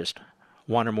purchased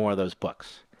 1 or more of those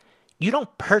books. You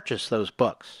don't purchase those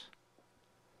books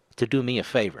to do me a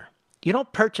favor. You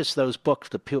don't purchase those books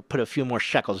to put a few more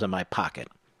shekels in my pocket.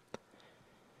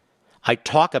 I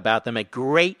talk about them at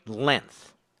great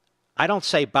length. I don't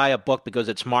say buy a book because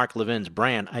it's Mark Levin's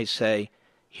brand. I say,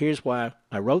 here's why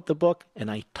I wrote the book, and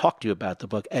I talk to you about the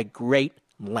book at great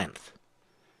length.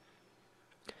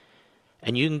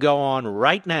 And you can go on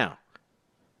right now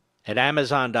at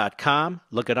Amazon.com,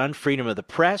 look at Unfreedom of the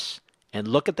Press, and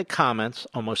look at the comments,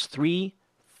 almost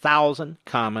 3,000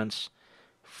 comments,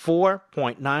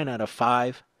 4.9 out of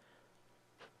 5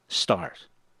 stars.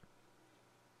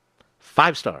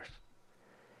 5 stars.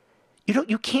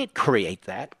 You can't create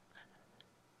that.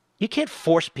 You can't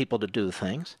force people to do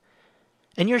things.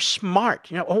 And you're smart.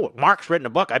 Mark's written a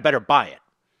book, I better buy it.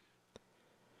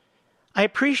 I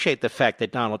appreciate the fact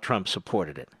that Donald Trump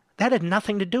supported it. That had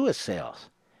nothing to do with sales.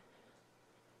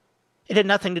 It had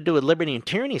nothing to do with Liberty and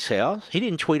Tyranny sales. He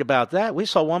didn't tweet about that. We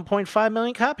sold 1.5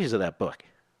 million copies of that book.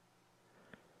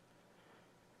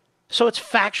 So it's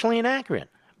factually inaccurate.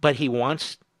 But he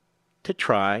wants to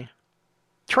try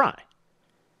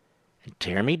and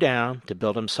tear me down to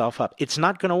build himself up. It's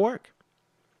not going to work.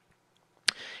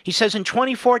 He says in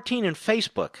 2014 in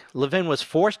Facebook, Levin was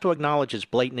forced to acknowledge his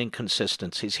blatant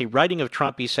inconsistencies. He, writing of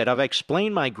Trump, he said, I've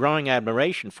explained my growing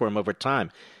admiration for him over time,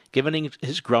 given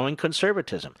his growing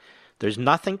conservatism. There's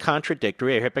nothing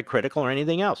contradictory or hypocritical or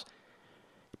anything else.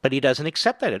 But he doesn't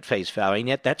accept that at face value, and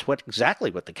yet that's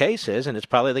exactly what the case is, and it's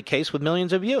probably the case with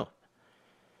millions of you.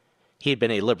 He had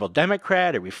been a liberal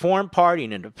Democrat, a Reform Party,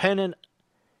 an independent.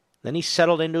 Then he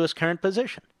settled into his current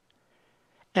position.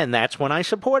 And that's when I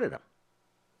supported him.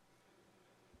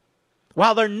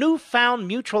 While their newfound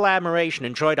mutual admiration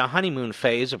enjoyed a honeymoon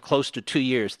phase of close to 2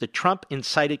 years, the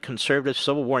Trump-incited conservative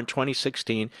civil war in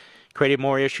 2016 created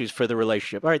more issues for the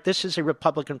relationship. All right, this is a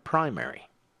Republican primary.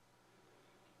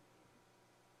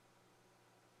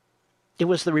 It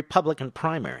was the Republican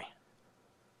primary.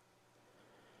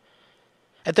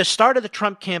 At the start of the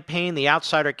Trump campaign, the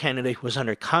outsider candidate was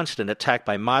under constant attack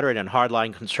by moderate and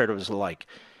hardline conservatives alike.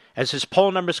 As his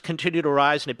poll numbers continued to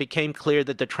rise and it became clear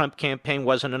that the Trump campaign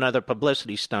wasn't another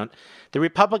publicity stunt, the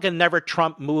Republican Never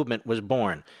Trump movement was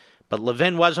born. But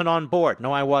Levin wasn't on board.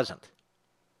 No, I wasn't.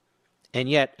 And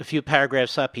yet, a few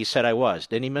paragraphs up, he said I was.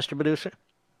 Didn't he, Mr. Producer?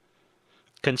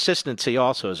 Consistency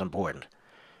also is important.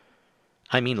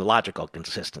 I mean logical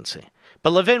consistency.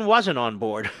 But Levin wasn't on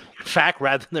board. In fact,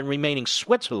 rather than remaining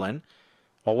Switzerland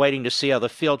while waiting to see how the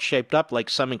field shaped up like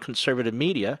some in conservative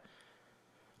media,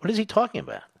 what is he talking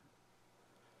about?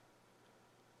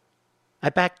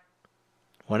 I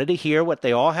wanted to hear what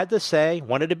they all had to say,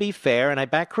 wanted to be fair, and I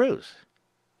backed Cruz.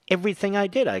 Everything I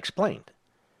did, I explained,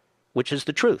 which is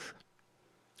the truth.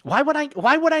 Why would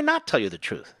I not tell you the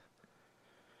truth?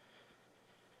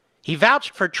 He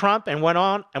vouched for Trump and went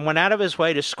out of his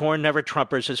way to scorn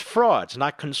Never-Trumpers as frauds,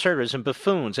 not conservatives and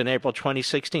buffoons in April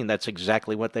 2016. That's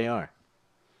exactly what they are.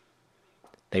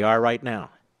 They are right now.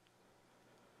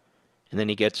 And then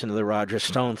he gets into the Roger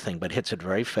Stone thing, but hits it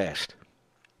very fast.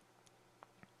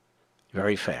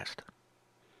 Very fast.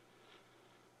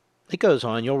 It goes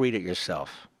on. You'll read it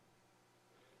yourself.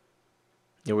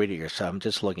 I'm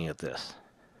just looking at this.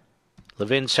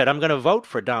 Levin said, I'm going to vote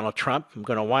for Donald Trump. I'm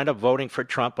going to wind up voting for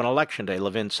Trump on Election Day,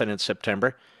 Levin said in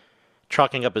September,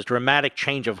 chalking up his dramatic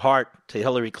change of heart to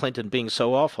Hillary Clinton being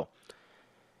so awful.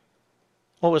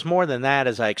 Well, it was more than that,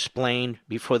 as I explained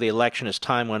before the election as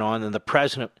time went on, and the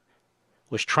president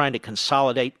was trying to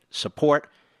consolidate support,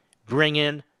 bring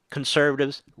in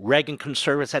conservatives, Reagan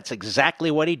conservatives. That's exactly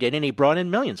what he did, and he brought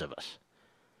in millions of us.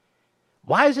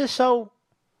 Why is this so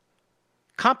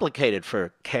complicated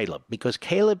for Caleb? Because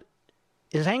Caleb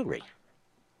is angry.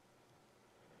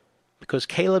 Because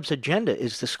Caleb's agenda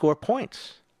is to score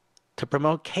points, to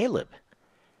promote Caleb.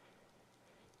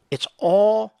 It's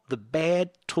all the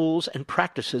bad tools and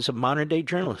practices of modern-day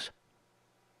journalism.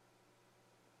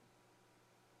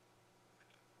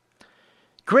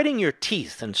 Gritting your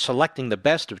teeth and selecting the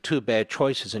best of two bad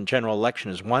choices in general election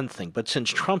is one thing, but since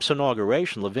Trump's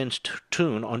inauguration, Levin's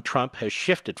tune on Trump has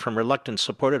shifted from reluctant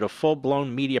supporter to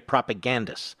full-blown media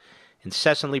propagandist,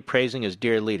 incessantly praising his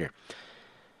dear leader.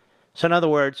 So in other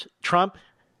words, Trump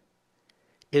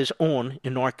is on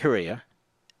in North Korea,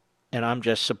 and I'm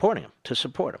just supporting him, to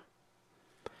support him.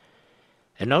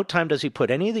 At no time does he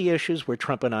put any of the issues where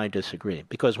Trump and I disagree,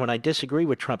 because when I disagree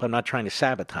with Trump, I'm not trying to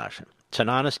sabotage him. It's an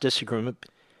honest disagreement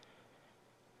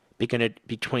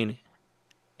between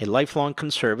a lifelong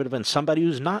conservative and somebody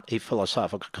who's not a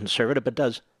philosophical conservative but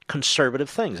does conservative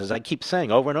things, as I keep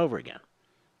saying over and over again.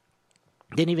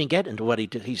 Didn't even get into what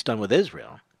he's done with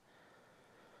Israel,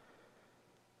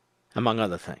 among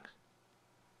other things.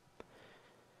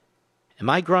 And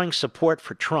my growing support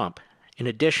for Trump, in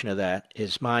addition to that,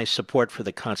 is my support for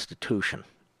the Constitution.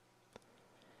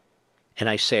 And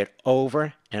I say it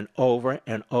over and over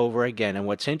and over again. And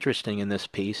what's interesting in this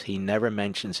piece, he never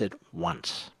mentions it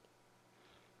once.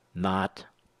 Not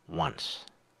once.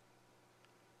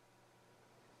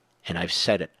 And I've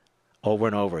said it over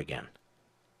and over again.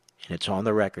 And it's on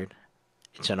the record.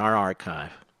 It's in our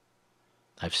archive.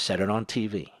 I've said it on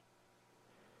TV.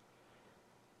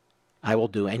 I will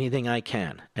do anything I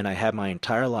can, and I have my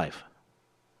entire life,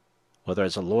 whether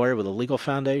as a lawyer with a legal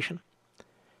foundation,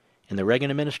 in the Reagan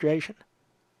administration,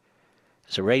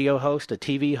 as a radio host, a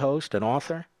TV host, an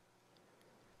author,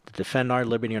 to defend our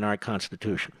liberty and our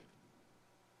Constitution.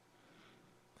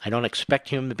 I don't expect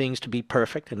human beings to be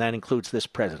perfect, and that includes this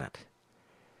president.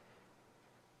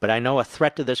 But I know a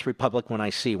threat to this republic when I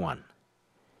see one.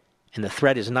 And the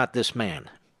threat is not this man.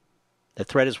 The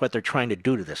threat is what they're trying to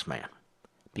do to this man.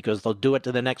 Because they'll do it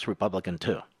to the next Republican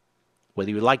too.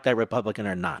 Whether you like that Republican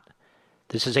or not.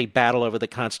 This is a battle over the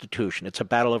Constitution. It's a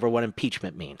battle over what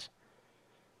impeachment means.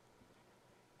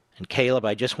 And Caleb,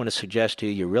 I just want to suggest to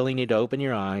you, you really need to open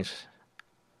your eyes.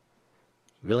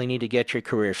 You really need to get your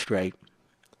career straight.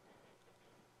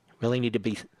 You really need to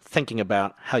be thinking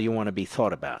about how you want to be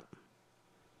thought about.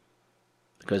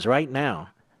 Because right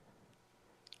now,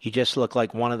 you just look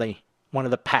like one of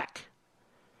the pack.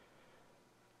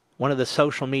 One of the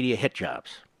social media hit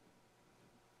jobs.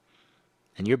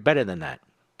 And you're better than that,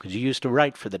 because you used to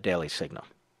write for the Daily Signal.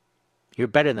 You're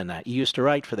better than that. You used to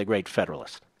write for the Great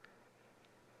Federalist.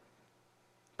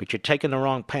 But you're taking the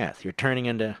wrong path. You're turning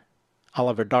into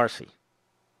Oliver Darcy.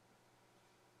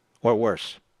 Or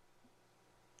worse.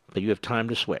 but you have time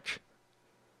to switch.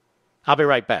 I'll be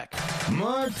right back.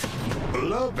 Mark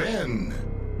Levin.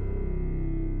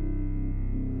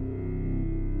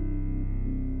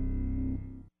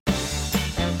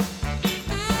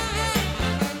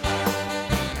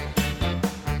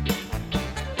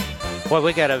 Well,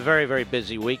 we got a very, very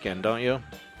busy weekend, don't you?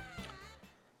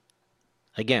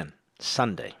 Again,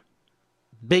 Sunday.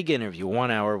 Big interview,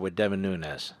 1 hour with Devin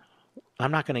Nunes.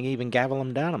 I'm not going to even gavel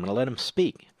him down. I'm going to let him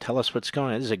speak. Tell us what's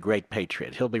going on. This is a great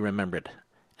patriot. He'll be remembered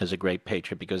as a great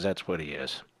patriot because that's what he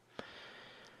is.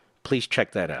 Please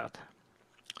check that out.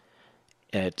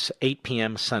 It's 8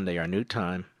 p.m. Sunday, our new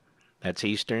time. That's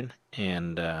Eastern.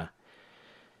 And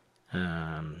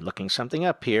looking something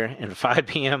up here. And 5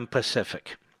 p.m.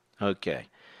 Pacific. Okay.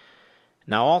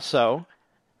 Now also,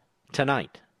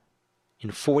 tonight, in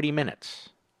 40 minutes,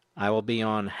 I will be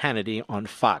on Hannity on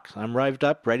Fox. I'm revved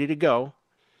up, ready to go.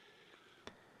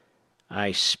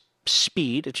 I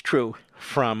speed, it's true,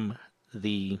 from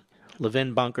the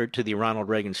Levin bunker to the Ronald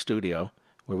Reagan studio,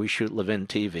 where we shoot Levin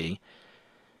TV,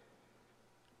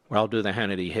 where I'll do the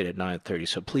Hannity hit at 9:30.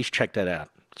 So please check that out.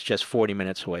 It's just 40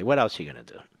 minutes away. What else are you going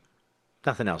to do?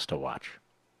 Nothing else to watch.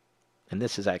 And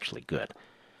this is actually good.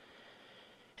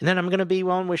 And then I'm going to be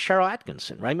on with Cheryl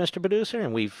Atkinson, right, Mr. Producer?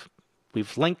 And we've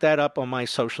linked that up on my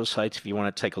social sites if you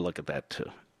want to take a look at that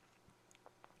too.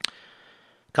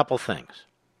 Couple things.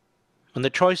 When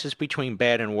the choice is between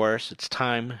bad and worse, it's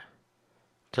time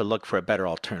to look for a better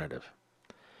alternative.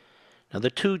 Now,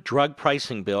 the two drug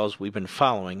pricing bills we've been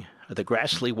following are the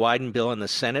Grassley-Wyden bill in the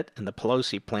Senate and the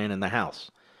Pelosi plan in the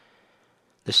House.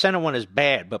 The Senate one is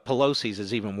bad, but Pelosi's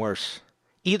is even worse.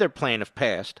 Either plan, if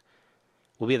passed,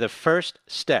 will be the first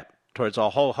step towards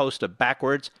a whole host of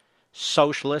backwards,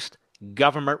 socialist,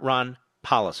 government-run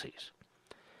policies.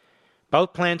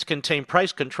 Both plans contain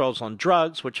price controls on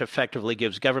drugs, which effectively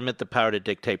gives government the power to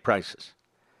dictate prices.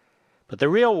 But the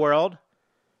real world,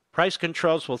 price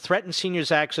controls will threaten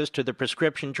seniors' access to the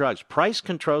prescription drugs. Price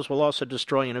controls will also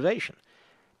destroy innovation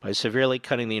by severely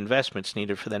cutting the investments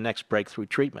needed for the next breakthrough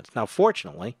treatments. Now,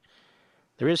 fortunately,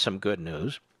 there is some good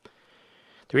news.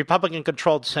 The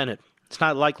Republican-controlled Senate is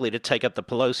not likely to take up the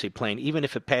Pelosi plan, even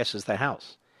if it passes the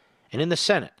House. And in the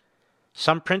Senate,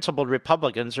 some principled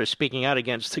Republicans are speaking out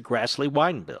against the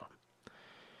Grassley-Wyden bill.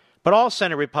 But all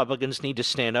Senate Republicans need to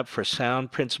stand up for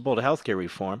sound, principled health care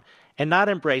reform and not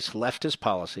embrace leftist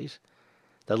policies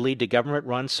that lead to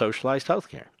government-run socialized health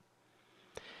care.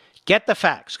 Get the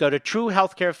facts. Go to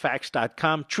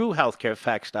truehealthcarefacts.com,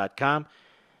 truehealthcarefacts.com,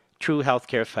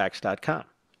 truehealthcarefacts.com.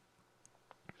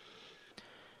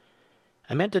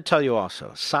 I meant to tell you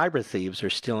also, cyber thieves are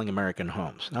stealing American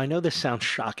homes. Now, I know this sounds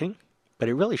shocking, but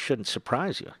it really shouldn't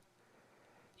surprise you.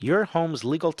 Your home's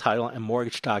legal title and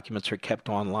mortgage documents are kept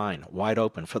online, wide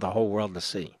open for the whole world to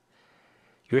see.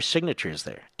 Your signature is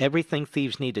there. Everything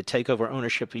thieves need to take over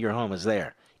ownership of your home is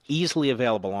there, easily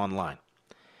available online.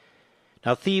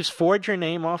 Now, thieves forge your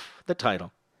name off the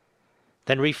title,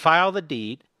 then refile the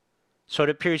deed so it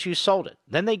appears you sold it.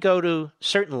 Then they go to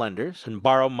certain lenders and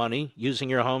borrow money using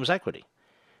your home's equity.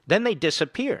 Then they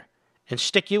disappear and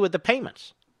stick you with the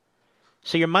payments.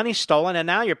 So your money's stolen, and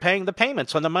now you're paying the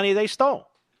payments on the money they stole.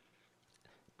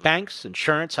 Banks,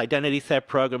 insurance, identity theft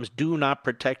programs do not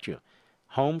protect you.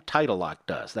 Home Title Lock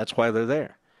does. That's why they're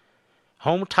there.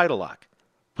 Home Title Lock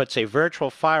puts a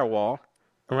virtual firewall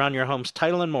around your home's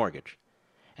title and mortgage,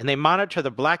 and they monitor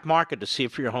the black market to see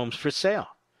if your home's for sale.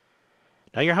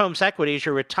 Now, your home's equity is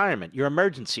your retirement, your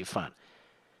emergency fund.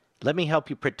 Let me help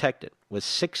you protect it with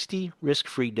 60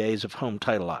 risk-free days of Home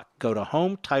Title Lock. Go to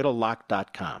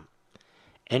HomeTitleLock.com.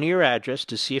 Enter your address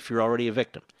to see if you're already a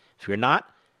victim. If you're not,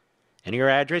 enter your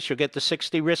address, you'll get the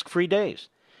 60 risk-free days.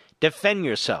 Defend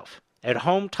yourself at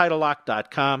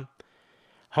HomeTitleLock.com,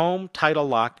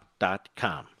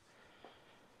 HomeTitleLock.com.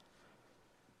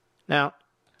 Now,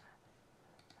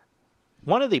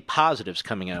 one of the positives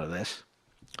coming out of this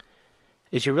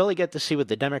is you really get to see what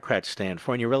the Democrats stand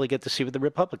for, and you really get to see what the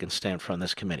Republicans stand for on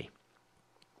this committee.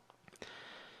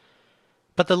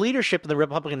 But the leadership in the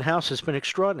Republican House has been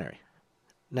extraordinary.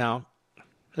 Now,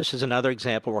 this is another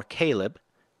example where Caleb,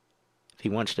 if he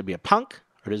wants to be a punk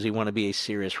or does he want to be a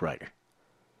serious writer,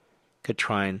 could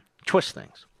try and twist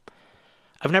things.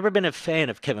 I've never been a fan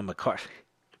of Kevin McCarthy.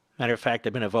 Matter of fact,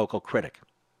 I've been a vocal critic.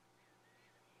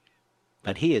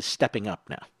 But he is stepping up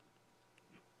now.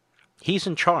 He's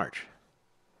in charge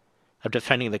of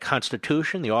defending the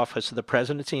Constitution, the office of the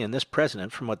presidency, and this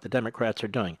president from what the Democrats are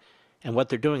doing. And what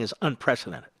they're doing is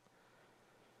unprecedented.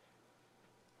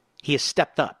 He has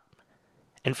stepped up.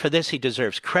 And for this, he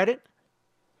deserves credit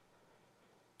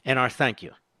and our thank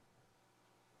you.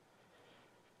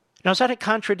 Now, is that a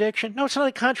contradiction? No, it's not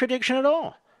a contradiction at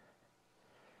all.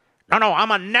 No,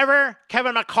 I'm a never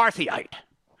Kevin McCarthyite.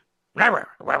 Never.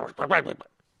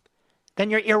 Then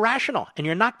you're irrational and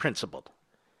you're not principled.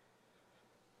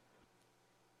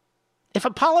 If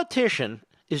a politician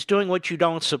is doing what you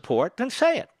don't support, then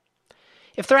say it.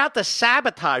 If they're out to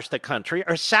sabotage the country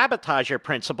or sabotage your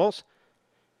principles,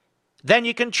 then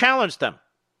you can challenge them.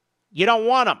 You don't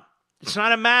want them. It's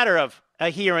not a matter of a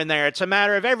here and there. It's a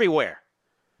matter of everywhere.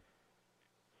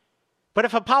 But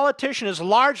if a politician is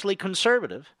largely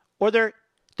conservative, or they're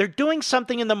doing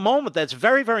something in the moment that's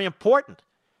very, very important,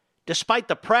 despite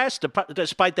the press,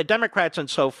 despite the Democrats and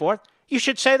so forth, you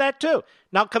should say that too.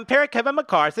 Now compare Kevin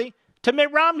McCarthy to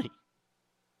Mitt Romney.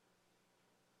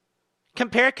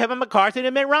 Compare Kevin McCarthy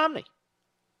to Mitt Romney.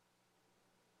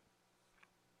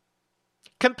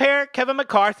 Compare Kevin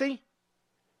McCarthy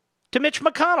to Mitch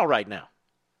McConnell right now.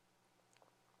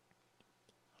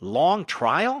 Long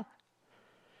trial?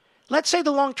 Let's say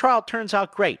the long trial turns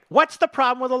out great. What's the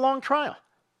problem with a long trial?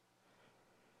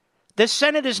 The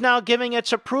Senate is now giving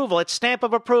its approval, its stamp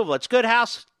of approval, its good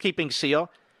housekeeping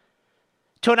seal,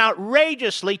 to an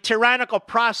outrageously tyrannical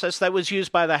process that was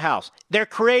used by the House. They're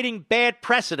creating bad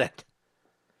precedent.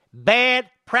 Bad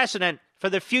precedent for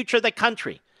the future of the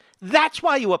country. That's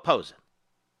why you oppose it.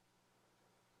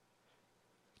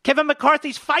 Kevin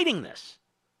McCarthy's fighting this.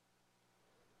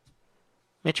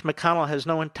 Mitch McConnell has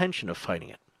no intention of fighting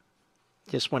it.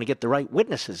 Just want to get the right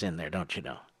witnesses in there, don't you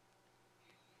know?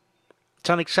 It's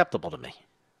unacceptable to me.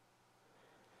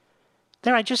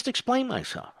 There, I just explained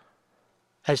myself.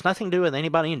 Has nothing to do with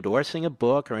anybody endorsing a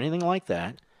book or anything like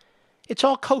that. It's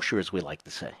all kosher, as we like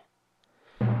to say.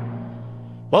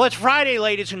 Well, it's Friday,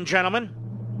 ladies and gentlemen.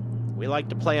 We like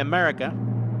to play America.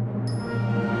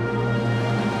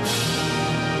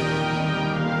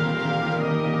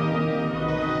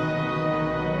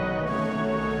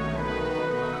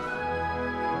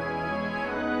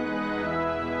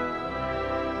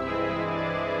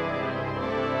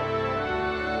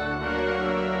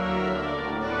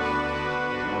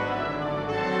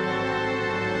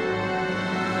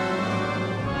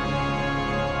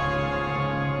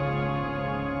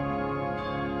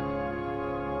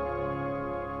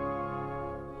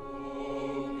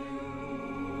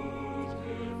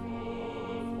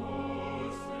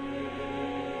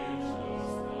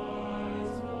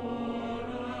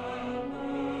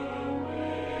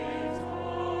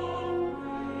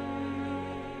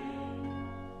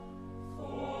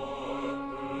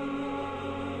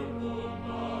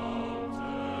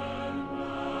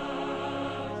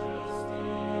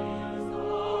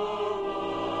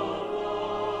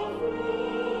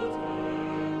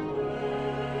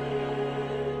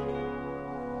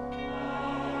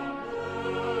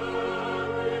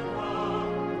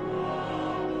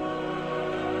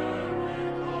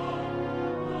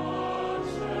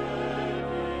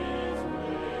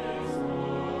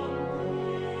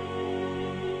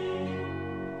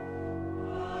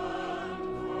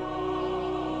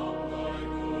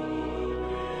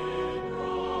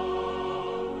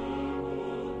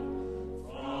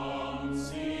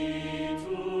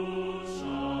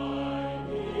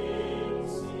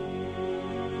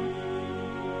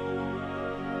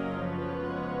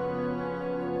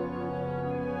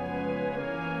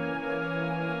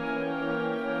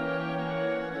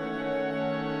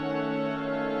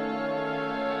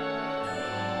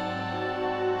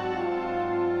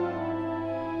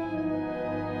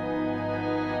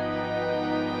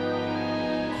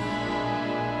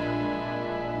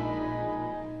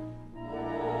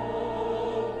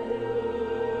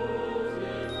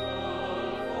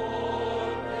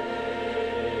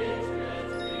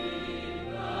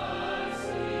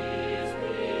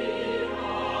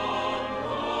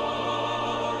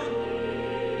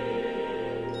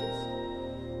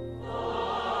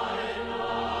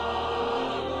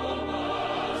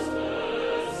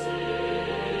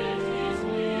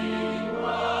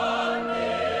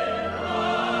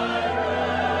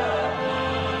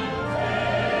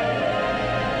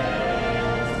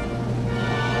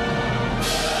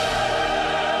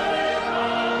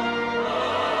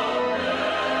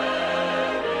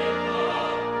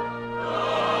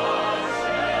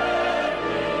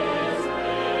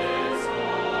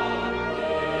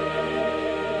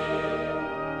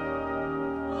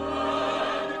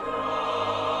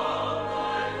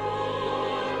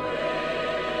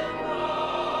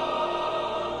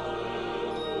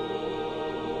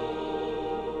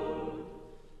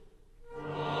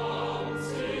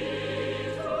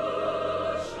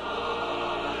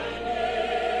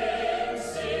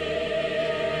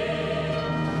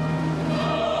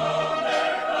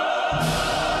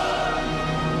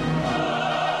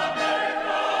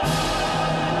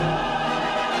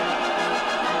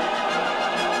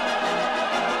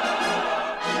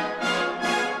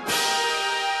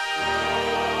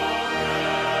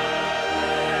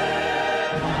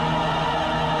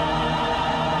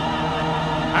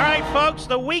 folks,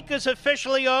 the week is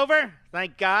officially over.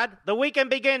 Thank God. The weekend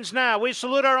begins now. We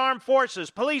salute our armed forces,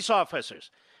 police officers,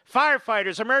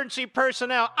 firefighters, emergency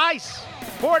personnel, ICE,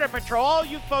 Border Patrol, all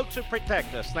you folks who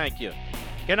protect us. Thank you.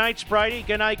 Good night, Spritey.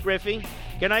 Good night, Griffey.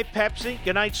 Good night, Pepsi.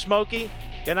 Good night, Smokey.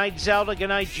 Good night, Zelda. Good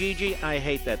night, Gigi. I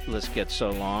hate that list gets so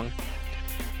long.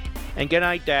 And good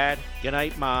night, Dad. Good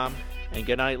night, Mom. And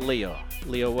good night, Leo.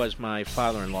 Leo was my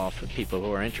father-in-law for people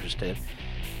who are interested.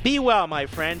 Be well, my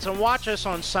friends, and watch us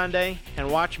on Sunday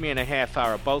and watch me in a half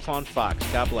hour, both on Fox.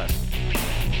 God bless.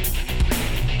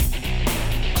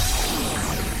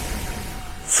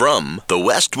 From the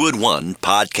Westwood One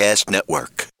Podcast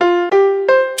Network.